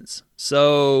 dungeons.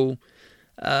 So,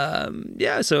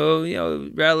 Raleka,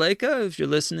 if you're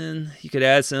listening, you could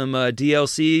add some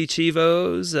DLC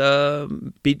Chivos,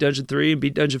 beat Dungeon 3 and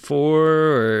beat Dungeon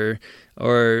 4,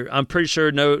 or I'm pretty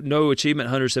sure no achievement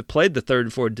hunters have played the 3rd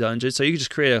and 4th dungeon, so you can just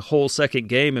create a whole second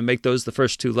game and make those the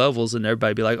first 2 levels, and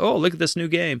everybody be like, oh, look at this new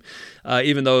game,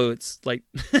 even though it's like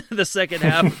the second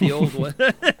half of the old one.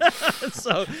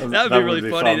 So that would be really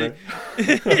funny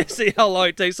to see how long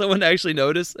it takes someone to actually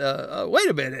notice. Wait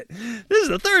a minute, this is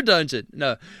the 3rd dungeon.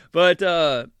 No, but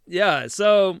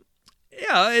so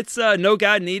it's no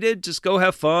guide needed. Just go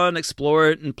have fun, explore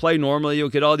it, and play normally. You'll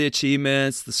get all the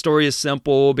achievements. The story is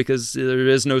simple because there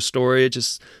is no story. It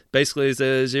just basically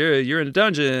says you're in a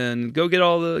dungeon. Go get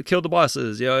kill the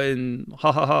bosses. And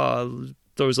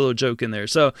throws a little joke in there.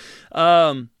 So,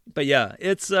 but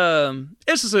it's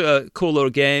just a cool little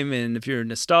game. And if you're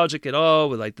nostalgic at all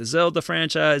with like the Zelda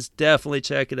franchise, definitely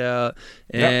check it out.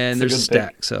 And there's a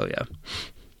stack. So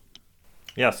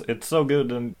Yes, it's so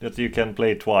good that you can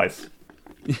play it twice.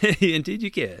 Indeed you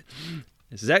can.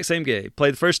 Exact same game. Play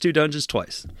the first 2 dungeons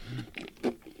twice.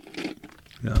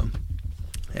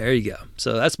 There you go.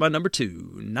 So that's my number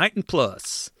 2. Night and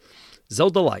Plus.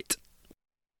 Zelda Light.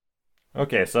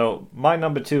 Okay, so my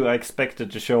number 2 I expected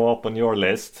to show up on your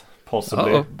list,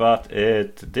 possibly, but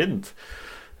it didn't.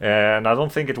 And I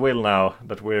don't think it will now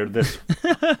that we're this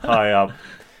high up.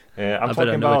 I'm I talking bet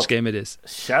I know about which game it is.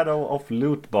 Shadow of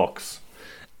Lootbox.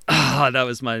 That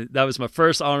was my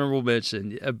first honorable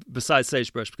mention, besides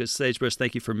Sagebrush, because Sagebrush,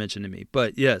 thank you for mentioning me.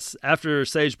 But yes, after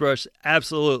Sagebrush,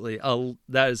 absolutely,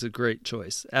 that is a great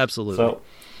choice. Absolutely. So,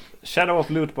 Shadow of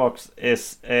Lootbox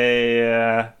is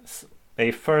a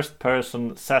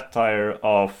first-person satire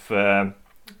of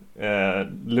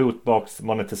loot box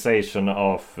monetization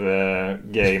of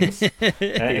games.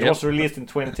 It was released in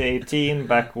 2018,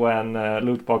 back when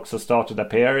loot boxes started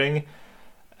appearing,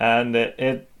 and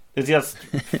it's just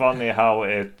funny how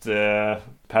it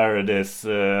parodies,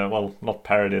 not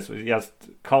parodies, it just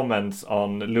comments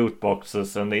on loot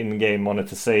boxes and in-game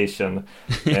monetization.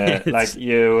 Like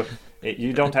you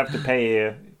don't have to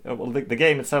pay. The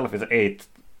game itself is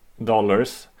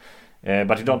 $8,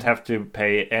 but you don't have to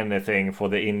pay anything for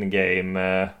the in-game,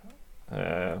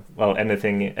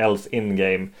 anything else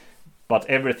in-game. But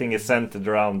everything is centered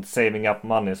around saving up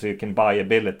money so you can buy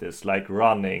abilities like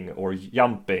running or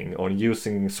jumping or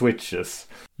using switches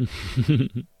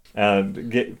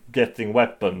and getting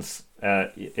weapons.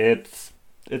 It's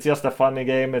just a funny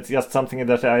game. It's just something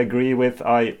that I agree with.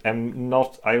 I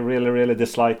really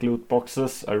dislike loot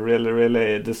boxes. I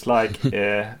really dislike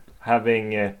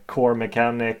having core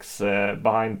mechanics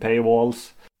behind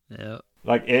paywalls. Yeah.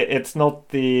 Like it's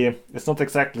not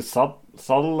exactly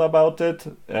subtle about it.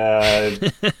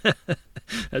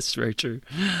 That's very true.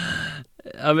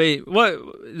 I mean, what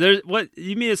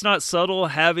you mean? It's not subtle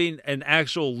having an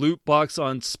actual loot box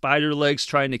on spider legs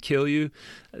trying to kill you.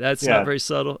 That's not very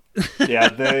subtle.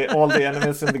 All the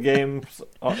enemies in the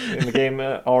game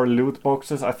are loot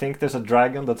boxes. I think there's a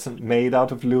dragon that's made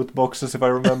out of loot boxes, if I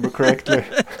remember correctly.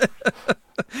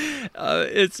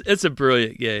 It's a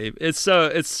brilliant game. It's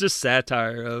just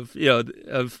satire of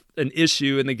an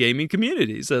issue in the gaming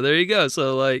community. So there you go.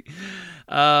 So like,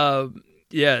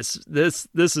 yes, this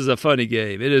is a funny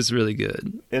game. It is really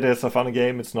good. It is a funny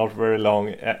game. It's not very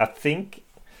long. I think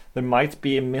there might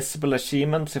be missable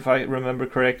achievements if I remember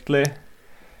correctly.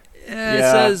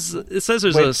 Yeah. It says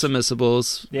there's some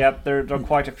missables. Yeah, there are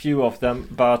quite a few of them,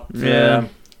 but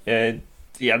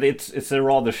it's a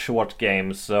rather short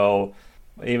game. So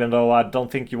even though I don't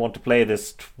think you want to play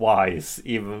this twice,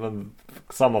 even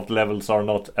some of the levels are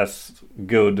not as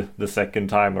good the second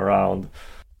time around.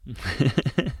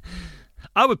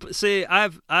 I would say I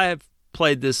have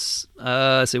played this.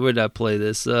 Where did I play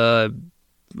this?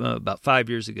 About 5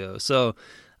 years ago. So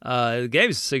the game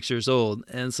is 6 years old,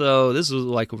 and so this was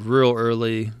like a real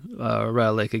early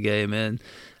Raleka game. And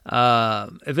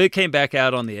if it came back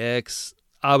out on the X,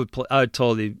 I would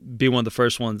totally be one of the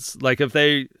first ones. Like if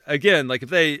they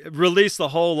release the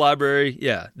whole library,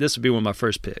 yeah, this would be one of my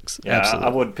first picks. Yeah, Absolutely.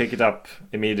 I would pick it up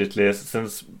immediately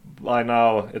since by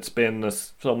now it's been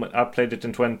I played it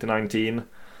in 2019,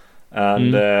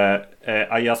 and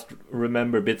I just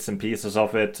remember bits and pieces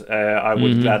of it. I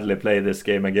would gladly play this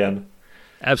game again.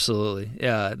 Absolutely.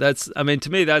 Yeah, to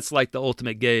me, that's like the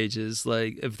ultimate gauge is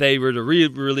like if they were to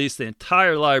re-release the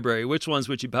entire library, which ones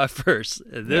would you buy first?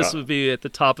 This would be at the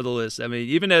top of the list. I mean,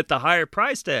 even at the higher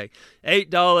price tag,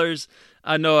 $8,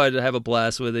 I know I'd have a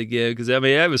blast with it again because, I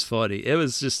mean, it was funny. It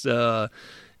was just, it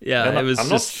was I'm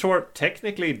not sure,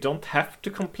 technically you don't have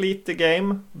to complete the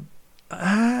game.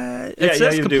 It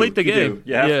says complete the game.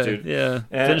 You have to. Yeah,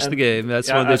 finish the game.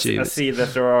 That's one of the achievements. I see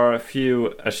that there are a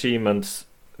few achievements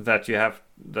that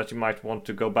you might want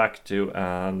to go back to,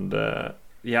 and I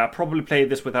probably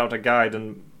played this without a guide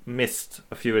and missed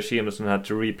a few achievements and had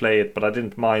to replay it, but I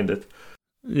didn't mind it.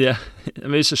 Yeah, I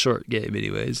mean it's a short game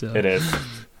anyway, so it is.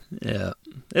 Yeah,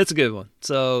 it's a good one.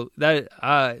 So that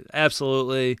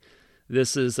absolutely,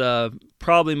 this is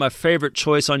probably my favorite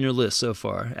choice on your list so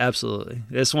far. Absolutely,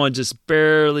 this one just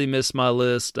barely missed my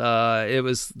list. It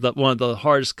was one of the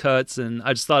hardest cuts, and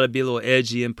I just thought it'd be a little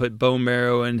edgy and put bone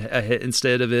marrow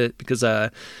instead of it because I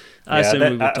assume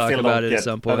we would talk about it at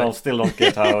some point. I still don't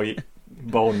get how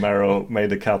bone marrow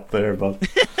made a cut there, but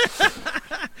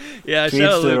yeah,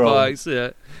 Shadow Loot Box.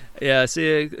 Yeah,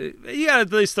 see, you gotta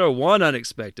at least throw one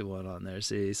unexpected one on there,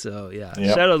 see? So, yeah,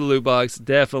 Shadow of the Loot Box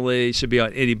definitely should be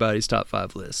on anybody's top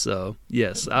 5 list. So,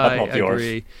 yes, I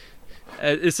agree.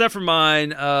 Except for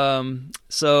mine.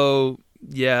 So,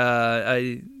 yeah,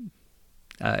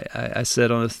 I sat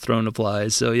on a throne of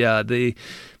lies. So,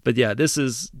 but this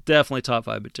is definitely top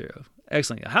 5 material.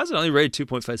 Excellent. How's it only rated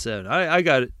 2.57? I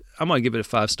got it. I'm going to give it a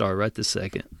 5-star right this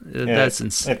second. That's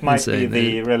insane. It might be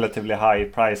the relatively high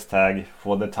price tag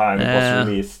for the time it was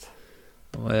released.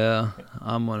 Well,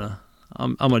 I'm gonna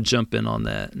jump in on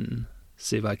that and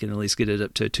see if I can at least get it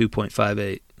up to a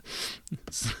 2.58.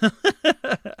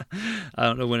 I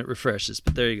don't know when it refreshes,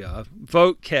 but there you go.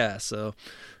 Vote cast. So,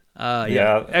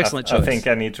 excellent choice. I think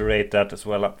I need to rate that as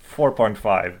well.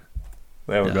 4.5.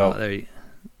 There we go. There you.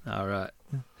 All right.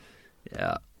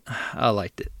 Yeah, I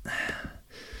liked it.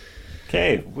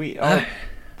 Okay, we are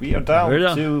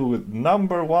down to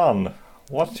number 1.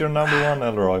 What's your number 1,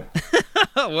 Elroy?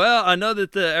 Well, I know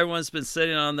that everyone's been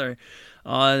sitting on the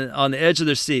edge of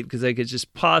their seat because they could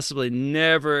just possibly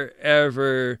never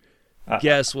ever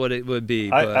guess what it would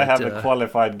be. I have a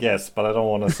qualified guess, but I don't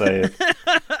want to say it.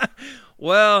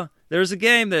 Well, there's a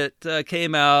game that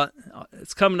came out.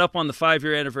 It's coming up on the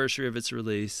 5-year anniversary of its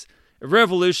release. It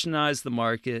revolutionized the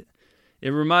market. It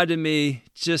reminded me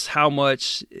just how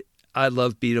much I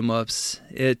love beat 'em ups.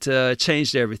 It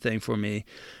changed everything for me.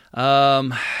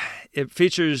 It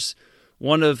features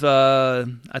one of I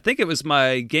think it was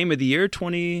my game of the year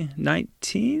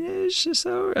 2019-ish or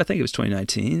so. I think it was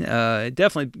 2019.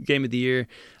 Definitely game of the year.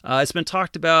 It's been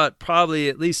talked about probably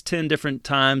at least 10 different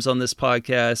times on this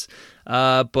podcast.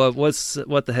 But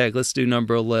what the heck? Let's do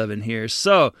number 11 here.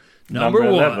 So number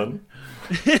 11.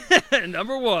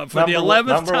 Number 1 for the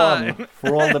 11th time. 1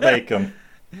 for all the bacon.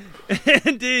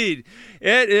 Indeed.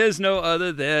 It is no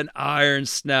other than Iron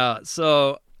Snout.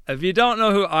 So if you don't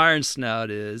know who Iron Snout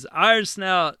is, Iron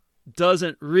Snout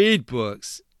doesn't read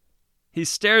books. He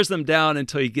stares them down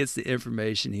until he gets the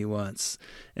information he wants.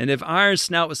 And if Iron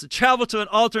Snout was to travel to an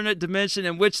alternate dimension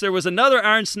in which there was another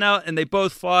Iron Snout and they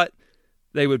both fought,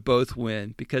 they would both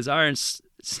win because Iron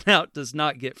Snout does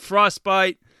not get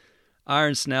frostbite.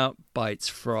 Iron Snout bites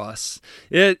frost.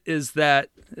 It is that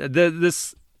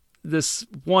this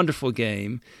wonderful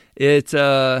game. It's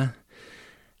part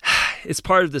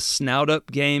of the Snout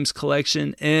Up Games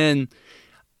collection, and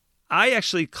I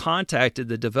actually contacted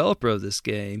the developer of this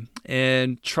game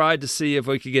and tried to see if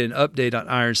we could get an update on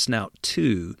Iron Snout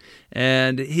 2.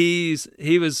 And he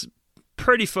was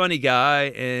pretty funny guy,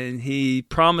 and he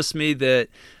promised me that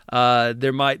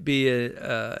there might be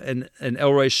an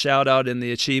Elroy shout out in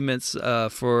the achievements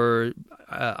for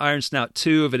Iron Snout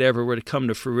 2 if it ever were to come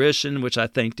to fruition, which I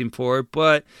thanked him for.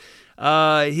 But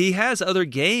he has other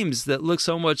games that look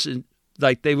so much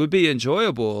like they would be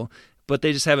enjoyable, but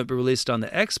they just haven't been released on the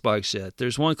Xbox yet.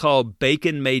 There's one called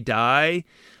Bacon May Die.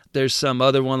 There's some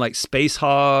other one like Space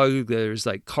Hog. There's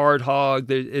like Card Hog.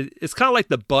 It's kind of like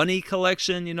the Bunny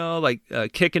collection, like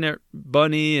Kicking It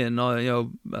Bunny and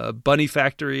Bunny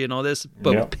Factory and all this,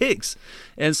 but with pigs.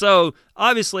 And so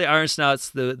obviously Iron Snout's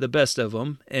the best of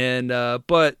them. And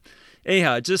but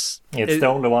anyhow, it's the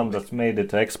only one that's made it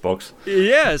to Xbox.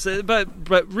 Yes, but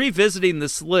revisiting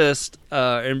this list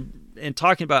and and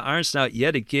talking about Iron Snout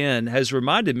yet again has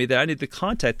reminded me that I need to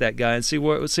contact that guy and see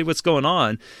what's going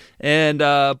on. And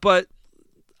but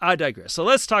I digress. So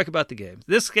let's talk about the game.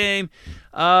 This game,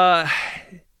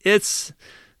 it's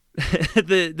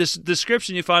this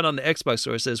description you find on the Xbox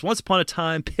store says, once upon a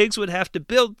time, pigs would have to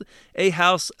build a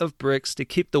house of bricks to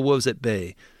keep the wolves at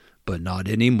bay, but not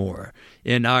anymore.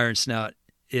 In Iron Snout,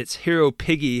 its hero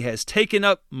Piggy has taken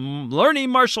up learning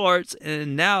martial arts,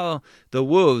 and now the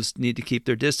wolves need to keep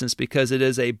their distance because it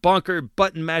is a bonker,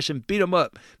 button mash, and beat 'em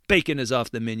up. Bacon is off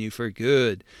the menu for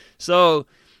good. So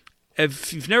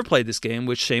if you've never played this game,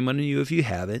 which shame on you if you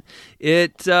haven't,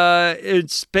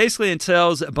 it's basically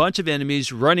entails a bunch of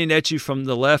enemies running at you from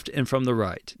the left and from the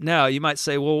right. Now, you might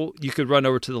say, well, you could run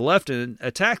over to the left and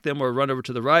attack them or run over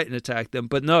to the right and attack them.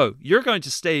 But no, you're going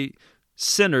to stay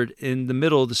centered in the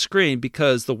middle of the screen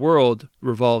because the world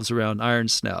revolves around Iron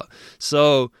Snout.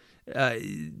 So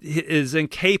it is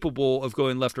incapable of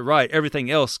going left or right.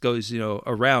 Everything else goes,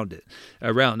 around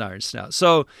Iron Snout.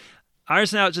 So Iron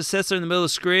Snout just sits there in the middle of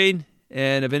the screen,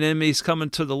 and if an enemy's coming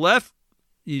to the left,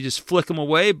 you just flick them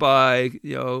away by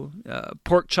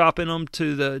pork chopping them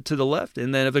to the left,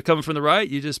 and then if they're coming from the right,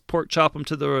 you just pork chop them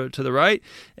to the right,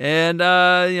 and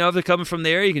if they're coming from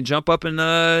there, you can jump up and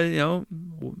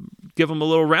give them a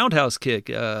little roundhouse kick,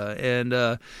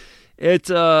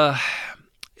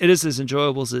 it is as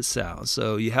enjoyable as it sounds.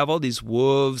 So you have all these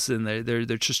wolves, and they're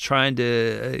just trying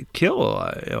to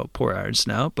kill poor Iron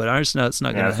Snout, but Iron Snout's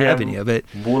not going to have any of it.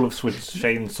 Wolves with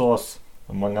chainsaws,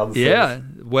 among other things. Yeah,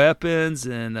 weapons,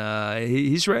 and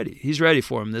he's ready. He's ready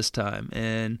for him this time,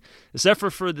 and except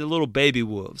for the little baby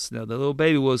wolves. Now the little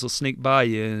baby wolves will sneak by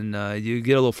you, and you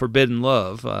get a little forbidden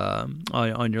love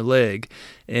on your leg,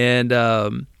 and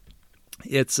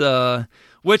it's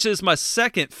which is my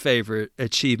second favorite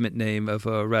achievement name of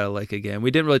a Ratalaika game.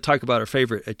 We didn't really talk about our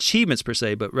favorite achievements per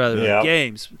se, but rather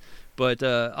games. But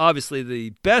obviously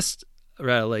the best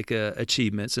Ratalaika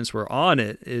achievement, since we're on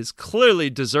it, is clearly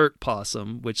Dessert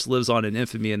Possum, which lives on in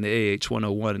infamy in the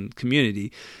AH-101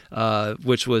 community,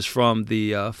 which was from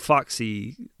the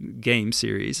Foxy game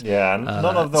series. Yeah,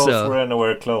 none of those were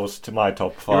anywhere close to my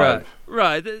top 5.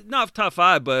 Right, not top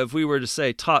 5, but if we were to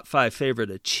say top 5 favorite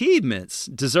achievements,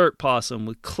 Dessert Possum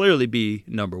would clearly be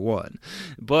number 1.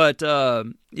 But I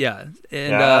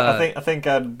think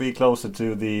I'd be closer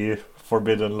to the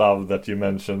Forbidden Love that you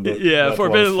mentioned.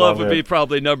 Forbidden Love would be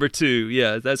probably number 2.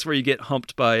 Yeah, that's where you get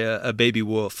humped by a baby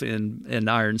wolf in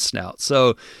Iron Snout.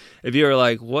 So if you're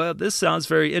like, well, this sounds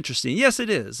very interesting. Yes, it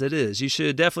is. It is. You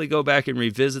should definitely go back and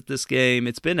revisit this game.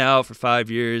 It's been out for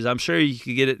 5 years. I'm sure you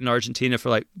could get it in Argentina for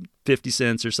like 50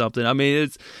 cents or something. I mean,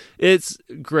 it's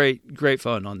great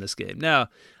fun on this game. Now,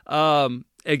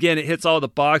 again, it hits all the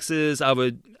boxes. I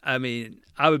would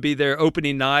be there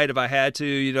opening night if I had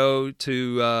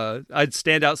to, I'd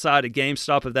stand outside a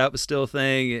GameStop if that was still a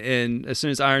thing. And as soon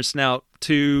as Iron Snout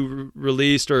 2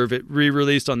 released, or if it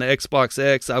re-released on the Xbox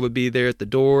X, I would be there at the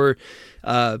door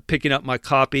picking up my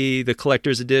copy, the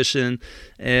collector's edition.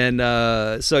 And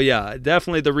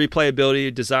definitely the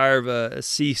replayability, desire of a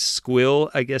sea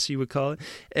squill, I guess you would call it,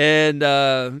 and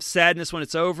sadness when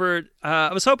it's over.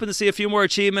 I was hoping to see a few more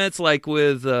achievements, like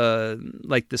with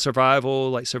like the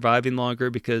survival, like surviving longer,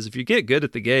 because if you get good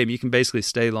at the game, you can basically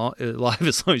stay alive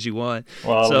as long as you want.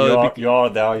 Well, so you are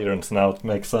the Iron Snout,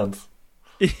 makes sense.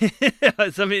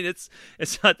 I mean, it's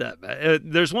not that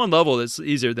bad. There's one level that's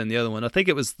easier than the other one. I think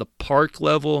it was the park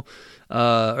level,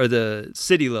 or the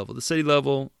city level. The city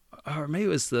level, or maybe it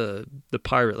was the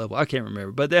pirate level. I can't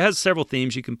remember. But it has several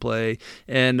themes you can play,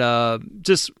 and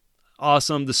just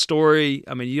awesome. The story,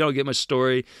 I mean, you don't get much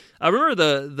story. I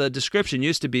remember the description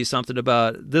used to be something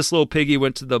about this little piggy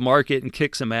went to the market and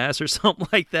kicked some ass or something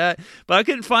like that, but I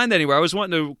couldn't find that anywhere. I was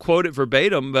wanting to quote it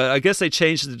verbatim, but I guess they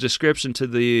changed the description to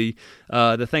the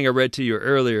thing I read to you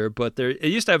earlier. But it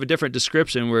used to have a different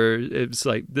description where it was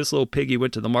like this little piggy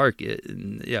went to the market,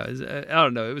 and I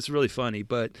don't know, it was really funny.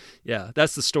 But yeah,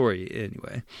 that's the story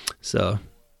anyway. So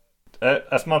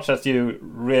as much as you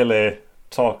really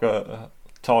talk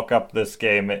up this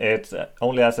game, it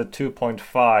only has a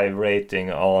 2.5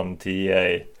 rating on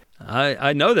TA.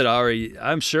 I know that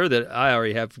I'm sure that I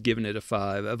already have given it a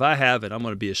 5. If I haven't, I'm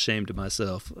going to be ashamed of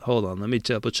myself. Hold on, let me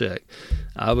double check.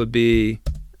 I would be,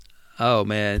 oh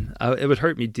man, it would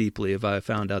hurt me deeply if I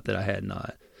found out that I had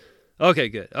not. Okay,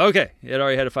 good. Okay, it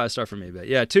already had a 5-star for me, but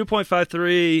yeah,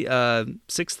 2.53,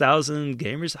 6,000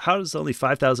 gamers. How does only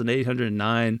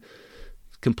 5,809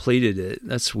 completed it?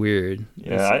 That's weird.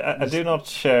 Yeah, I do not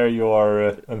share your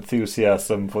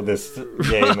enthusiasm for this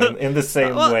game in the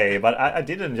same way, but I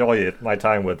did enjoy my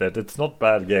time with it. It's not a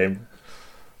bad game.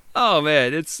 Oh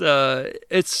man, it's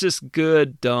just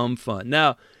good dumb fun.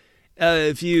 Now,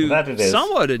 if you That it is.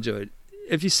 somewhat enjoyed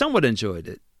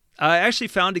it, I actually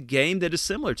found a game that is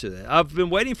similar to that. I've been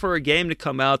waiting for a game to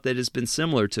come out that has been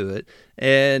similar to it,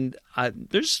 and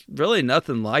there's really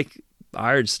nothing like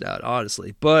Iron Snout,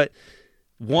 honestly. But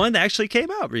one actually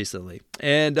came out recently,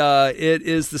 and it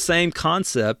is the same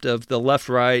concept of the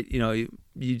left-right.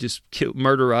 You just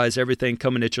murderize everything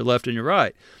coming at your left and your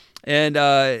right, and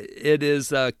it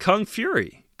is Kung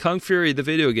Fury. Kung Fury, the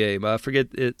video game. I forget,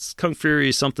 it's Kung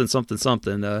Fury something.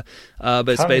 But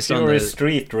it's based on the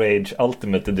Street Rage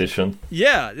Ultimate Edition.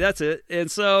 Yeah, that's it.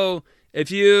 And so if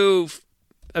you're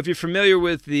familiar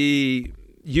with the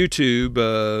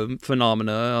YouTube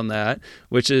phenomena on that,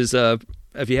 which is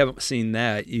if you haven't seen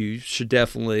that, you should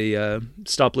definitely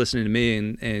stop listening to me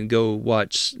and go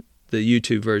watch the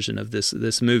YouTube version of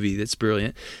this movie. That's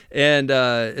brilliant, and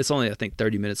it's only, I think,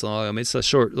 30 minutes long. I mean, it's a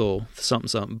short little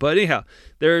something. But anyhow,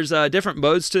 there's different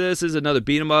modes to this. This is another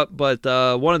beat 'em up, but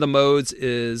one of the modes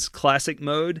is classic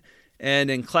mode, and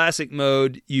in classic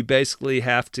mode, you basically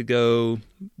have to go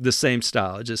the same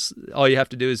style. Just all you have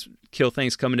to do is kill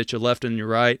things coming at your left and your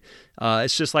right.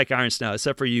 It's just like Iron Snout,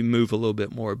 except for you move a little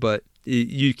bit more. But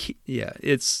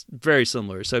it's very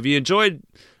similar. So if you enjoyed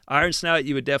Iron Snout,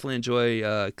 you would definitely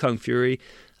enjoy Kung Fury.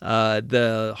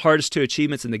 The hardest two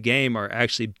achievements in the game are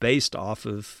actually based off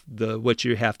of what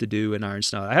you have to do in Iron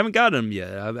Snout. I haven't got them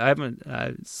yet. I haven't.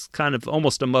 It's kind of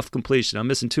almost a muff completion. I'm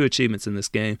missing 2 achievements in this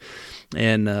game,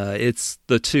 and it's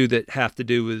the 2 that have to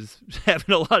do with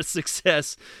having a lot of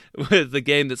success with the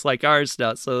game that's like Iron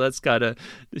Snout. So that's kind of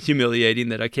humiliating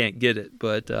that I can't get it.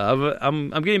 But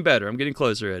I'm getting better. I'm getting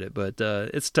closer at it. But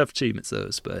it's tough achievements,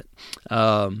 those. But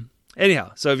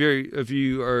anyhow, so if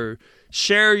you are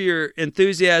share your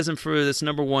enthusiasm for this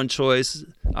number 1 choice,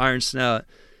 Iron Snout,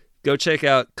 go check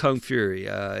out Kung Fury.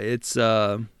 It's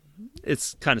kind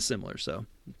of similar. So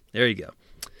there you go.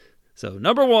 So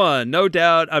number 1, no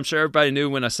doubt. I'm sure everybody knew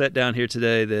when I sat down here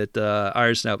today that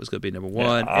Iron Snout was going to be number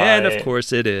 1, and of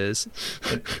course it is.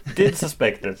 Did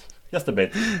suspect it just a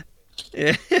bit.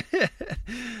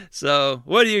 So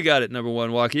what do you got at number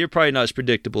 1, Walker? You're probably not as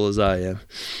predictable as I am.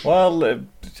 Well,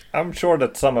 I'm sure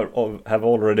that some have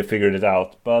already figured it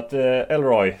out. But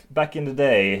Elroy, back in the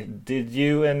day, did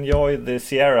you enjoy the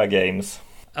Sierra games?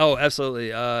 Oh,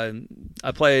 absolutely.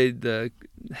 I played the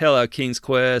hell out of King's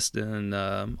Quest, and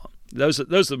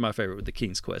those are my favorite with the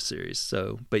King's Quest series.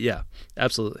 So, but yeah,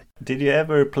 absolutely. Did you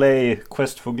ever play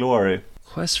Quest for Glory?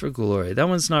 Quest for Glory. That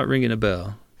one's not ringing a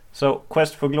bell. So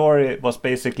Quest for Glory was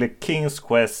basically King's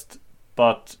Quest,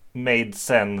 but made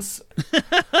sense.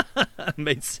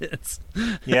 Made sense.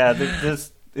 Yeah,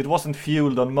 it wasn't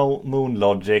fueled on moon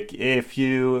logic. If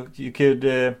you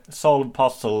could solve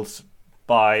puzzles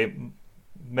by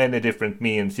many different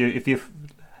means. If you,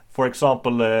 for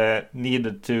example,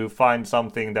 needed to find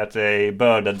something that a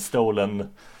bird had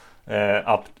stolen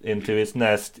up into its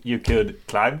nest, you could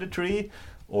climb the tree,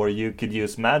 or you could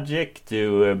use magic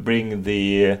to bring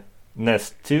the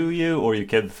nest to you, or you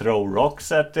could throw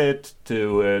rocks at it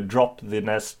to drop the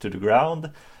nest to the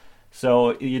ground.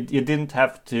 So you didn't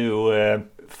have to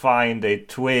find a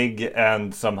twig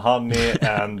and some honey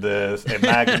and a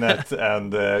magnet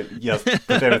and just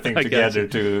put everything together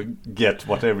to get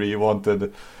whatever you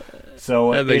wanted.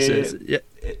 So that makes sense. Yeah.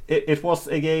 It was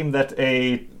a game that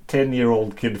a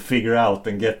 10-year-old could figure out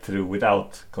and get through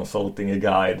without consulting a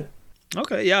guide.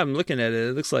 Okay, yeah, I'm looking at it.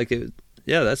 It looks like it.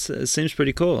 Yeah, it seems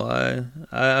pretty cool. I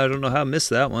don't know how I missed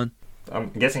that one. I'm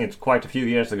guessing it's quite a few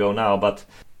years ago now, but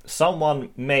someone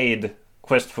made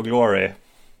Quest for Glory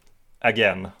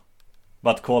again,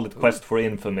 but called it Quest for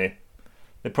Infamy.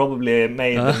 They probably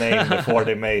made the name before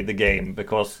they made the game,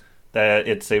 because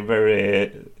it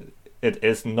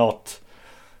is not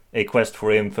a Quest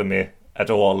for Infamy at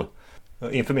all.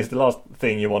 Infamy is the last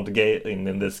thing you want to get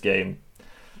in this game.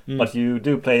 But you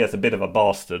do play as a bit of a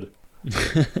bastard.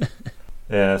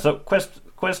 So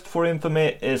Quest for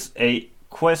Infamy is a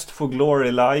Quest for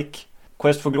Glory-like.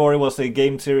 Quest for Glory was a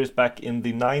game series back in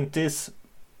the 90s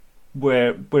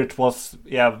where it was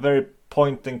very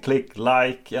point and click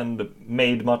like and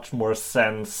made much more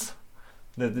sense.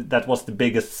 That was the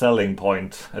biggest selling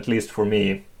point, at least for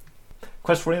me.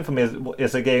 Quest for Infamy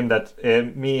is a game that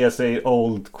me as a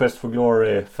old Quest for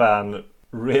Glory fan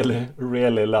really,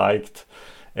 really liked.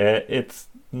 It's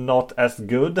not as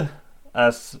good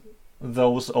as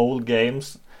those old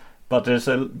games, but there's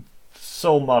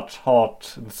so much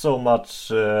heart, so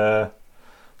much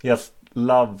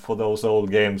love for those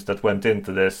old games that went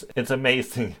into this. It's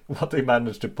amazing what they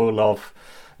managed to pull off.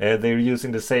 They're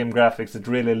using the same graphics. It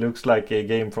really looks like a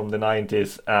game from the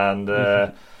 90s, and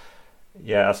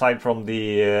aside from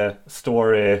the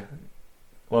story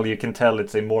well, you can tell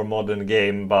it's a more modern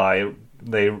game by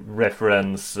they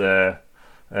reference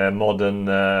modern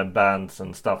bands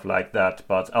and stuff like that,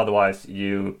 but otherwise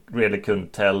you really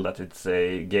couldn't tell that it's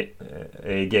a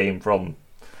game from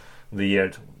the year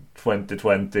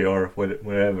 2020 or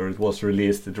wherever it was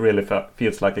released. It really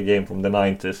feels like a game from the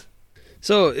 90s.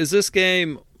 So is this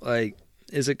game like,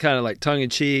 is it kind of like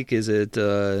tongue-in-cheek? Is it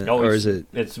No, or is it?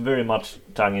 It's very much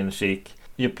tongue-in-cheek.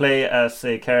 You play as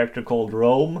a character called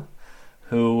Rome,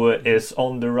 who is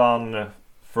on the run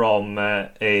from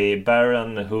a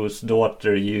baron whose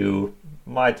daughter you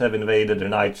might have invaded her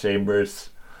night chambers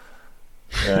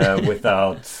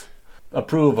without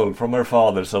approval from her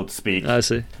father, so to speak. I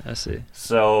see.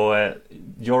 So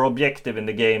your objective in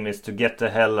the game is to get the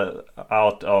hell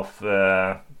out of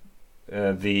the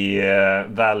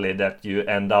valley that you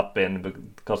end up in,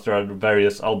 because there are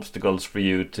various obstacles for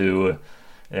you to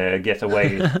get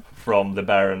away from the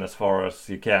baron as far as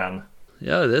you can.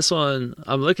 Yeah, this one,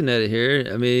 I'm looking at it here.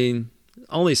 I mean,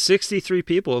 only 63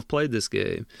 people have played this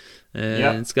game.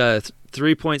 And It's got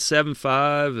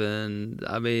 3.75, and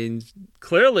I mean,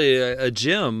 clearly a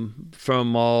gem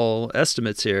from all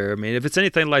estimates here. I mean, if it's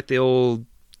anything like the old,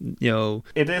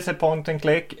 It is a point and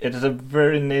click. It is a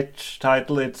very niche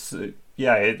title. It's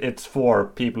it's for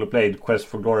people who played Quest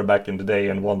for Glory back in the day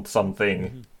and want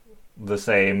something the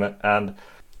same. And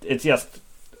it's just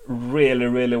really,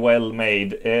 really well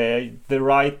made. The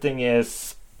writing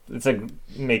it's a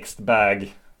mixed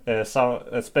bag. So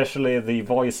especially the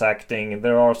voice acting.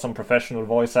 There are some professional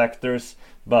voice actors,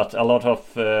 but a lot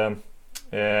of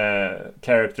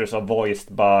characters are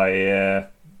voiced by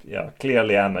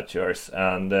clearly amateurs,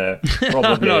 and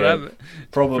probably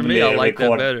for me, I like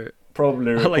that better.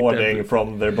 Probably recording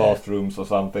from their bathrooms or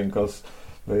something, because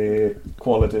the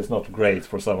quality is not great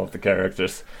for some of the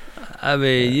characters. I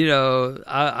mean,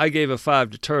 I gave a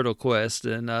 5 to Turtle Quest,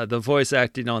 and the voice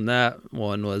acting on that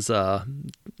one was,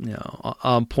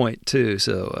 on point too.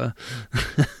 So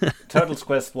Turtle's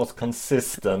Quest was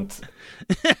consistent.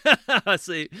 I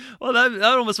see. Well, that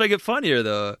almost make it funnier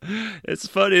though. It's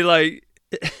funny, like.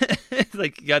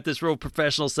 Like you got this real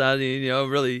professional sounding,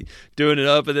 really doing it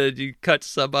up, and then you cut to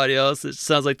somebody else. It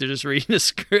sounds like they're just reading a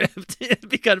script. It'd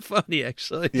be kind of funny,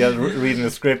 actually. Yeah, reading a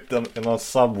script in a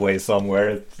subway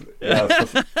somewhere.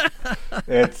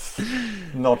 It's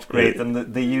not great, and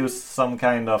they use some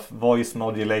kind of voice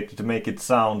modulator to make it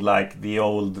sound like the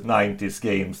old 90s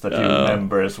games that you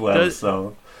remember as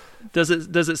well. Does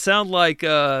it sound like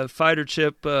Fighter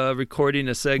Chip recording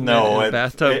a segment in a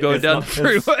bathtub going down the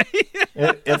freeway?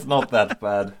 It's not that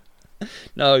bad.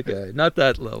 No, okay, not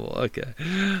that level. Okay.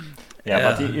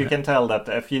 Yeah, but you can tell that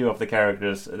a few of the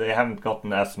characters, they haven't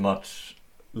gotten as much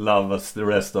love as the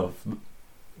rest of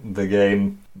the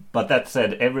game. But that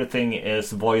said, everything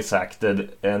is voice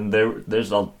acted, and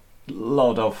there's a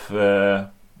lot of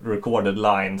recorded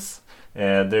lines.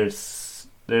 There's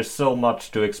so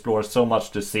much to explore, so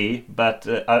much to see. But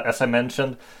as I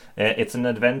mentioned, it's an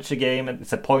adventure game.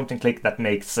 It's a point and click that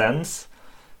makes sense.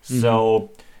 Mm-hmm.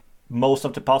 So most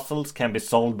of the puzzles can be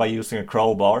solved by using a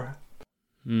crowbar.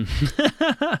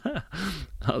 I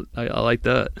like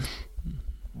that.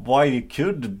 Why you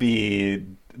could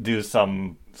do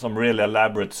some really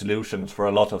elaborate solutions for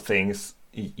a lot of things,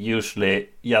 usually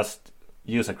just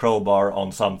use a crowbar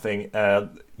on something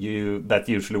that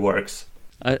usually works.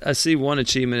 I see one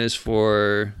achievement is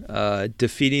for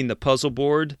defeating the puzzle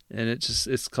board, and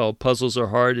it's called Puzzles Are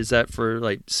Hard. Is that for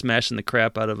like smashing the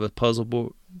crap out of a puzzle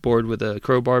board with a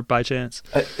crowbar by chance?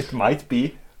 It might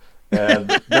be.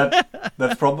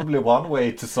 That's probably one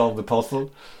way to solve the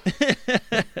puzzle.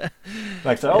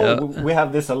 Like, we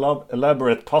have this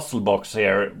elaborate puzzle box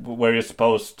here where you're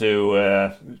supposed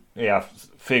to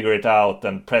figure it out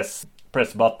and press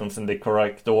buttons in the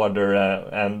correct order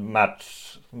and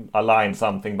align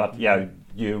something, but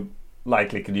you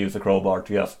likely could use a crowbar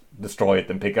to just destroy it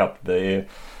and pick up the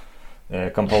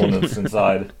components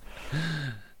inside.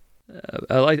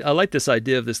 I like this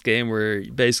idea of this game where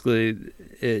basically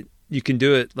you can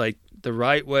do it like the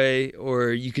right way, or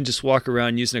you can just walk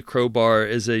around using a crowbar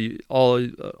as a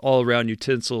all around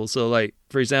utensil. So like,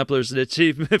 for example, there's an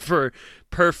achievement for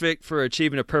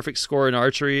achieving a perfect score in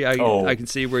archery. I can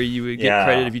see where you would get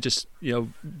credit if you just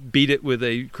beat it with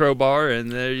a crowbar,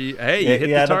 and there you hit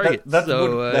the target.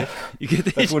 You get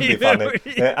the that would be funny.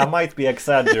 I might be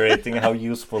exaggerating how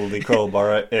useful the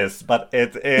crowbar is, but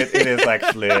it is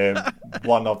actually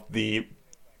one of the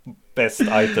best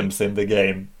items in the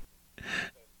game.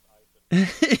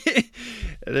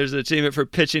 There's an achievement for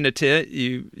pitching a tent.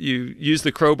 You use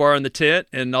the crowbar in the tent,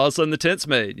 and all of a sudden the tent's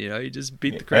made. You just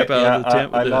beat the crap out of the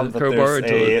tent with the crowbar.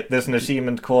 There's an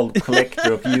achievement called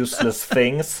Collector of Useless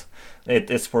Things.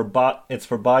 It's for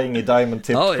buying a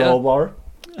diamond-tipped crowbar.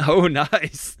 Oh,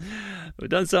 nice. It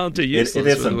doesn't sound too useless. It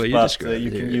isn't, the way but you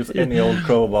can use any old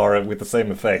crowbar with the same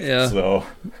effect. Yeah. So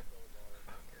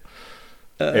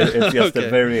it's just a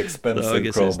very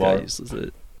expensive crowbar.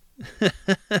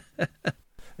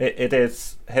 It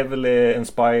is heavily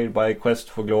inspired by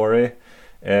Quest for Glory.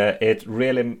 It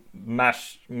really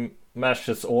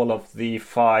mashes all of the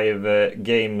 5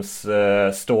 games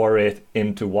story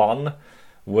into one,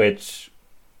 which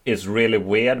is really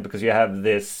weird because you have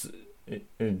this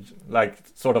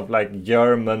sort of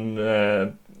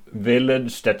German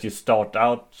village that you start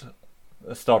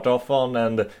off on,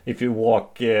 and if you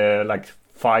walk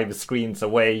 5 screens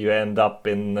away, you end up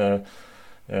in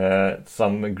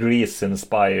some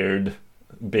Greece-inspired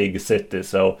big city.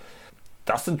 So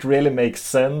doesn't really make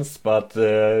sense, but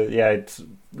it's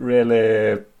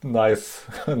really nice,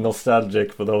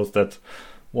 nostalgic for those that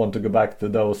want to go back to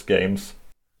those games.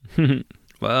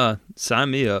 Wow,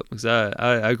 sign me up, because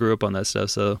I grew up on that stuff.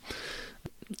 So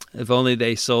if only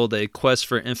they sold a Quest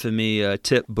for Infamy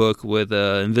tip book with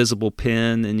an invisible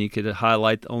pen, and you could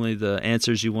highlight only the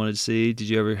answers you wanted to see. Did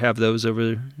you ever have those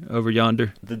over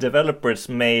yonder? The developers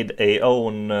made a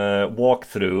own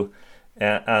walkthrough,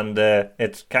 and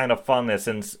it's kind of funny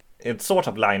since it's sort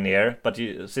of linear, but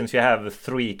since you have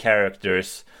 3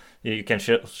 characters, you can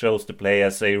choose to play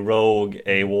as a rogue,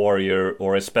 a warrior,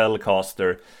 or a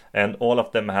spellcaster, and all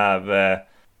of them have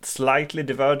slightly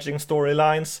diverging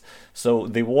storylines. So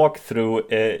the walkthrough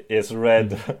is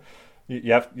read.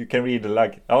 You can read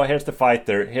here's the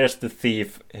fighter, here's the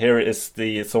thief, here is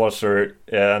the sorcerer,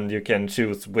 and you can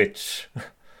choose which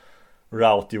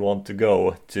route you want to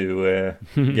go to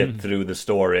get through the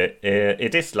story.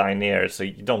 It is linear, so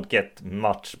you don't get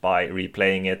much by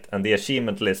replaying it, and the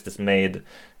achievement list is made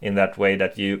in that way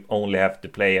that you only have to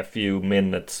play a few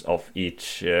minutes of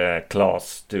each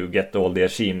class to get all the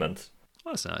achievements.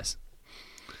 That's nice.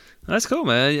 That's cool,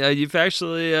 man. You've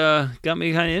actually got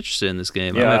me kind of interested in this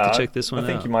game. Yeah, I have to check this one out.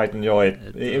 I think you might enjoy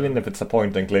it, even if it's a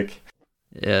point and click.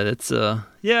 Yeah, that's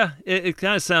it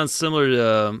kind of sounds similar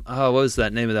to what was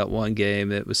that name of that one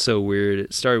game? It was so weird.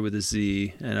 It started with a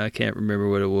Z, and I can't remember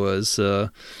what it was.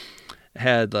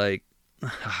 Had oh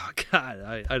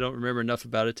God, I don't remember enough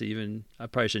about it to even. I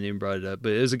probably shouldn't even brought it up.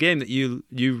 But it was a game that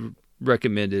you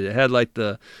recommended. It had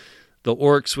the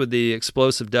orcs with the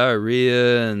explosive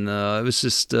diarrhea, and it was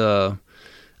just.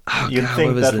 You'd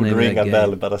think that would ring a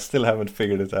bell, but I still haven't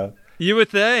figured it out. You would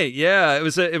think, yeah. It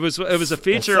was a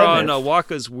feature on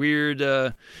Waka's weird.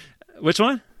 Which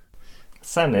one?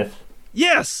 Zenith.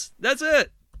 Yes, that's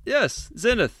it. Yes,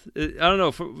 Zenith. I don't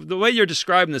know, the way you're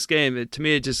describing this game, to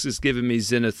me, it just is giving me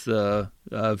Zenith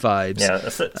vibes. Yeah,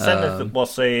 Zenith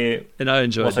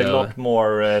was a lot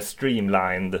more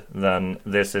streamlined than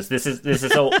this is. This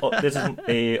is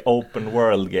a open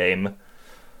world game.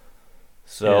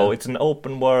 So It's an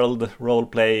open world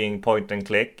role-playing point and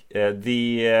click.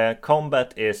 The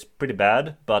combat is pretty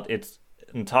bad, but it's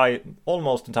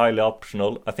almost entirely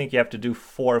optional. I think you have to do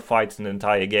 4 fights in the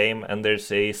entire game, and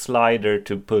there's a slider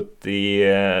to put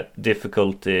the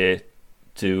difficulty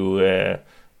to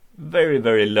very,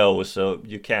 very low, so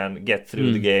you can get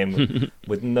through the game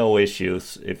with no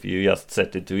issues if you just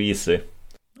set it to easy.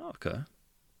 Okay,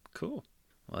 cool.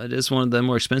 Well, it is one of the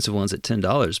more expensive ones at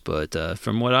 $10, but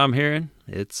from what I'm hearing,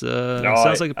 it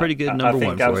sounds like a pretty good number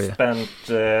one for you. I think I've spent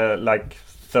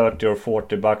 $30 or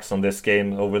 $40 on this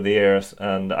game over the years,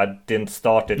 and I didn't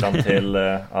start it until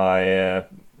I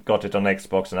got it on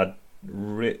Xbox, and I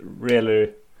really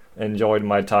enjoyed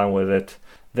my time with it.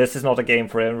 This is not a game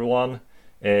for everyone.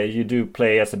 You do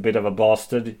play as a bit of a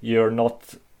bastard. You're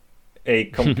not a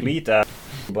complete ass,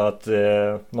 but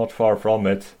not far from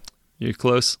it. You're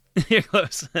close. You're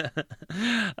close. Oh,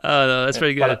 no, that's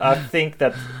pretty good. But I think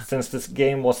that since this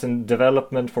game was in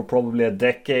development for probably a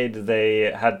decade,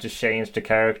 they had to change the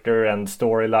character and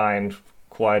storyline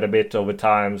quite a bit over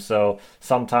time. So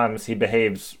sometimes he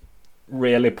behaves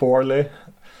really poorly.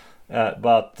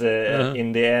 But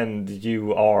in the end,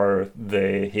 you are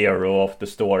the hero of the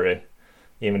story,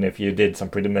 even if you did some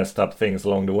pretty messed up things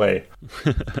along the way.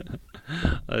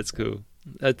 That's cool.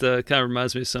 That kind of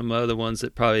reminds me of some other ones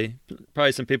that probably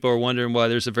some people are wondering why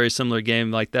there's a very similar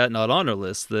game like that not on our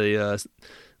list.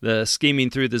 The scheming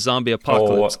through the zombie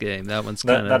apocalypse game. That one's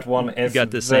kind of that one is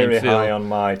got the very same feel. High on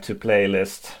my to play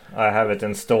list. I have it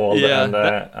installed, and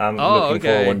I'm looking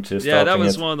forward to starting it. Yeah, that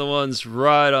was one of the ones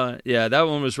right on. Yeah, that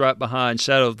one was right behind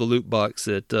Shadow of the Loot Box.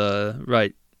 That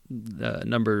right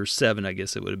number 7, I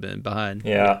guess it would have been behind.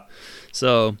 Yeah.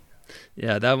 So,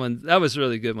 yeah, that was a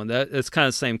really good one. It's kind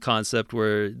of the same concept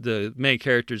where the main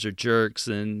characters are jerks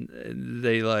and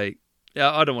they like.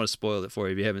 I don't want to spoil it for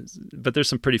you if you haven't, but there's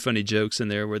some pretty funny jokes in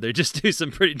there where they just do some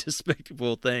pretty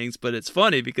despicable things, but it's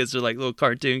funny because they're like little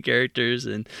cartoon characters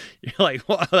and you're like,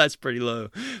 wow, that's pretty low.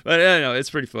 But I don't know, it's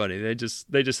pretty funny. They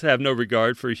just have no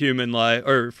regard for human life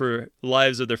or for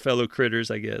lives of their fellow critters,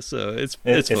 I guess. So it's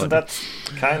Isn't funny. that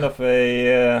kind of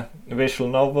a visual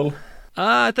novel?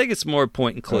 I think it's more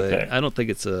point and click. Okay. I don't think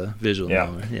it's a visual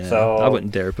novel. Yeah, So I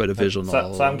wouldn't dare put a visual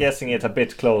novel. So I'm guessing it's a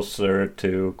bit closer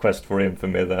to Quest for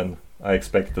Infamy than I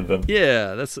expected then.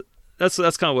 Yeah, that's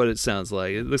kind of what it sounds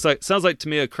like. It sounds like to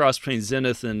me a cross between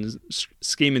Zenith and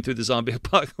Scheming Through the Zombie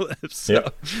Apocalypse.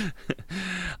 So.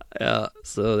 Yeah.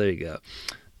 So there you go.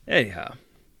 Anyhow,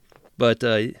 but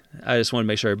I just want to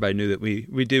make sure everybody knew that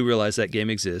we do realize that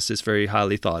game exists. It's very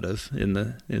highly thought of in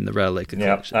the Rattlelake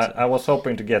collection. Yeah, I was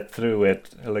hoping to get to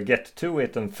it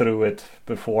and through it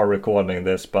before recording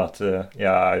this, but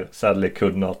I sadly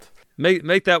could not.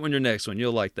 Make that one your next one.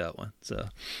 You'll like that one. So,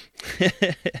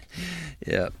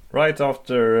 yeah. Right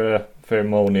after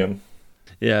Pheromonium.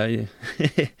 Yeah.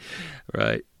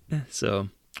 Right. So,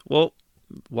 well,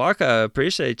 Waka, I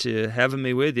appreciate you having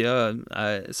me with you.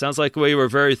 It sounds like we were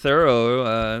very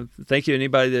thorough. Thank you,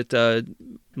 anybody that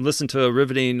listened to a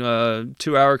riveting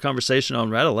 2-hour conversation on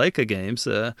Rattlelake games.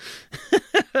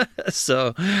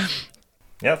 So,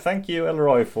 yeah, thank you,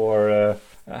 Elroy, for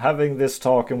having this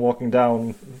talk and walking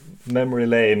down memory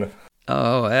lane.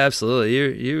 Oh, absolutely.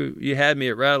 You had me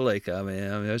at Rattlelake. I mean,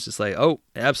 I was just like, oh,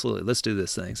 absolutely, let's do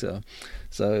this thing.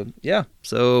 So yeah.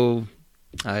 So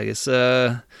I guess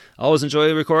I always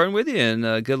enjoy recording with you,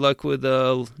 and good luck with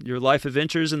your life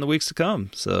adventures in the weeks to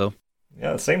come. So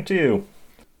yeah, same to you.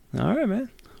 All right, man.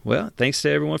 Well, thanks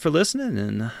to everyone for listening,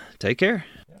 and take care.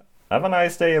 Have a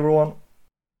nice day, everyone.